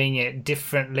they're doing it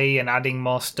differently and adding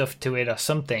more stuff to it or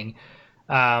something.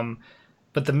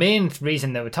 But the main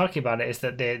reason that we're talking about it is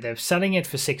that they're selling it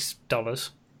for $6.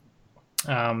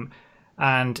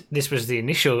 And this was the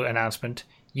initial announcement.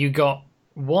 You got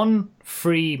one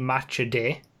free match a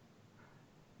day,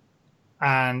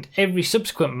 and every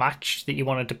subsequent match that you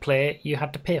wanted to play, you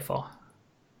had to pay for.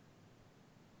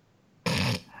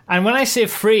 And when I say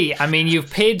free, I mean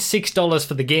you've paid $6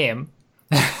 for the game,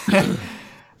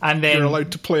 and then You're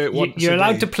allowed to play it once. You're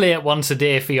allowed to play it once a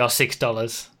day for your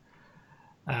 $6.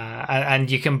 And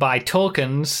you can buy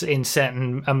tokens in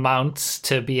certain amounts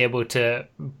to be able to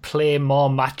play more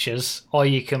matches, or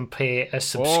you can pay a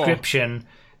subscription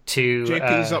to.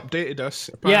 JP's updated us.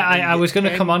 Yeah, Apparently I you was get going to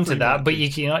 10 come on to free that, but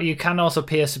matches. you can also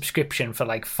pay a subscription for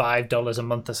like $5 a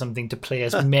month or something to play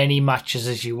as many matches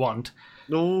as you want.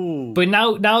 no. But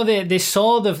now they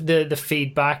saw the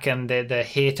feedback and the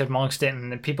hate amongst it,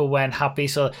 and the people weren't happy,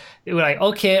 so they were like,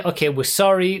 okay, we're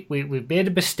sorry, we made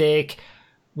a mistake.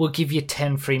 We'll give you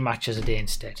 10 free matches a day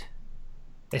instead.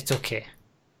 It's okay.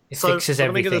 It fixes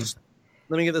everything.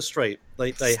 Let me get this straight.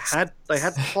 They had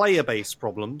player base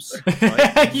problems,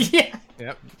 right? Yeah.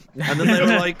 Yep. And then they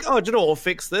were like, "Oh, do you know what will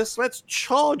fix this? Let's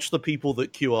charge the people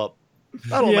that queue up.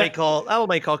 That'll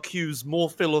make our queues more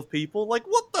full of people." Like,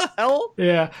 what the hell?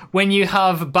 Yeah. When you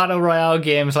have battle royale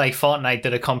games like Fortnite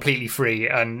that are completely free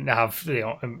and have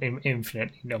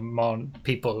infinite more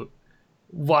people,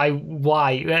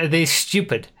 why are they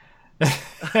stupid?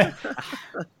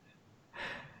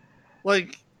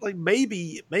 Like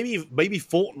maybe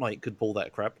Fortnite could pull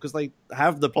that crap because they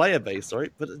have the player base,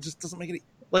 right? But it just doesn't make any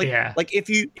like if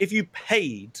you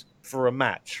paid for a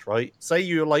match, right? Say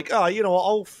you're like, oh, you know what,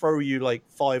 I'll throw you like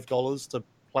 $5 to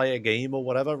play a game or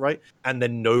whatever, right? And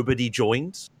then nobody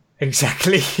joins.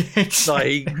 Exactly. It's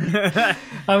Like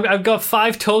I've got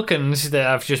 5 tokens that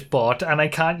I've just bought, and I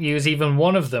can't use even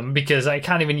one of them because I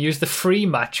can't even use the free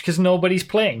match because nobody's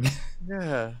playing.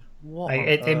 yeah. What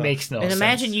It makes no And sense.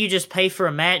 imagine you just pay for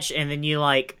a match and then you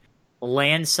like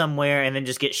land somewhere and then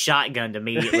just get shotgunned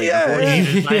immediately before you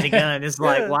even find a gun. It's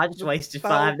like, well, I just wasted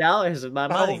 $5 of my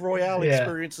Battle money. Royale Yeah.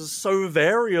 experience is so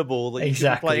variable that you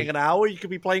could be playing an hour, you could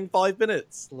be playing 5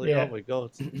 minutes. Like, Yeah. oh my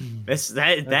god.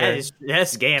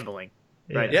 That's gambling.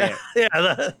 Right Yeah, there.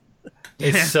 yeah.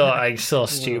 It's so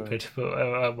stupid.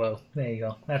 But well, there you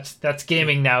go. That's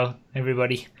gaming now,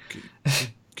 everybody.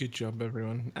 Good job,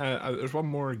 everyone. There's one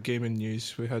more gaming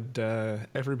news. We had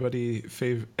everybody's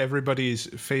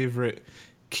favorite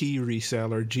key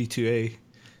reseller, G2A,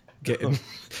 getting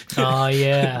Oh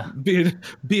yeah.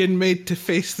 being made to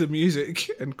face the music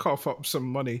and cough up some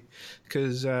money.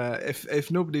 Because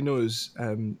if nobody knows,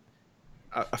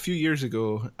 a few years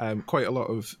ago, quite a lot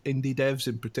of indie devs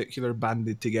in particular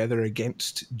banded together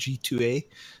against G2A,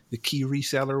 the key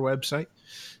reseller website.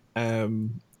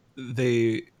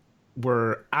 They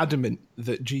were adamant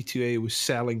that G2A was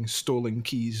selling stolen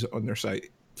keys on their site.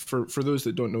 For those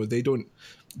that don't know,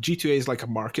 G2A is like a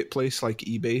marketplace like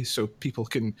eBay, so people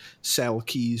can sell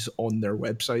keys on their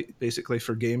website basically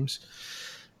for games.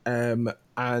 And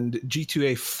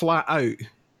G2A flat out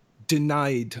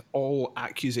denied all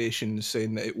accusations,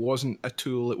 saying that it wasn't a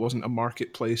tool, it wasn't a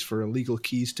marketplace for illegal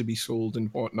keys to be sold and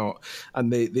whatnot.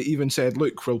 And they even said,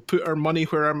 look, we'll put our money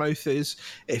where our mouth is.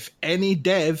 If any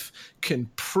dev can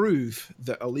prove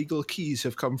that illegal keys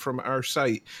have come from our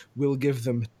site, we'll give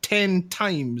them 10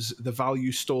 times the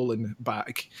value stolen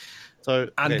back. So,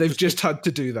 and they've just had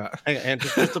to do that. And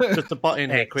just to butt in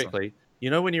here quickly, you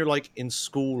know when you're like in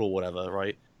school or whatever,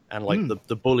 right? And like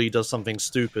the bully does something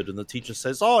stupid and the teacher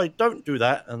says, oh, don't do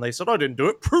that. And they said, I didn't do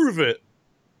it. Prove it.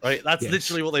 Right? That's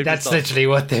literally what they've done. That's literally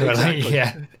what they were like,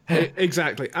 yeah.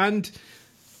 Exactly. And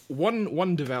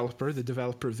one developer, the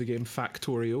developer of the game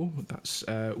Factorio, that's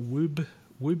Woob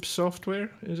Software,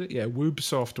 is it? Yeah, Woob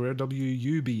Software,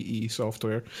 WUBE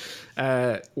Software,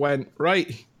 went,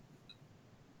 right,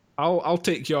 I'll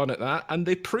take you on at that. And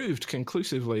they proved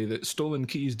conclusively that stolen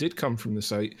keys did come from the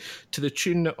site to the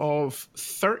tune of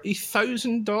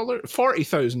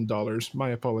 $40,000. My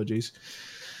apologies.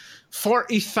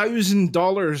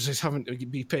 $40,000 is having to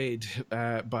be paid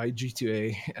by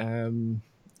G2A.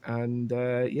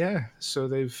 So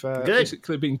they've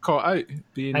basically been caught out.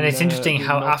 And it's interesting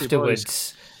how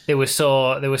afterwards they were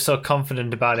so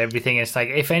confident about everything. It's like,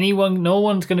 if no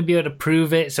one's going to be able to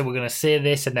prove it, so we're going to say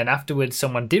this. And then afterwards,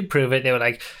 someone did prove it. They were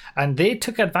like, and they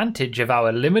took advantage of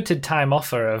our limited time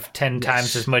offer of 10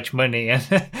 times as much money. And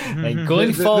like,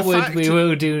 going forward, we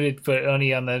will do it, but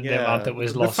only on the amount that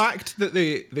was lost. The fact that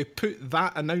they put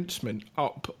that announcement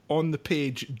up on the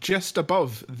page just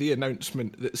above the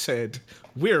announcement that said,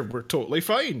 we're totally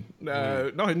fine.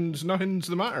 Nothing's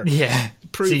the matter. Yeah.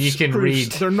 Proves, so you can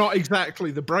read. They're not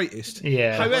exactly the brightest.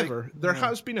 Yeah. However, there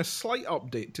has been a slight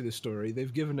update to the story.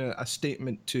 They've given a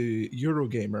statement to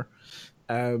Eurogamer.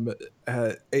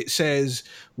 It says,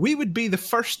 we would be the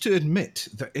first to admit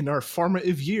that in our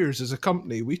formative years as a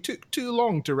company, we took too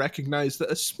long to recognize that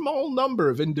a small number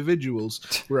of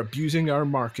individuals were abusing our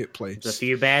marketplace. There's a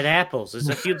few bad apples.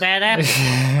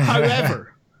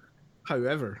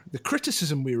 However, the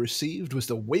criticism we received was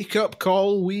the wake-up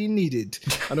call we needed.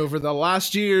 And over the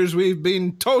last years, we've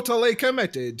been totally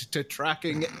committed to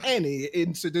tracking any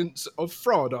incidents of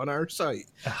fraud on our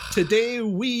site. Today,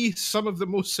 we use some of the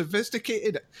most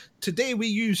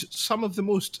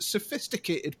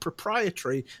sophisticated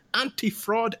proprietary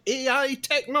anti-fraud AI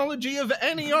technology of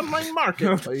any online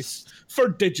marketplace for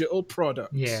digital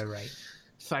products. Yeah, right.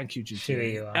 Thank you, GT. Sure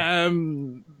you are.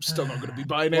 Still not going to be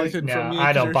buying anything from you.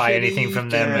 I don't buy anything from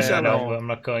them. I'm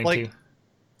not going to.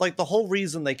 Like, the whole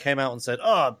reason they came out and said,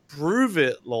 prove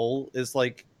it, lol, is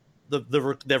like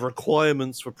their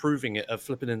requirements for proving it are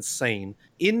flipping insane.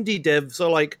 Indie devs are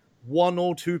like 1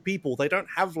 or 2 people. They don't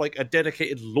have like a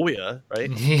dedicated lawyer,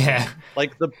 right? Yeah.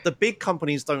 Like the big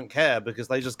companies don't care because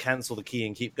they just cancel the key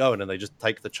and keep going and they just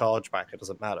take the charge back. It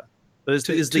doesn't matter. But it's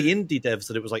the indie devs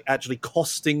that it was like actually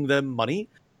costing them money.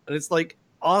 And it's like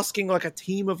asking like a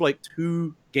team of like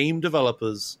 2 game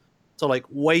developers to like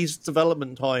waste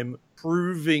development time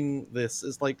proving this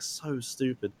is like so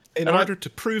stupid. In order to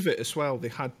prove it as well, they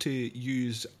had to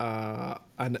use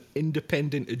an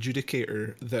independent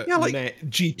adjudicator that met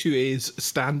G2A's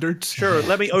standards. Sure,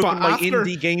 let me open my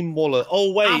indie game wallet.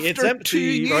 Oh wait, it's empty. After 2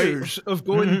 years of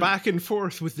going back and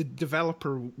forth with the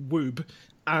developer Woob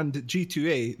and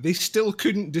G2A, they still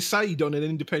couldn't decide on an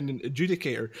independent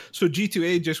adjudicator. So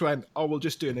G2A just went, we'll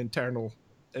just do an internal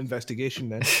investigation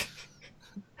then.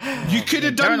 You could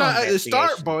have done that at the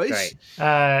start, boys. Could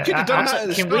have done that at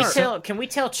the start. Can we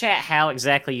tell chat how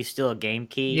exactly you steal a game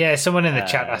key? Yeah, someone in the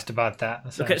chat asked about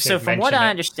that. So from what I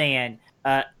understand,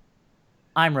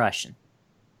 I'm Russian.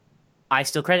 I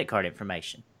steal credit card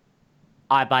information.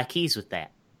 I buy keys with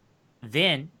that.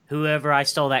 Then whoever I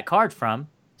stole that card from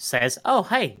says, oh,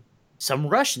 hey, some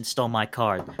Russian stole my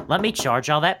card. Let me charge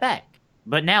all that back.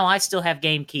 But now I still have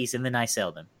game keys, and then I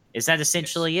sell them. Is that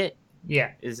essentially it?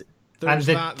 Yeah. Is it? And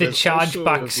the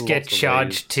chargebacks get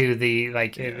charged to the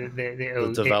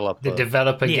developer. The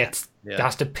developer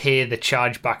has to pay the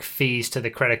chargeback fees to the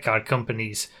credit card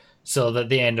companies, so that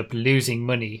they end up losing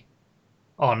money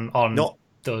on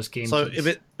those games. So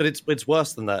it's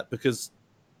worse than that because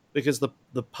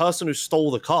the person who stole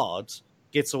the cards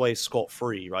gets away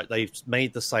scot-free, right? They've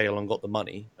made the sale and got the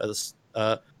money.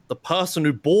 The person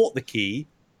who bought the key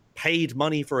paid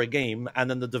money for a game, and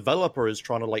then the developer is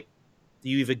trying to like,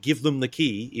 you either give them the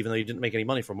key, even though you didn't make any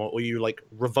money from it, or you like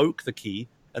revoke the key,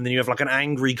 and then you have like an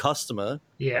angry customer.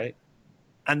 Yeah. Right?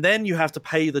 And then you have to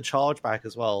pay the charge back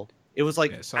as well. It was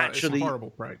like it's actually a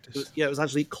horrible practice. It was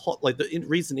actually like the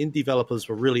reason indie developers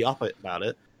were really up about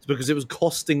it is because it was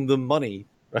costing them money,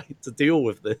 right, to deal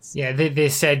with this. Yeah, they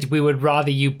said we would rather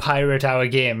you pirate our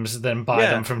games than buy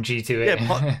them from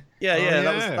G2A.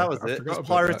 That was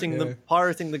it.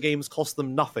 Pirating the games cost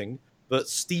them nothing, but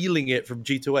stealing it from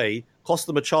G2A cost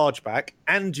them a chargeback,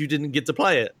 and you didn't get to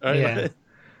play it. Right? Yeah.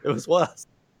 It was worse.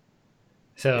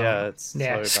 So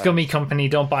scummy company,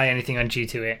 don't buy anything on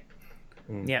G2A.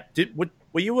 Yeah.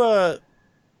 Were you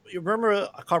you remember?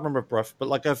 I can't remember, bruv, but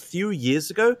like a few years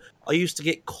ago, I used to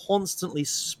get constantly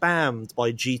spammed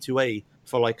by G2A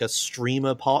for like a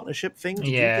streamer partnership thing. Did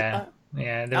you get that?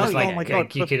 Yeah, there was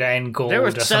you could earn gold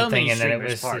or something, and then it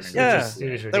was ridiculous.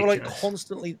 They were like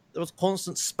constantly. There was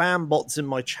constant spam bots in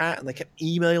my chat, and they kept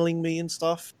emailing me and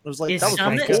stuff. It was like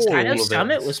I know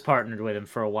Summit was partnered with him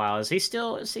for a while. Is he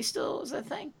still? Is that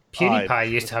thing?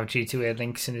 PewDiePie used to have G2A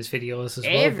links in his videos as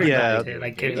well.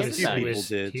 Everybody did. It was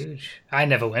huge. I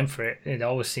never went for it. It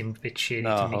always seemed a bit shady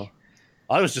to me.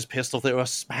 I was just pissed off they were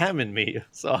spamming me,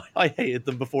 so I hated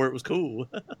them before it was cool.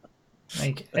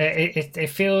 Like it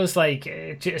feels like,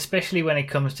 especially when it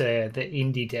comes to the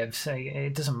indie devs,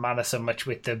 it doesn't matter so much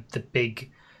with the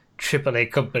big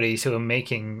AAA companies who are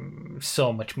making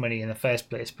so much money in the first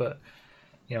place, but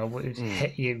you're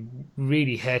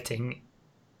really hurting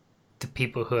the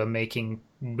people who are making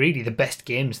really the best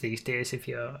games these days. If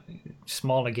you're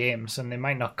smaller games, and they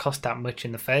might not cost that much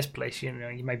in the first place, you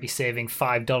might be saving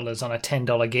 $5 on a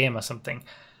 $10 game or something,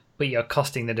 but you're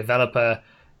costing the developer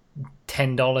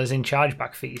 $10 in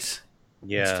chargeback fees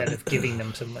instead of giving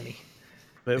them some money.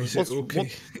 Is it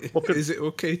okay? Is it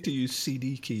okay to use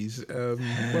CD keys?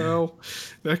 Well,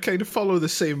 they kind of follow the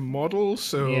same model,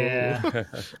 so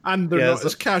and they're not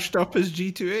as cashed up as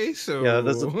G2A. So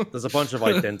there's a bunch of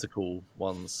identical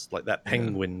ones, like that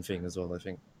penguin thing as well, I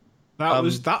think. That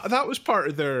was part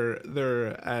of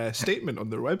their statement on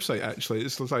their website. Actually,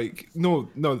 it's like no.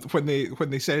 When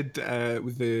they said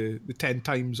with the 10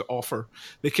 times offer,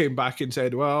 they came back and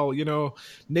said, well,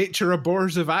 nature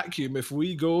abhors a vacuum. If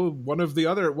we go, one of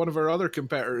our other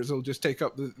competitors will just take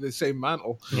up the same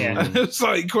mantle. Yeah, and it's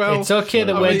like, well, it's okay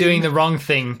that we're doing the wrong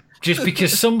thing just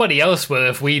because somebody else will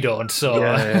if we don't. So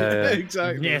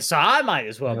exactly. Yeah, so I might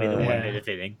as well be the one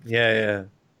benefiting. Yeah.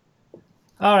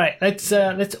 All right, let's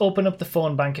open up the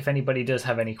phone bank if anybody does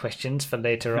have any questions for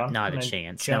later on. Not a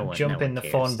chance. Jump in the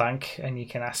cares. phone bank and you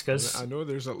can ask us. I know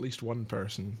there's at least one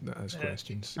person that has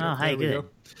questions. Oh, hi, good.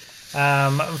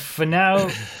 For now,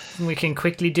 we can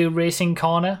quickly do Racing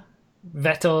Corner.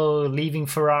 Vettel leaving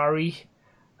Ferrari,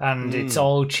 and it's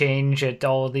all change at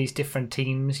all these different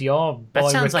teams. Your boy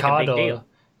sounds Ricardo. like a big deal.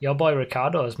 Your boy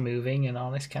Ricardo is moving and all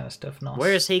this kind of stuff. Nice.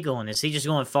 Where is he going? Is he just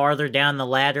going farther down the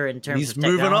ladder in terms of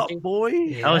technology? He's moving up, boy.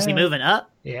 Yeah. Oh, is he moving up?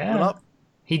 Yeah. Moving up.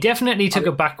 He definitely took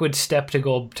a backward step to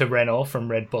go to Renault from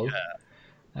Red Bull.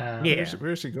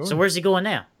 Where's he going? So where's he going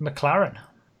now? McLaren.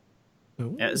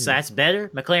 So that's better?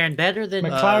 McLaren better than...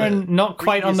 McLaren not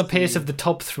quite on the pace of the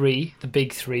top three, the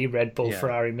big three, Red Bull,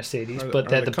 Ferrari, Mercedes, but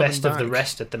they're the best of the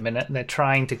rest at the minute, and they're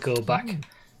trying to go back.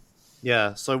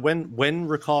 Yeah, so when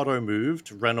Ricardo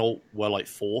moved, Renault were like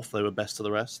fourth. They were best of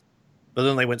the rest. But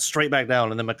then they went straight back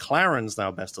down, and then McLaren's now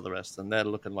best of the rest, and they're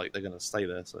looking like they're going to stay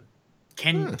there. So,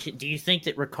 do you think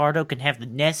that Ricardo can have the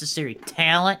necessary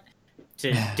talent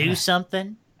to do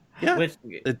something? Yeah.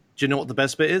 Do you know what the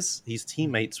best bit is? He's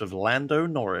teammates with Lando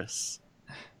Norris.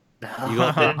 You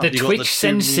got the Twitch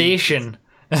sensation.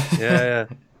 Yeah.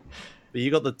 But you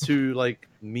got the two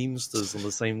memesters on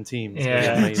the same team.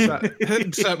 Yeah. Does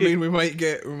that mean we might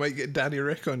get Danny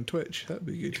Rick on Twitch? That'd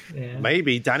be good. Yeah.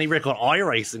 Maybe Danny Rick on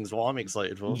iRacing is what I'm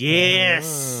excited for.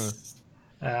 Yes.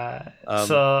 McLaren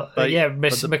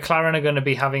are going to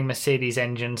be having Mercedes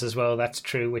engines as well. That's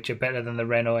true, which are better than the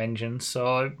Renault engines.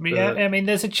 So I mean,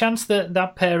 there's a chance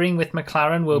that pairing with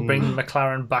McLaren will bring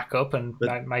McLaren back up, and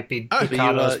that might be. Are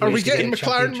we getting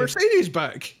McLaren Mercedes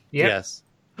back? Yep. Yes.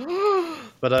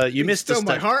 But you missed the step.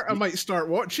 My heart. I might start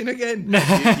watching again.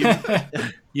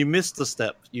 You missed the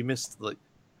step. You missed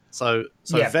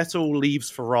Vettel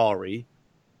leaves Ferrari.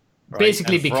 Right?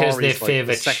 Basically, because they Ferrari's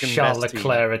favour the second Charles best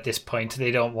Leclerc team. at this point.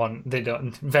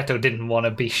 Vettel didn't want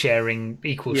to be sharing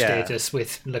equal status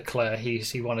with Leclerc.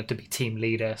 He wanted to be team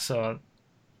leader. So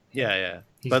yeah.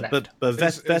 He's But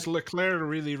is Leclerc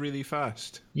really, really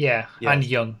fast? Yeah, and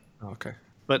young. Okay.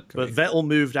 But Vettel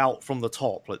moved out from the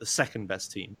top, like the second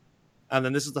best team. And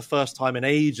then this is the first time in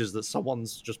ages that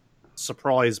someone's just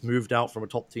surprise moved out from a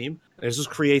top team. And it's just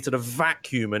created a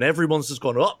vacuum, and everyone's just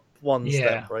gone up one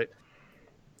step, right?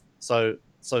 So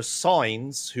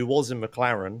Sainz, who was in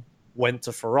McLaren, went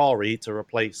to Ferrari to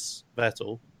replace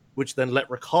Vettel, which then let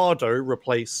Ricciardo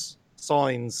replace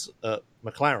Sainz at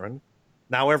McLaren.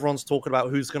 Now everyone's talking about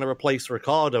who's going to replace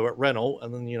Ricciardo at Renault,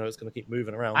 and then it's going to to keep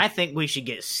moving around. I think we should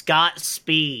get Scott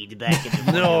Speed back in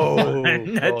the No,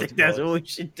 I think that's what we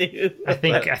should do. I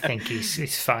think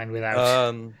he's fine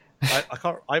without. I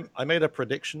can't. I made a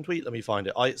prediction tweet. Let me find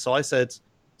it. I said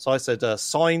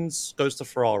Sainz goes to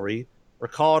Ferrari,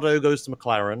 Ricciardo goes to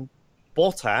McLaren,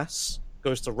 Bottas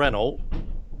goes to Renault,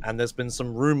 and there's been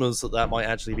some rumors that might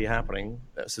actually be happening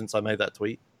since I made that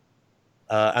tweet.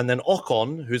 And then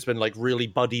Ocon, who's been really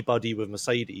buddy with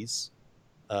Mercedes,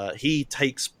 he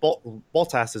takes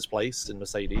Bottas's place in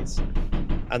Mercedes,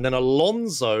 and then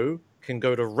Alonso can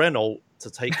go to Renault to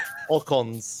take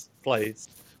Ocon's place.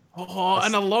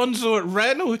 And Alonso at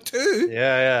Renault too.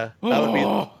 Yeah.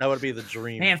 That would be the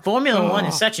dream. Man, Formula One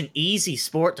is such an easy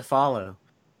sport to follow.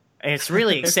 It's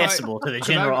really accessible to the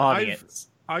general audience.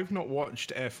 I've not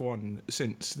watched F1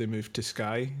 since they moved to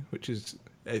Sky, which is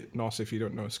NOS. If you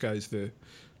don't know, Sky's the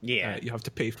Yeah. You have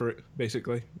to pay for it,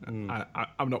 basically. I'm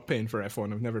not paying for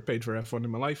F1. I've never paid for F1 in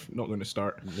my life. Not going to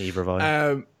start. Neither have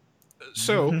I.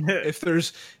 So if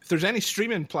there's any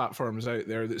streaming platforms out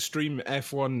there that stream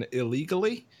F1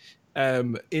 illegally,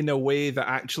 in a way that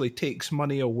actually takes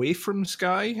money away from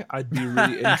Sky, I'd be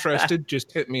really interested.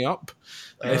 Just hit me up.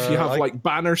 If you have like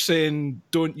banner saying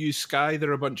 "Don't use Sky,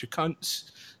 they're a bunch of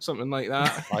cunts," something like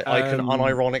that. I can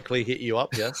unironically hit you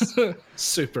up. Yes.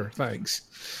 Super. Thanks.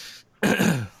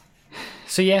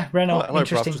 So yeah, Renault, Hello,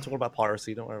 interesting. bruv, just talking about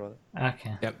piracy. Don't worry about it.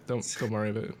 Okay. Yep. Don't worry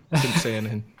about it. Didn't say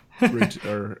anything rude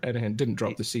or anything. Didn't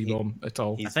drop the C-bomb at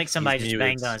all. I think somebody just muted.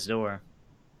 banged on his door.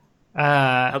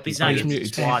 Hope he's not he's getting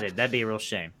muted. swatted. That'd be a real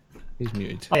shame. He's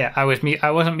muted. Oh, yeah, I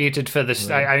wasn't muted for this.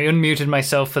 Right. I unmuted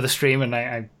myself for the stream, and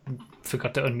I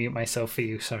forgot to unmute myself for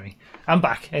you. Sorry. I'm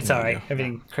back. It's all right.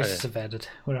 Everything Chris has subverted.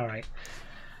 We're all right.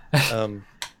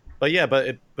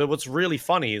 But what's really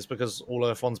funny is because all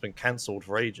F1's been cancelled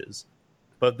for ages.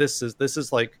 But this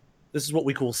is what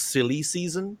we call silly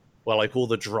season, where like all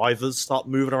the drivers start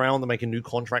moving around and making new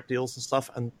contract deals and stuff,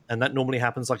 and that normally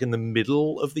happens like in the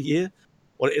middle of the year.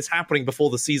 Well, it's happening before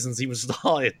the season's even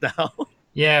started now.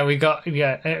 Yeah,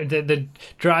 the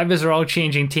drivers are all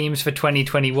changing teams for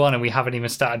 2021, and we haven't even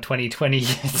started 2020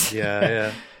 yet.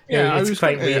 Yeah. Yeah, It's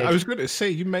quite weird. I was going to say,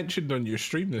 you mentioned on your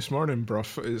stream this morning,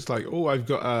 bruv. It's like, oh, I've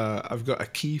got a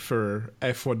key for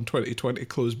F1 2020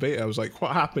 closed beta. I was like,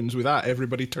 what happens with that?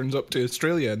 Everybody turns up to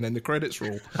Australia and then the credits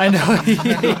roll. I know.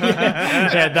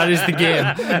 Yeah, that is the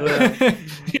game.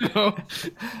 You know?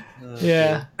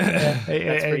 Yeah.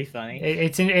 That's pretty funny.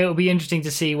 It'll be interesting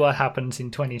to see what happens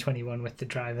in 2021 with the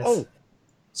drivers. Oh,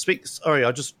 sorry.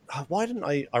 Why didn't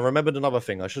I remembered another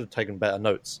thing. I should have taken better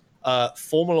notes.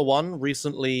 Formula One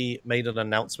recently made an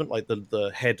announcement, like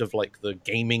the head of like the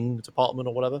gaming department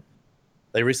or whatever.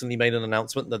 They recently made an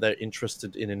announcement that they're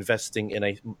interested in investing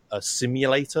in a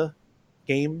simulator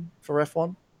game for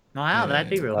F1. Wow,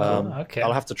 that'd be real cool. Okay.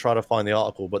 I'll have to try to find the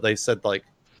article, but they said like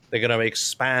they're going to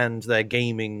expand their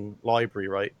gaming library,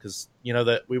 right? Because you know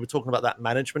that we were talking about that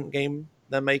management game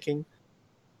they're making,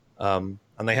 and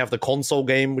they have the console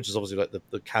game, which is obviously like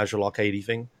the casual arcadey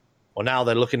thing. Well, now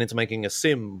they're looking into making a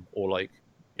sim, or like,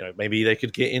 you know, maybe they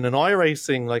could get in an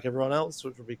iRacing like everyone else,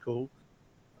 which would be cool.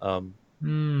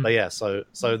 But yeah, so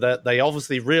that they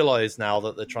obviously realize now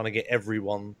that they're trying to get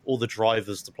all the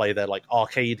drivers to play their like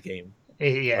arcade game.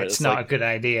 Yeah, Right, it's it's not like- a good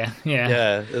idea. Yeah.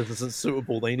 Yeah, it isn't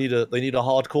suitable. They need a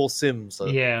hardcore sim. So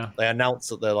Yeah. they announced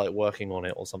that they're like working on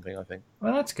it or something. I think.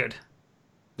 Well, that's good.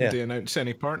 Yeah. Did they announce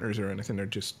any partners or anything, or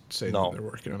just say No. that they're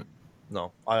working on it?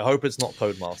 No, I hope it's not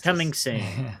Codemasters. Coming soon.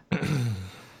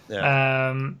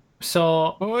 Yeah.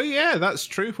 So Oh yeah, that's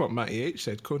true. What Matty H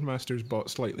said. Codemasters bought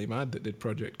Slightly Mad that did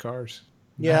Project Cars.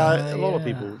 Yeah, a lot of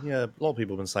yeah. people. Yeah, a lot of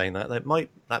people have been saying that.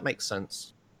 That makes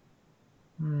sense.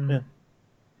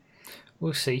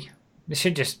 we'll see. They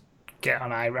should just get on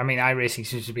iRacing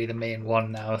seems to be the main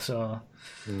one now. So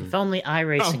If only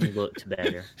iRacing looked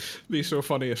better. Be so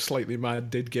funny if Slightly Mad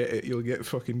did get it. You'll get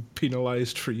fucking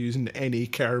penalised for using any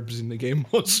curbs in the game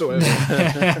whatsoever.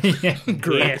 yeah.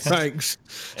 Great, Yes. thanks.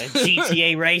 A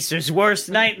GTA racer's worst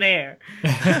nightmare.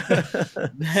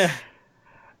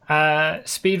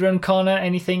 Speedrun corner.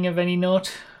 Anything of any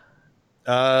note?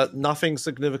 Nothing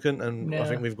significant, and No. I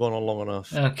think we've gone on long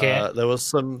enough. Okay. There was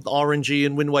some RNG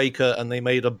in Wind Waker, and they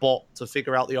made a bot to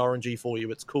figure out the RNG for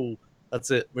you. It's cool. That's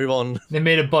it. Move on. They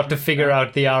made a bot to figure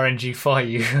out the RNG for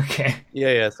you. Okay.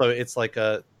 Yeah. So it's like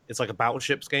a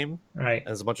battleships game. Right. And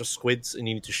there's a bunch of squids, and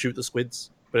you need to shoot the squids,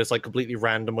 but it's like completely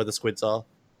random where the squids are.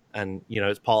 And you know,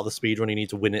 it's part of the speedrun. You need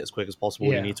to win it as quick as possible.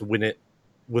 Yeah. You need to win it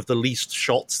with the least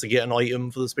shots to get an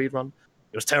item for the speedrun.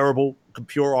 It was terrible,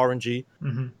 pure RNG.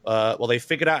 Mm-hmm. Well, they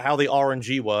figured out how the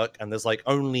RNG work, and there's like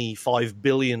only 5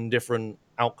 billion different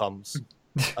outcomes,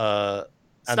 and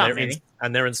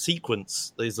they're in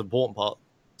sequence. Is the important part.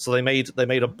 So they made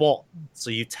a bot. So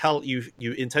you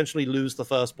intentionally lose the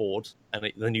first board, and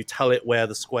then you tell it where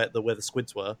the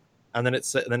squids were, and then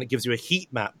it gives you a heat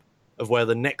map of where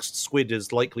the next squid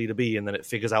is likely to be, and then it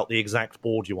figures out the exact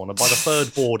board you want. And by the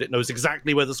third board, it knows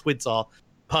exactly where the squids are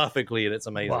perfectly, and it's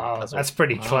amazing. Wow, that's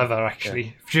pretty clever, actually.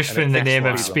 Yeah. Just And in it the fixed name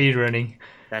of speedrun.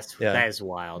 speedrunning. That is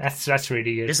wild. That's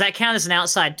really good. Does that count as an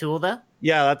outside tool, though?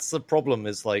 Yeah, that's the problem.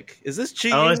 Is this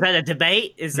cheating? Oh, is that a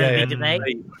debate? Is that a big debate?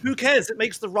 Who cares? It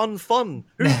makes the run fun.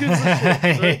 Who gives a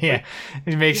shit? Yeah,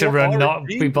 it makes it You run want not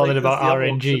RNG? be bothered Like, about that's the other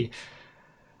RNG.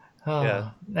 Oh. Yeah.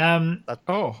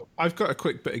 Oh, I've got a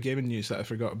quick bit of gaming news that I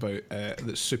forgot about.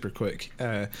 That's super quick.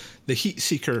 The Heat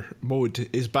Seeker mode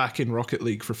is back in Rocket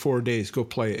League for 4 days. Go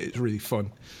play it. It's really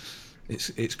fun.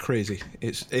 It's crazy.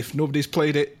 If nobody's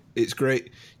played it, It's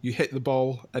great. You hit the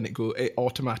ball and it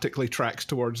automatically tracks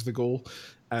towards the goal.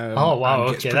 Oh wow!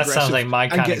 Okay, that sounds like my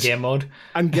kind of game mode.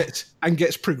 and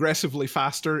gets progressively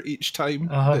faster each time.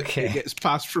 Okay. It gets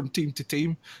passed from team to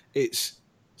team. It's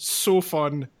so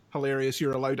fun, hilarious.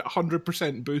 You're allowed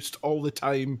 100% boost all the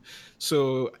time.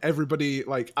 So everybody,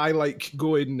 like, I like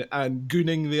going and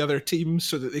gooning the other team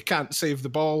so that they can't save the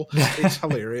ball. It's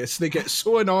hilarious. They get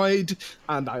so annoyed,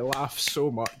 and I laugh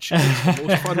so much. It's the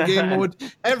most fun game mode.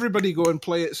 Everybody go and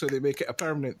play it so they make it a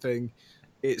permanent thing.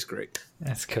 It's great.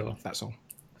 That's cool. That's all.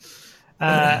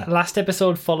 Last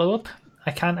episode follow-up. I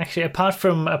can't actually, apart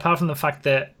from the fact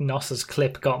that Noss's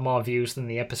clip got more views than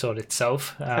the episode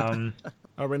itself.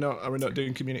 Are we not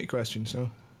doing community questions? No.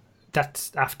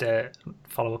 That's after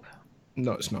follow-up.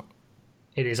 No, it's not.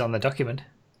 It is on the document.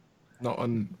 Not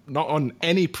on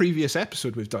any previous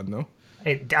episode we've done, though.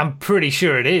 I'm pretty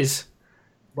sure it is.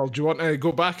 Well, do you want to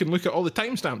go back and look at all the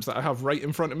timestamps that I have right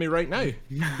in front of me right now?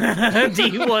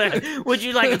 Would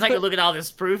you like to take a look at all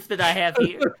this proof that I have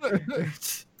here?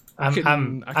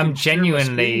 I'm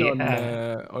genuinely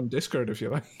on Discord if you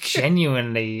like.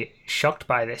 Genuinely shocked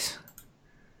by this.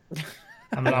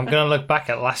 I'm going to look back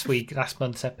at last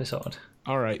month's episode.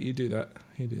 All right, you do that.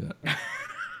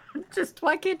 Just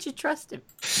why can't you trust him?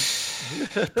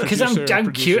 Because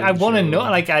I'm curious. I want to know.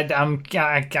 Like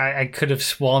I could have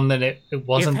sworn that it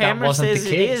wasn't. If Hammer that wasn't says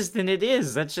the case. It is, then it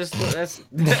is. That's just. I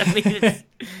mean, it's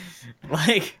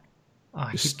like. Oh,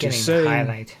 I keep getting the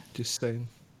highlight. Just saying.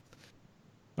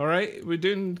 All right, we're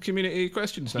doing community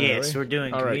questions now. Yes, right? we're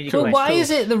doing all community right, questions. But why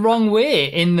is it the wrong way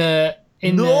in the?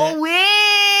 Way!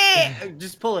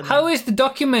 Just pull it. How is the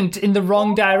document in the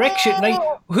wrong direction? Like,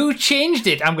 who changed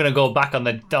it? I'm gonna go back on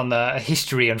the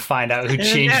history and find out who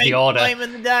changed the order.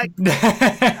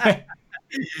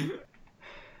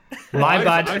 My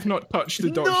bad. I've not touched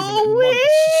the document in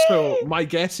months, so my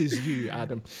guess is you,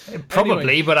 Adam. Probably,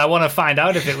 anyway. But I want to find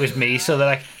out if it was me, so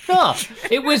that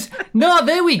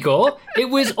there we go. It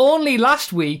was only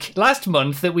last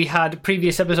month that we had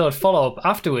previous episode follow up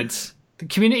afterwards. The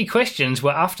community questions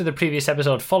were after the previous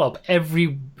episode follow-up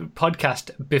every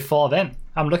podcast before then.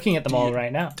 I'm looking at them all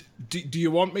right now. Do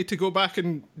you want me to go back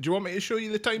and... Do you want me to show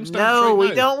you the timestamps No, right we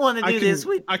now? don't want to do this.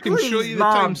 I can please, show you the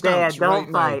Mom, timestamps Dad,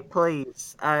 don't right fight,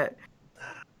 please.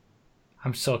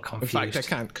 I'm so confused. In fact, I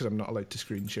can't because I'm not allowed to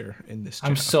screen share in this chat.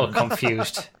 I'm so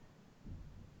confused.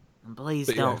 Please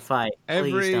don't fight.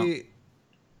 Please don't.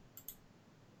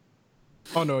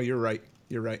 Oh, no, you're right.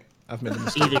 I've made a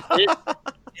mistake.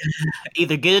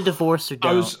 Either get a divorce or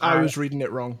don't. I was reading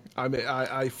it wrong.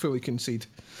 I fully concede.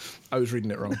 I was reading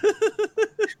it wrong.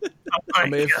 I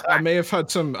may have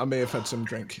had some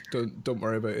drink. Don't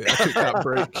worry about it.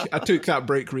 I took that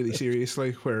break really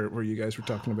seriously where you guys were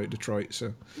talking about Detroit.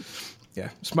 So yeah,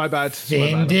 it's my bad.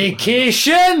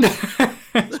 Vindication.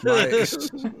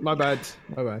 My bad.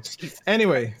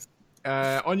 Anyway,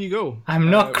 on you go.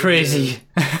 I'm not crazy.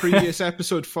 Previous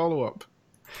episode follow up.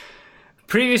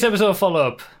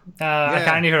 I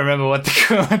can't even remember what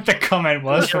the comment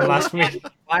was from last week.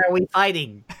 Why are we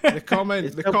fighting? The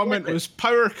comment was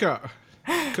power cut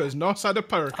because Nos had a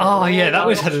power cut. Oh yeah, that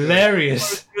was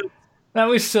hilarious. That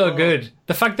was so good.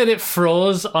 The fact that it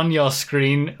froze on your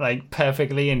screen like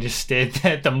perfectly and just stayed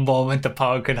there at the moment the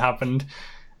power cut happened.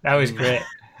 That was great.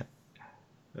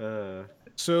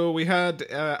 So we had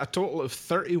a total of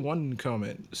 31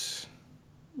 comments.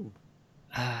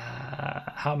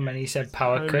 How many said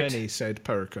power cut? How many said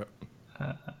power cut?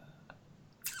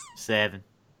 7.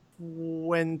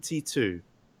 22.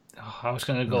 Oh, I was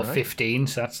going to go 15,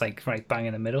 so that's like right bang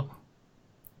in the middle.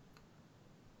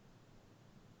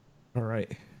 All right.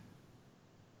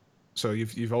 So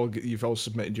you've all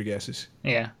submitted your guesses.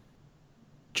 Yeah.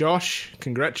 Josh,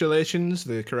 congratulations.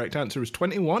 The correct answer was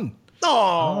 21.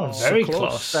 Oh, very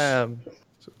close. So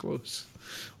close.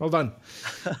 Well done.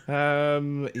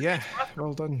 Yeah,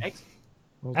 well done.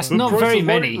 That's not very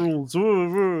many.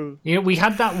 We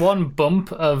had that one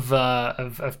bump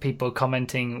of people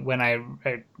commenting when I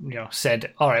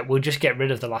said, all right, we'll just get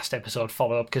rid of the last episode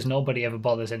follow-up because nobody ever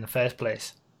bothers in the first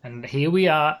place. And here we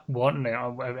are, wanting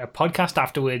a podcast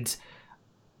afterwards.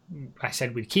 I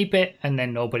said we'd keep it, and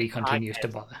then nobody continues to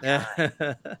bother.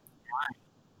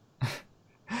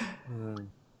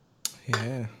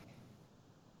 Yeah.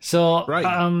 So, right.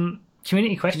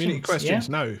 Community questions. Community questions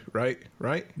now, right?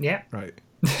 Yeah. Right.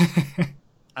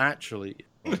 Actually.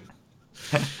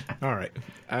 All right.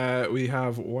 We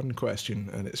have one question,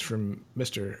 and it's from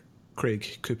Mr.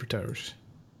 Craig Cooper Towers.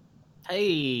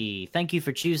 Hey, thank you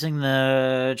for choosing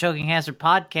the Choking Hazard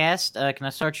podcast. Can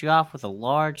I start you off with a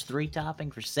large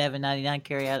 3-topping for $7.99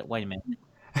 carry out? Wait a minute.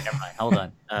 Never mind. Hold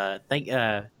on.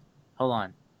 Hold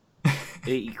on.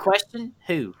 Question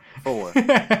who for?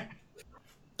 That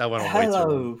went on way too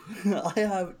long. Hello. I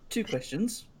have two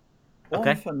questions. One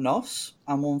Okay. for Nos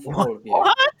and one for all of you.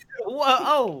 What?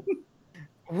 Whoa!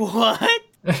 What? A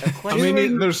I question?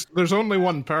 mean, there's only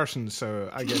one person, so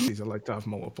I guess he's allowed to have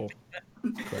multiple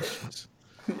questions.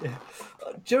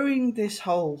 During this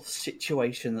whole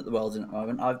situation that the world's in at the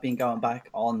moment, I've been going back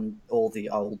on all the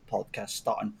old podcasts,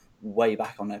 starting way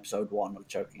back on episode 1 of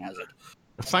Choking Hazard.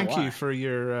 Thank Why? you for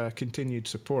your continued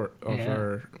support of Yeah.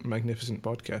 our magnificent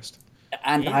podcast.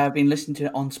 And Yeah. I have been listening to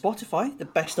it on Spotify, the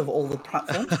best of all the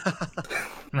platforms.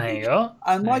 There you go.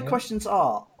 And my There you go. questions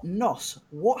are, Nos,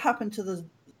 what happened to the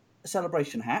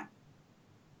celebration hat?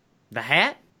 The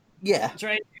hat? Yeah. That's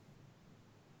right.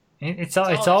 It's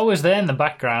always there in the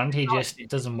background. He just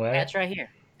doesn't wear That's it. right here.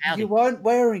 Howdy. You weren't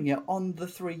wearing it on the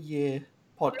 3-year It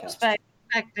was podcast.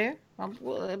 back there.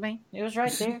 Well, I mean, it was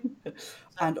right there.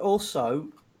 And also,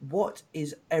 what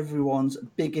is everyone's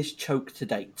biggest choke to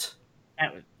date?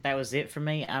 That was it for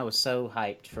me. I was so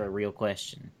hyped for a real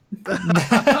question. I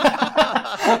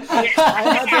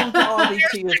had one for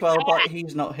RDT as well, but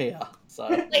he's not here. So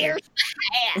There's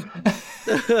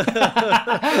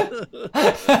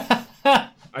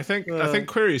I think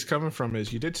query's coming from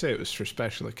is you did say it was for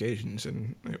special occasions,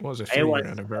 and it was a It 3-year was.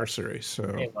 anniversary. So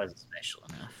It wasn't special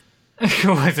enough. It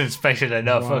wasn't special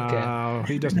enough. Okay. wow,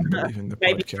 he doesn't believe in the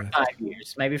Maybe for podcast. 5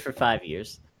 years. Maybe for 5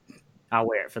 years. I'll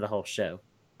wear it for the whole show.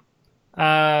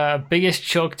 Biggest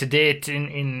choke to date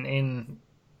in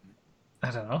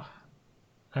I don't know.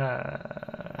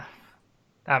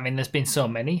 I mean, there's been so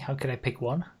many. How could I pick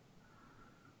one?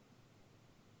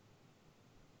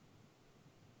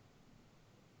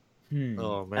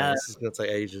 Oh man, this is gonna take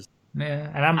ages.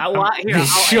 Yeah, and I'll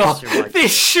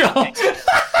this show,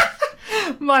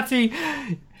 Matty.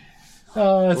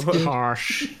 Oh, that's good.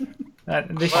 Harsh.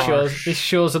 This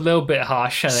show's a little bit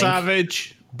harsh. I think.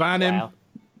 Savage. Ban him. Wow.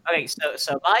 Okay,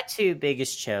 so my two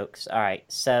biggest chokes. All right,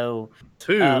 so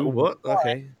Two? What?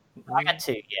 Okay. I got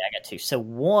two. Yeah, I got two. So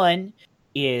one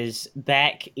is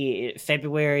back in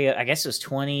February. I guess it was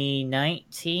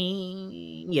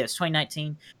 2019. Yes,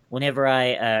 2019. Whenever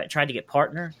I tried to get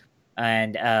partner,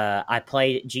 and I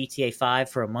played GTA 5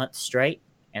 for a month straight,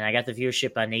 and I got the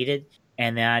viewership I needed.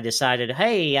 And then I decided,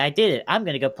 hey, I did it. I'm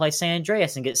going to go play San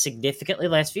Andreas and get significantly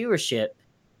less viewership.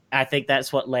 I think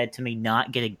that's what led to me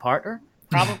not getting partner,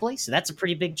 probably. So that's a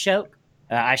pretty big choke.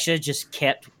 I should have just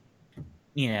kept,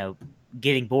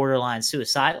 getting borderline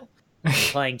suicidal and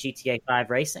playing GTA 5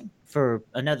 racing for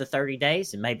another 30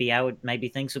 days, and maybe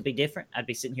things would be different. I'd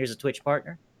be sitting here as a Twitch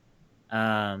partner.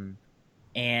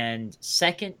 And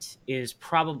second is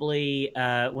probably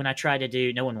when I tried to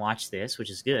do. No one watched this, which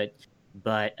is good,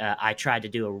 but I tried to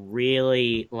do a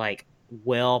really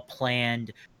well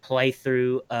planned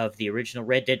playthrough of the original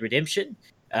Red Dead Redemption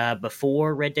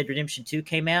before Red Dead Redemption 2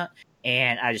 came out.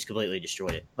 And I just completely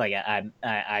destroyed it.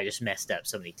 I just messed up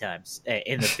so many times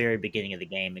in the very beginning of the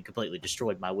game and completely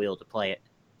destroyed my will to play it.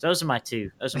 So those are my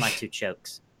two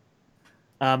chokes.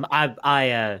 And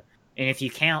if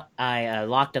you count, I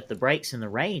locked up the brakes in the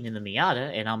rain in the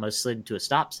Miata and almost slid into a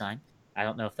stop sign. I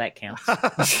don't know if that counts.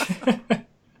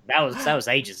 That was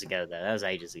ages ago, though. That was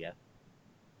ages ago.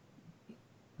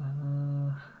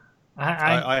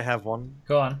 I have one.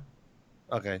 Go on.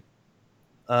 Okay.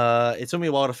 It took me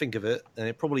a while to think of it, and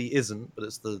it probably isn't, but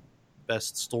it's the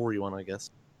best story one, I guess.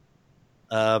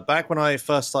 Back when I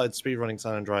first started speedrunning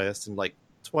San Andreas in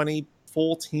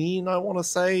 2014, I want to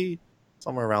say,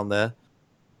 somewhere around there.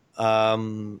 I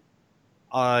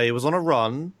was on a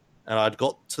run, and I'd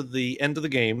got to the end of the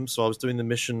game, so I was doing the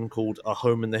mission called A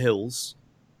Home in the Hills,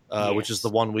 which is the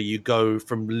one where you go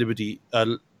from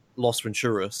Los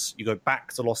Venturas, you go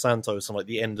back to Los Santos, and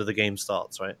the end of the game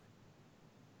starts, right?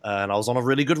 And I was on a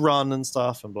really good run and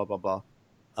stuff, and blah blah blah.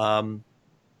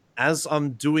 As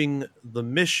I'm doing the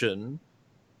mission,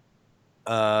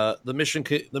 the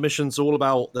mission's all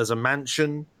about there's a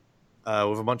mansion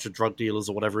with a bunch of drug dealers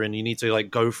or whatever, and you need to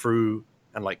go through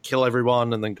and kill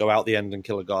everyone, and then go out the end and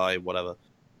kill a guy, whatever.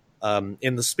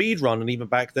 In the speed run, and even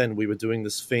back then, we were doing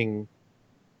this thing.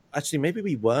 Actually, maybe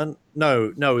we weren't.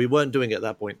 No, we weren't doing it at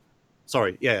that point.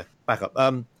 Sorry, yeah, back up.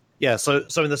 Yeah, so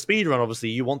in the speed run, obviously,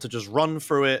 you want to just run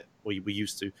through it. Or we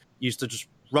used to just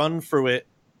run through it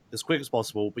as quick as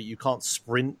possible, but you can't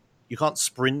sprint. You can't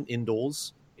sprint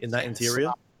indoors in that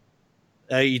interior.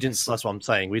 You didn't. That's what I'm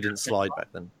saying. We didn't slide back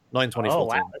then. Not in 2014. Oh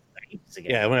wow, that's ages ago.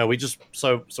 Yeah, well, we just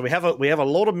so we have a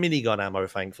lot of minigun ammo,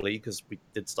 thankfully, because we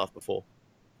did stuff before.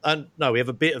 And no, we have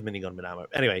a bit of minigun ammo.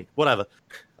 Anyway, whatever.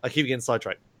 I keep getting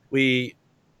sidetracked. You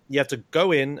have to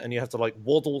go in and you have to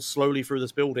waddle slowly through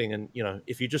this building, and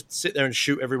if you just sit there and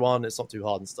shoot everyone, it's not too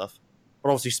hard and stuff. But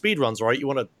obviously, speed runs, right? You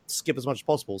want to skip as much as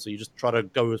possible, so you just try to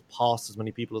go past as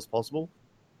many people as possible.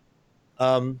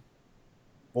 Well,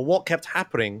 what kept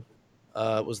happening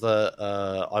was that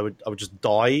I would just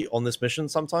die on this mission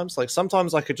sometimes. Like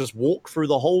sometimes I could just walk through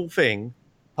the whole thing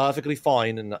perfectly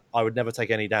fine, and I would never take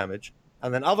any damage.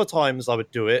 And then other times I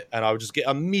would do it, and I would just get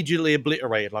immediately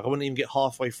obliterated. Like I wouldn't even get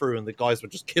halfway through, and the guys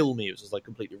would just kill me. It was just like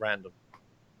completely random.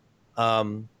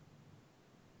 But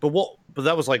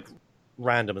that was like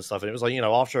random and stuff. And it was like,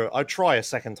 after I'd try a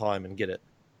second time and get it.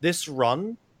 This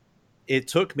run, it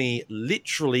took me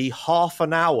literally half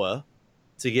an hour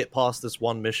to get past this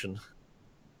one mission.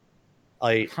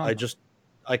 I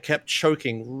kept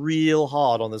choking real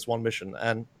hard on this one mission,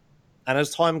 and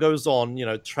as time goes on,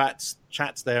 chats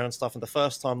there and stuff, and the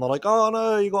first time they're like, oh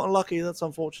no, you got unlucky, that's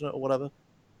unfortunate, or whatever.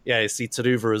 Yeah, you see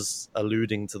Taruva is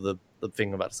alluding to the thing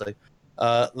I'm about to say.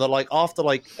 They're like, after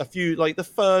like a few, like the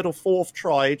third or fourth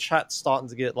try, chat's starting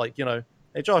to get like,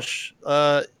 hey Josh,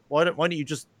 why don't you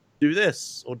just do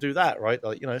this or do that, right?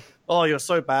 Like, oh, you're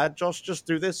so bad, Josh, just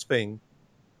do this thing.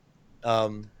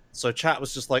 So chat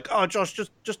was just like, oh Josh,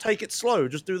 just take it slow,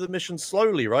 just do the mission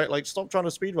slowly, right? Like stop trying to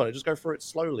speedrun it, just go through it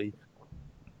slowly.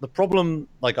 The problem,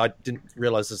 like I didn't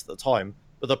realize this at the time,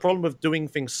 but the problem with doing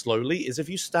things slowly is if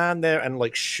you stand there and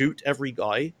like shoot every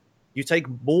guy, you take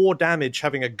more damage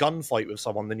having a gunfight with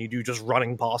someone than you do just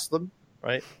running past them,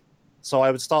 right? So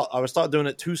I would start doing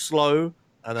it too slow,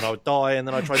 and then I would die, and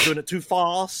then I tried doing it too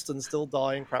fast and still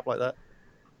die and crap like that.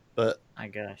 But my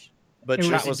gosh, but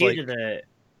chat was like,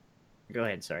 go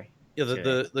ahead, sorry. Yeah,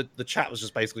 the chat was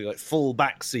just basically like full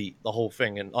backseat the whole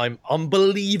thing, and I'm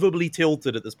unbelievably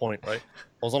tilted at this point, right?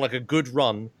 I was on like a good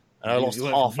run, and I lost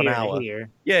half an hour.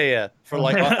 Yeah. For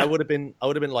like I would have been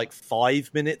like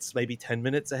 5 minutes, maybe 10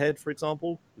 minutes ahead, for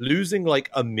example. Losing like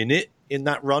a minute in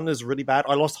that run is really bad.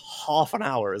 I lost half an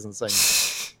hour is insane.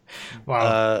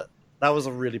 Wow. That was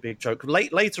a really big choke.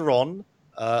 Later on,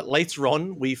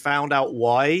 we found out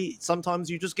why sometimes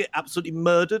you just get absolutely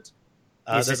murdered.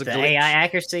 Is it the AI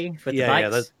accuracy with the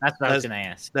bikes? That's what I was going to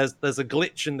ask. There's a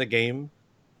glitch in the game.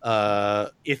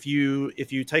 If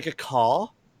you take a car,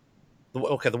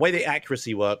 the way the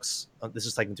accuracy works, this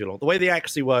is taking too long. The way the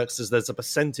accuracy works is there's a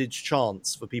percentage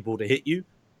chance for people to hit you.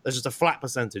 There's just a flat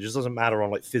percentage. It doesn't matter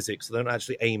on like physics. They don't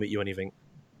actually aim at you or anything.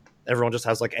 Everyone just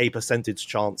has like a percentage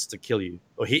chance to kill you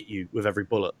or hit you with every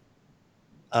bullet.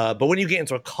 But when you get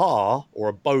into a car or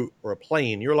a boat or a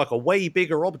plane, you're like a way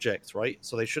bigger object, right?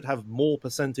 So they should have more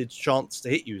percentage chance to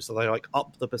hit you. So they like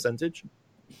up the percentage.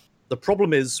 The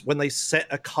problem is when they set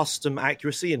a custom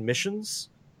accuracy in missions,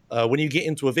 when you get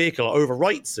into a vehicle, it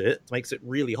overwrites it, makes it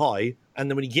really high. And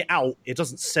then when you get out, it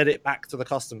doesn't set it back to the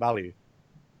custom value.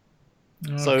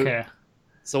 Okay.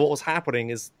 So what was happening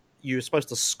is you were supposed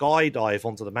to skydive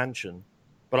onto the mansion.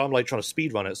 But I'm like trying to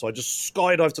speedrun it, so I just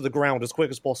skydive to the ground as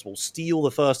quick as possible, steal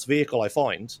the first vehicle I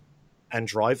find, and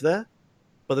drive there.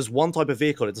 But there's one type of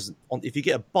vehicle it doesn't. If you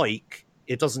get a bike,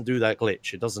 it doesn't do that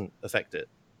glitch. It doesn't affect it.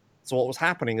 So what was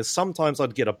happening is sometimes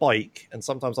I'd get a bike, and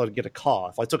sometimes I'd get a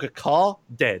car. If I took a car,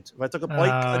 dead. If I took a bike,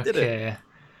 I did it.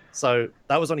 So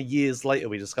that was only years later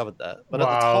we discovered that. But at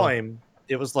the time,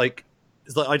 it was like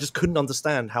I just couldn't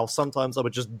understand how sometimes I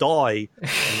would just die, and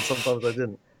sometimes I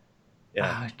didn't.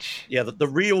 Yeah, Ouch. Yeah. The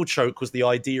real choke was the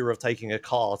idea of taking a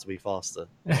car to be faster.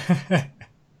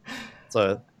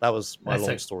 So that was my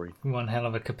long story. One hell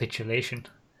of a capitulation.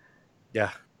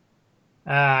 Yeah.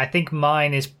 I think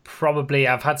mine is probably,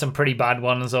 I've had some pretty bad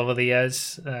ones over the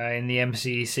years in the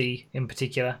MCEC in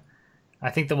particular.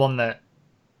 I think the one that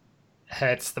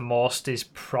hurts the most is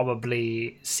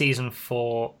probably season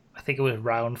 4. I think it was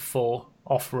round 4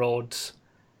 off-roads.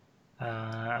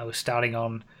 I was starting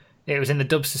on... It was in the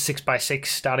Dubster 6x6,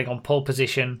 starting on pole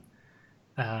position.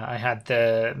 I had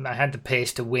the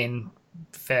pace to win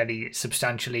fairly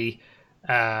substantially,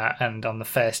 and on the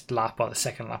first lap or the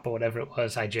second lap or whatever it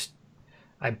was,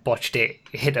 I botched it,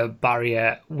 hit a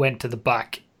barrier, went to the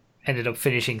back, ended up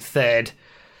finishing third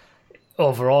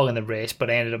overall in the race,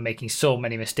 but I ended up making so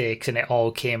many mistakes, and it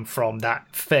all came from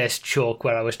that first choke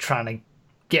where I was trying to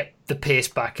get the pace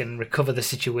back and recover the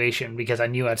situation because I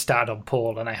knew I'd started on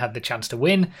pole and I had the chance to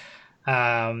win.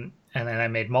 And then I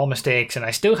made more mistakes, and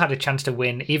I still had a chance to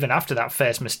win even after that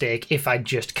first mistake if I'd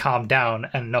just calmed down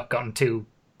and not gotten too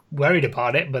worried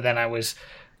about it. But then I was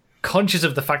conscious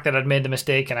of the fact that I'd made the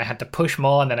mistake and I had to push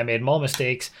more, and then I made more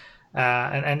mistakes.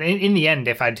 And in the end,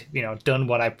 if I'd done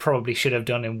what I probably should have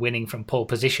done in winning from pole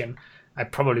position, I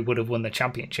probably would have won the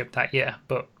championship that year.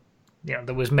 But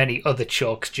there was many other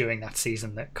chokes during that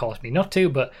season that caused me not to,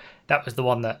 but that was the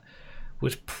one that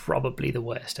was probably the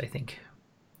worst, I think.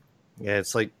 Yeah,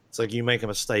 it's like you make a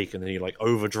mistake and then you like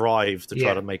overdrive to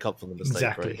try to make up for the mistake,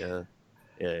 exactly. right? Yeah.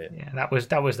 Yeah, that was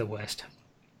the worst.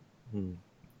 Hmm.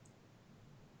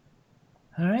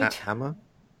 All right. Hammer.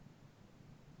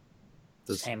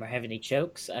 Does Hammer have any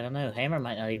chokes? I don't know. Hammer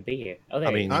might not even be here. Oh, there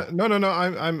I you mean, go. No.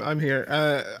 I'm here.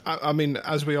 I mean,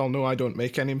 as we all know, I don't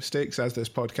make any mistakes, as this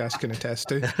podcast can attest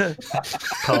to. Of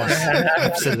course,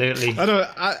 absolutely. I don't.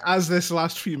 As this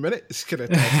last few minutes can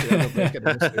attest to, I don't make any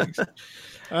mistakes.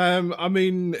 I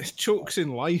mean, chokes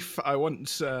in life. I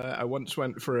once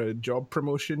went for a job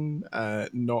promotion,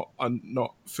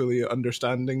 not fully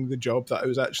understanding the job that I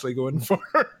was actually going for,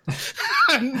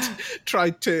 and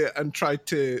tried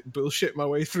to bullshit my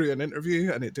way through an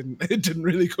interview, and it didn't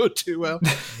really go too well,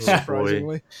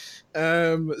 surprisingly.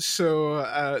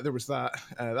 So there was that.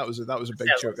 That was a big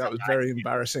joke. That was very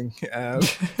embarrassing.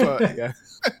 But yeah,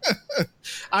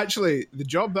 actually, the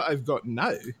job that I've got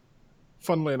now.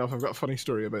 Funnily enough, I've got a funny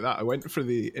story about that. I went for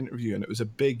the interview and it was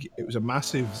a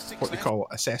massive, what they call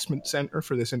assessment center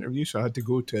for this interview. So I had to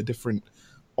go to a different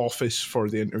office for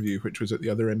the interview, which was at the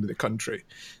other end of the country.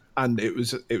 And it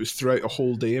was throughout a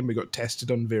whole day, and we got tested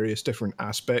on various different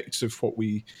aspects of what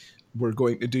we were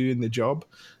going to do in the job.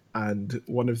 And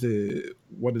one of the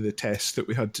tests that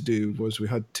we had to do was we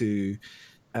had to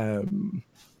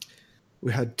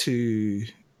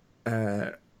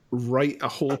write a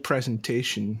whole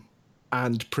presentation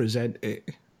and present it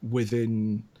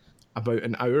within about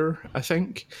an hour, I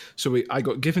think. So I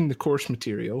got given the course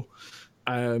material,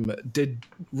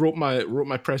 wrote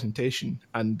my presentation,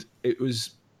 and it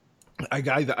was a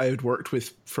guy that I had worked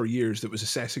with for years that was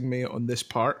assessing me on this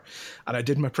part, and I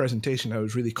did my presentation. I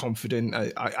was really confident.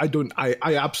 I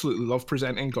absolutely love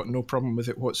presenting, got no problem with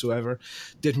it whatsoever.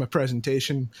 Did my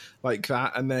presentation like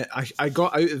that, and then I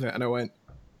got out of it and I went,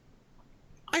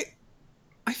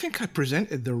 I think I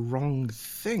presented the wrong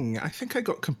thing. I think I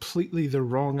got completely the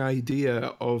wrong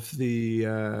idea of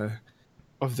the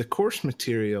course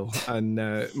material. And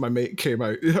my mate came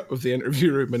out of the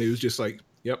interview room and he was just like,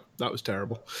 "Yep, that was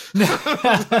terrible."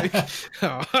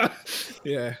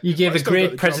 Yeah. You gave a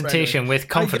great presentation anyway. With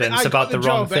confidence about the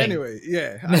wrong thing. Anyway,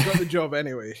 yeah, I got the job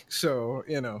anyway. So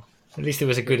at least it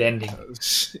was a good ending.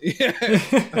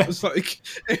 I was like,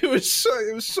 it was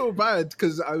so bad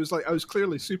because I was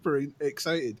clearly super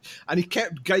excited, and he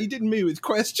kept guiding me with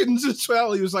questions as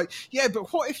well. He was like, "Yeah,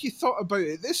 but what if you thought about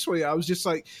it this way?" I was just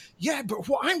like, "Yeah, but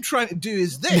what I'm trying to do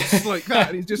is this," like that.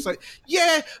 And he's just like,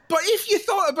 "Yeah, but if you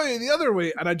thought about it the other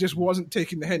way," and I just wasn't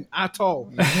taking the hint at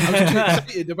all. I was too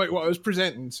excited about what I was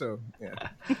presenting. So yeah.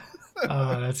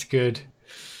 Oh, that's good.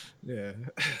 Yeah.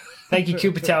 Thank you,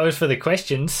 Cooper Towers, for the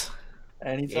questions.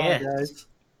 Anytime, guys.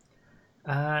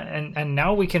 And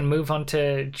now we can move on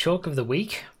to Choke of the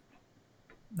Week.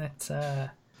 That's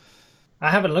I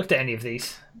haven't looked at any of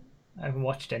these. I haven't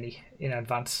watched any in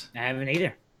advance. I haven't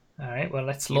either. All right, well,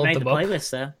 let's you load made them the up. Playlist,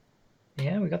 though.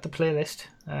 Yeah, we got the playlist.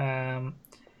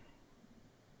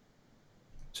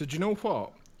 So do you know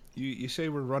what? You say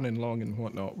we're running long and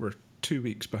whatnot. We're 2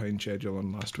 weeks behind schedule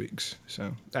on last week's.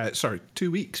 So 2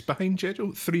 weeks behind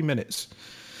schedule. 3 minutes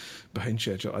behind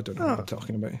schedule. I don't know what I'm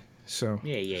talking about. So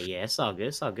yeah. It's all good.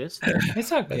 It's all good.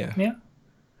 It's all good. Yeah.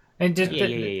 And just,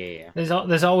 yeah.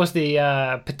 There's always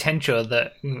the potential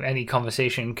that any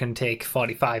conversation can take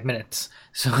 45 minutes.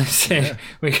 So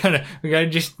we gotta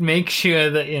just make sure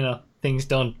that things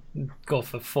don't go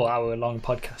for 4-hour long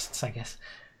podcasts, I guess.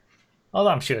 Although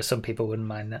I'm sure some people wouldn't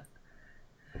mind that.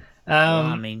 Well,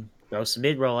 I mean, throw some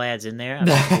mid-roll ads in there.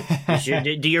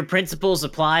 Do your principles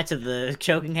apply to the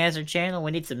Choking Hazard channel?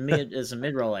 We need some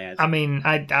mid-roll ads. I mean,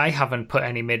 I haven't put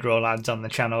any mid-roll ads on the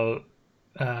channel,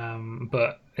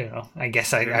 but I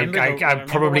guess I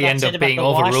probably end up being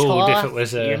overruled if it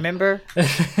was. You remember?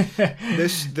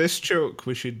 This choke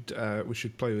we should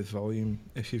play with volume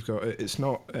if you've got it. It's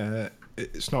not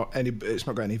got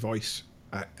any voice.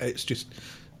 It's just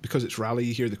because it's rally.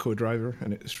 You hear the co-driver,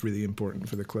 and it's really important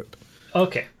for the clip.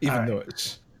 Okay. Even though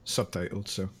it's subtitled,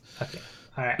 so. Okay.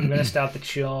 All right. I'm going to start the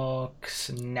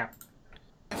chokes now.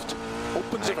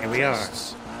 Here we are.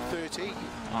 30.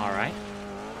 All right.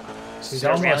 He's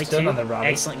almost done on the rally.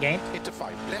 Excellent game. Into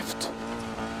 5 left.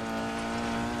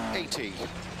 80.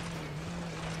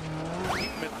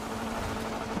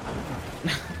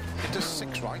 Into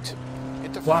 6 right.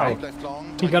 Into 5 left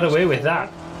long. He got away with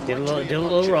that. Did a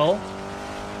little roll.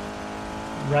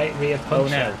 Right rear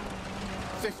punch. Oh no.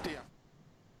 50.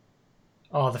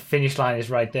 Oh, the finish line is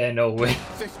right there. No way.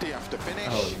 50 after finish.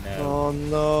 Oh no. Oh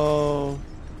no.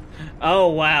 Oh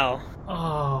wow.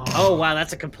 Oh wow,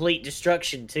 that's a complete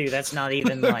destruction too. That's not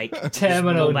even like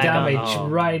terminal damage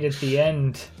right at the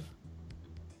end.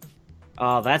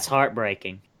 Oh, that's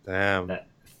heartbreaking. Damn.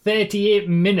 38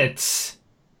 minutes.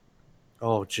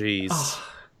 Oh jeez. Oh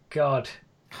God.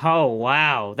 Oh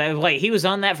wow! Wait, he was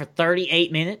on that for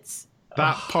 38 minutes.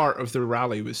 That part of the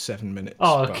rally was 7 minutes.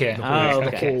 Oh, but okay. The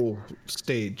Okay. whole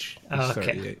stage is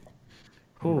Okay. 38.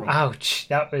 Ooh. Ouch,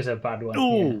 that was a bad one.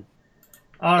 Ooh. Yeah.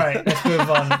 All right, let's move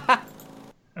on.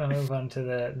 I'll move on to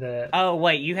the. Oh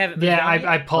wait, you haven't. Yeah, done it?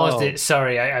 I paused Oh. it.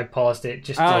 Sorry, I paused it.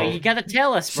 Just. Oh, to... you gotta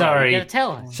tell us, bro. Sorry. You gotta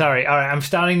tell us. Sorry. All right, I'm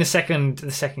starting the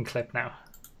second clip now.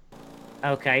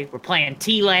 Okay, we're playing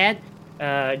T-Lad,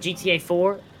 GTA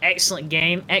 4. Excellent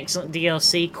game, excellent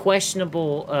DLC,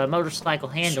 questionable motorcycle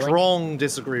handling. Strong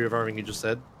disagree with everything you just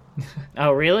said.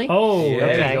 Oh, really? Oh, Yeah. there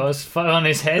Okay. he goes. Foot on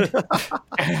his head.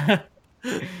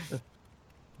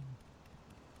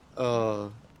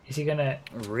 Is he gonna?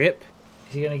 Rip.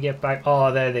 Is he gonna get back?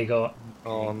 Oh, there they go.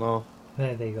 Oh no.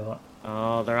 There they go.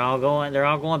 Oh, they're all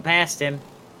going past him.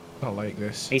 I like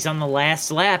this. He's on the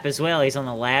last lap as well. He's on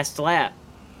the last lap.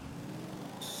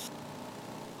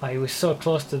 Oh, he was so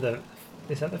close to the.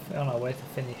 Is that the? Oh no, where's the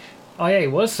finish? Oh yeah, he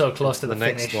was so close to the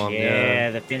next finish. one.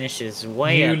 Yeah, the finish is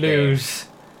way You up there. lose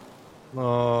after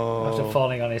Oh,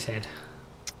 falling on his head.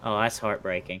 Oh, that's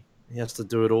heartbreaking. he has to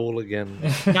do it all again.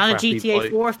 Not a Crappy GTA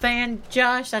bike. 4 fan,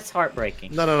 Josh? That's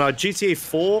heartbreaking. No. GTA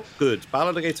 4, good.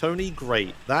 Ballad of Gay Tony,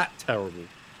 great. That, terrible.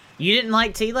 You didn't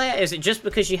like T-Lad? Is it just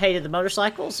because you hated the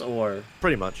motorcycles, or?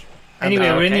 Pretty much. Anyway,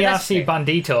 we're in okay, the that's RC fair.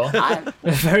 Bandito.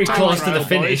 Very close to the trial,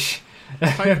 finish.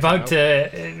 About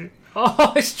to.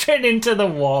 Oh, straight into the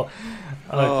wall.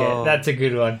 Okay, that's a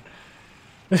good one.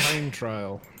 Time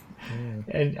trial.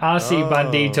 An RC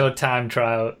Bandito time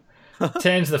trial.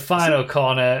 Turns the final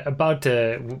corner, about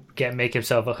to make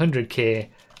himself 100k.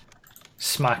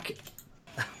 Smack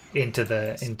into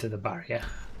the barrier.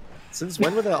 Since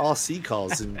when were there RC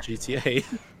cars in GTA?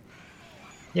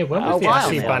 Yeah, when A was the while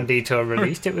RC now. Bandito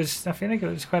released? It was. I feel like it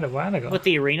was quite a while ago. With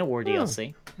the Arena War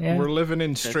DLC. Yeah. We're living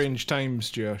in strange times,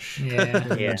 Josh. Yeah.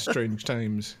 Living Yeah. in strange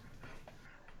times.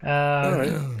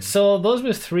 So those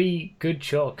were 3 good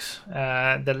jokes.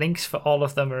 The links for all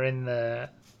of them are in the.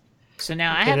 So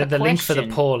now I have a The question. link for the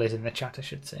poll is in the chat, I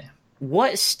should say.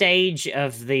 What stage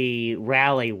of the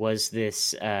rally was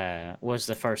this? Was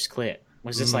the first clip?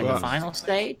 Was this like the Well- final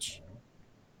stage?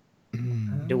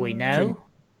 Do we know?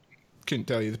 Couldn't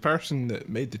tell you. The person that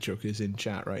made the joke is in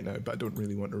chat right now, but I don't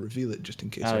really want to reveal it just in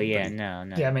case. Oh yeah, anybody-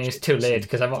 no. Yeah, I mean it's too late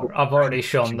because I've already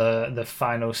shown the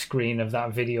final screen of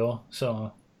that video,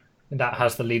 so that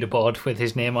has the leaderboard with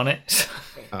his name on it.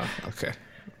 Oh, okay.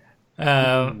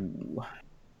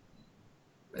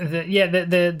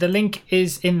 The link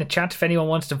is in the chat if anyone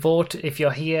wants to vote. If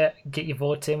you're here, get your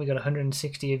votes in. We got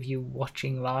 160 of you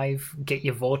watching live. Get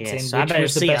your votes Yeah, in. so I Which better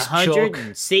was the see best joke?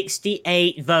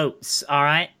 168 votes. All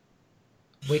right,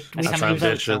 Which that's That's how many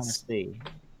votes I want to ambitious. see.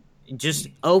 Just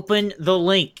open the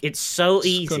link. It's so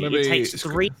easy. gonna It be- takes it's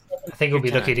 3 I think we'll be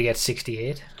lucky to get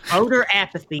 68. Voter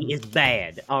apathy is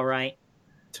bad. All right.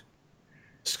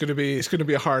 It's gonna be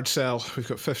a hard sell. We've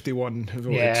got 51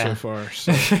 voted Yeah. so far.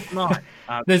 So. Come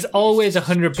on. There's always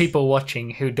 100 people watching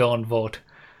who don't vote.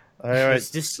 It's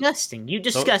disgusting. You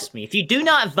disgust me. If you do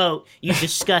not vote, you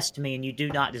disgust me, and you do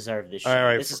not deserve this shit. All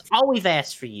right. This is all we've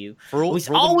asked for you. For all- It's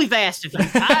for all all the- we've asked of you.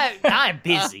 I'm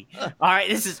busy. All right,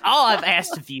 this is all I've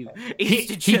asked of you. Is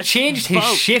to He just changed his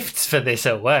vote. shifts for this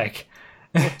at work.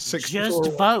 64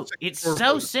 Just vote. It's 64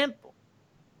 so votes. simple.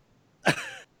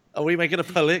 Are we making a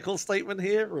political statement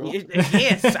here? Or?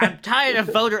 Yes, I'm tired of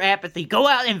voter apathy. Go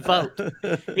out and vote.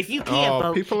 If you can't Oh,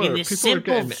 vote people in are- this people are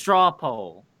simple getting- straw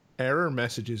poll. Error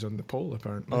messages on the poll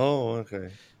apparently. Oh, okay.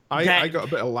 I got a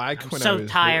bit of lag I'm when I so was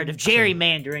tired of voting, so-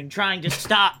 gerrymandering, trying to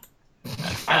stop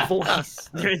our voice.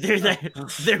 They're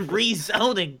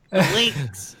rezoning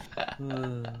links.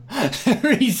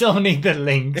 Rezoning the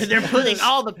links. They're putting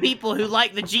all the people who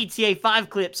like the GTA 5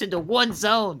 clips into one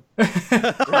zone. They're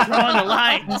drawing the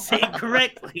lines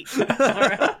incorrectly.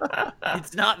 Alright?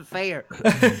 It's not fair.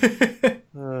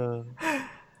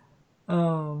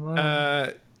 Oh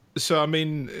man. So I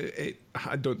mean,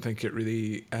 I don't think it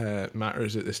really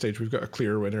matters at this stage. We've got a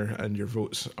clear winner, and your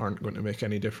votes aren't going to make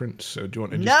any difference. So do you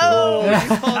want to just No, you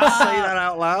can't say that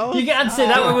out loud. You can't say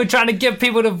that when we're trying to get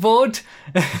people to vote.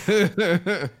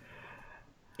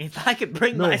 If I could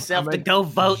bring No, myself I to meant go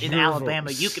vote in your Alabama,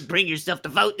 votes. you can bring yourself to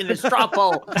vote in the straw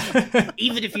poll.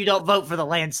 Even if you don't vote for the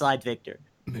landslide victor.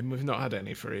 I mean, we've not had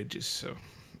any for ages, so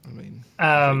I mean,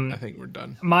 I think we're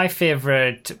done. My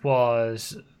favourite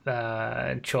was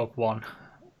choke 1,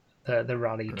 the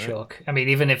rally choke. I mean,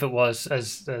 even if it was,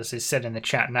 as is said in the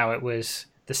chat now, it was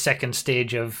the second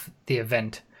stage of the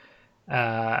event.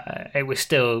 It was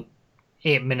still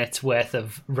 8 minutes worth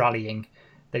of rallying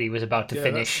that he was about to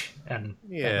finish, and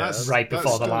Yeah, right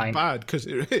before the still line. bad because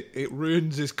it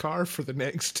ruins his car for the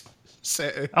next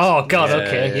set. Oh God, Yeah,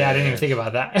 okay, yeah, I didn't yeah. even think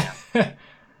about that.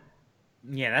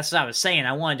 Yeah, that's what I was saying.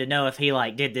 I wanted to know if he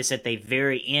like did this at the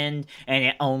very end and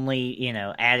it only,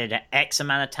 added an X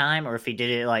amount of time, or if he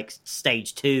did it like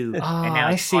stage 2 and now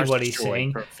I it's see what partially he's destroyed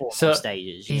saying. for 4 So more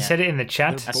stages. he yeah. said it in the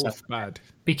chat. They're both bad.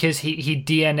 Because he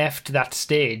DNF'd that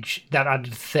stage, that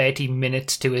added 30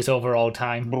 minutes to his overall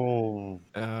time.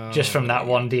 Just from that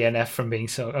one DNF from being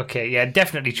so... Okay, yeah,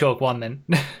 definitely choke 1 then.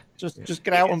 Just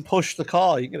get out and push the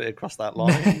car. You get it across that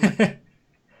line.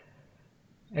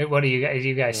 What are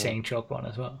you guys saying choke 1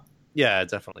 as well? Yeah,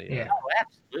 definitely. Yeah. Yeah. Oh,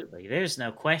 absolutely. There's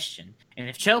no question. And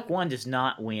if choke 1 does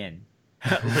not win,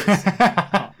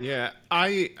 Yeah,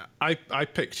 I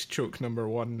picked choke number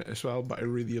 1 as well, but I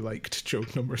really liked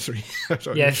choke number 3.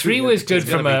 So Yeah, 3 was good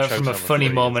gonna from be a choke number funny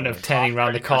 3, moment isn't of it? turning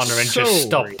around the corner and So- just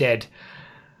stop dead.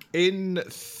 In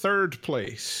third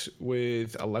place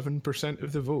with 11%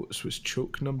 of the votes was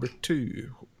choke number 2.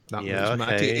 That Yeah, was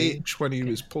Matty okay. H when he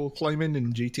was pole climbing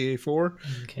in GTA 4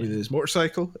 Okay. with his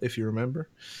motorcycle, if you remember.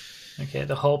 Okay,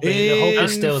 the hope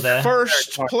is still there.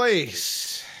 First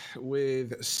place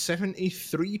with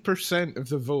 73% of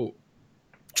the vote.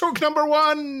 Choke number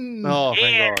 1! Oh,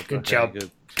 thank Yeah. God. Good Okay, job.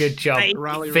 good. Good job.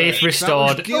 Rally Faith Raid.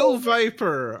 restored. That was Gil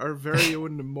Viper, our very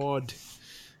own mod.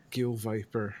 Gil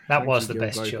Viper. That Thank was you, the Gil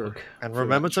best Viper. choke. And for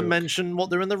remember that to choke. mention what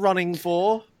they're in the running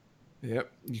for.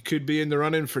 Yep, you could be in the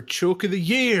running for Choke of the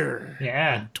Year.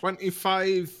 Yeah.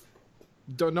 25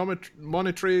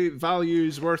 monetary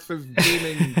values worth of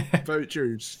gaming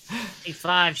vouchers.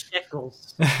 55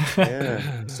 shekels.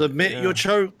 Yeah. Submit your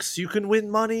chokes. You can win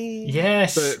money.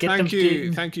 Yes. But Get thank them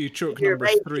you, thank you, Choke You're number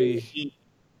right. 3.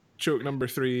 Choke number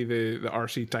 3, the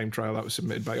RC time trial that was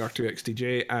submitted by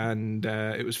R2XTJ, and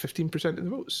it was 15% of the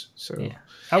votes. So Yeah.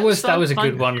 That was a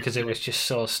fun. good one because it was just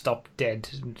so stop dead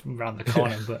around the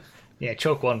corner. But yeah,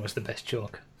 choke 1 was the best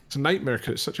choke. it's a nightmare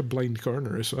because it's such a blind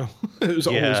corner as well. It was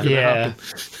always Yeah. going to Yeah. happen.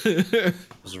 It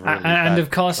was really And bad. of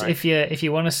course, Right. if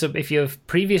you want to if you've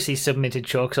previously submitted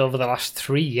chokes over the last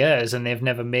 3 years and they've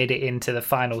never made it into the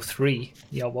final 3,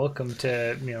 you're welcome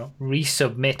to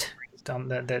resubmit. On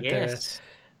Yes.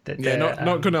 Yeah,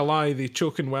 not going to lie, the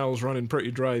choking well's running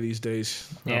pretty dry these days.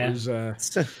 That Yeah. was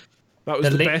that was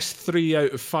The the li- best 3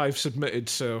 out of 5 submitted.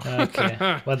 So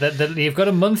Okay. Well, you've got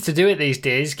a month to do it these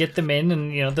days. Get them in,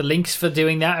 and the links for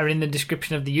doing that are in the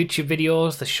description of the YouTube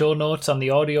videos, the show notes on the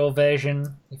audio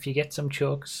version. If you get some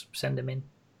chokes, send them in.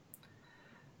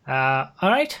 All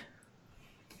right,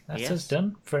 that's Yes. us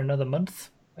done for another month.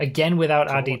 Again, without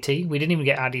Cool. RDT, we didn't even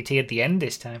get RDT at the end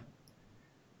this time.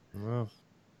 Oh.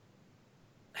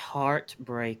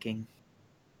 Heartbreaking.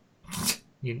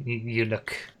 You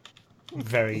look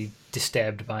very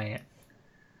disturbed by it.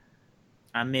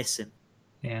 I miss him.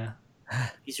 Yeah.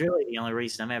 He's really the only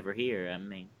reason I'm ever here. I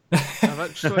mean, I've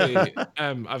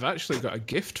actually got a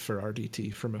gift for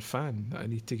RDT from a fan that I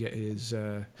need to get his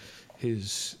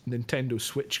Nintendo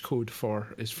Switch code for,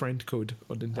 his friend code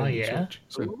on Nintendo yeah? Switch.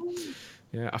 So,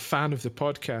 yeah, a fan of the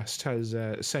podcast has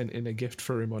sent in a gift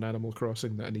for him on Animal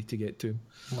Crossing that I need to get to him.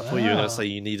 I thought you were Wow. going to say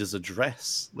you need his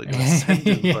address. Like, send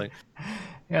him, like,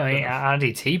 Yeah, I mean,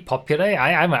 RDT popular.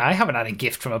 I haven't had a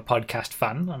gift from a podcast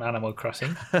fan on Animal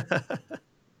Crossing.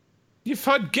 You've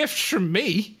had gifts from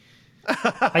me.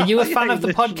 Are you a fan Yeah, of the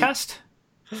literally. podcast?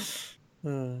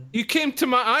 You came to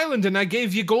my island and I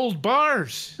gave you gold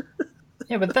bars.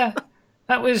 Yeah, but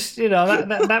that was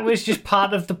that was just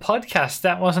part of the podcast.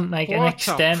 That wasn't like an What a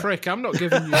extent. prick! I'm not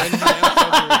giving you anything else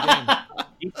ever again.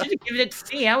 you should have given it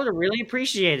to me. I would have really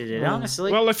appreciated it,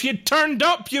 honestly. Well, if you'd turned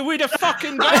up, you would have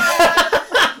fucking got it.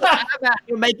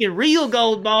 You're making real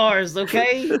gold bars,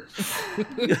 okay?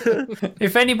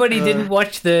 If anybody didn't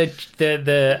watch the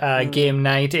game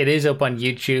night, it is up on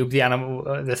YouTube.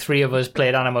 The 3 of us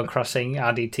played Animal Crossing.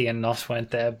 RDT and Nos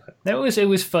weren't there, but it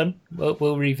was fun.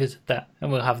 We'll revisit that,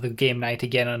 and we'll have the game night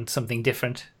again on something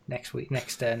different next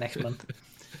month.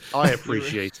 I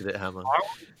appreciated it, Hammer.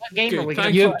 What game are we Good,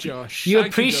 going thank to you, You- Josh. you Thank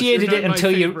Josh. appreciated You're it now my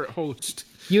until you- favourite host.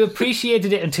 You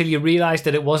appreciated it until you realised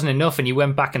that it wasn't enough, and you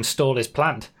went back and stole his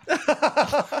plant.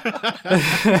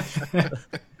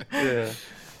 Yeah.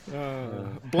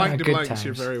 Blank to good blanks,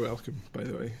 you're times. very welcome, by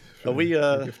the way. Are we,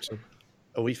 for gifts.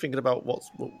 Are we thinking about what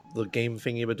the game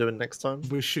thingy we're doing next time?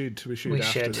 We should We after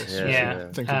should, this.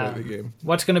 yeah. Think about the game.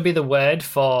 What's going to be the word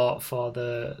for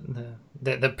the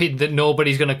that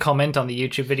nobody's going to comment on the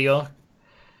YouTube video?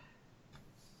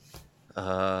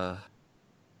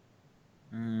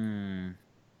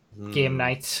 Game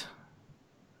nights.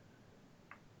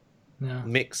 No.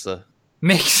 Mixer.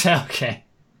 Mixer, okay.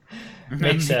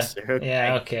 Mixer. Mixer, okay.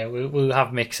 Yeah, okay. We'll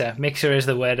have Mixer. Mixer is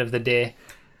the word of the day.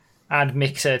 Add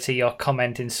Mixer to your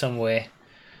comment in some way.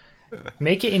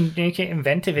 Make it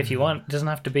inventive if you want. It doesn't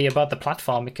have to be about the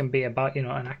platform. It can be about an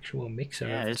actual mixer.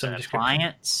 Yeah, of it's some an description.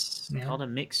 appliance called a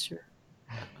mixer.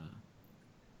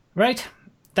 Right.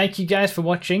 Thank you guys for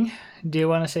watching. Do you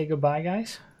want to say goodbye,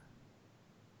 guys?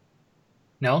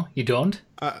 No, you don't.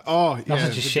 Yeah,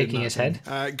 just shaking his head.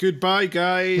 Goodbye,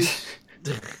 guys.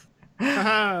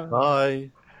 Bye.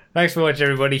 Thanks for watching,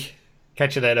 everybody.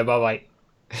 Catch you later. Bye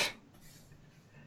bye.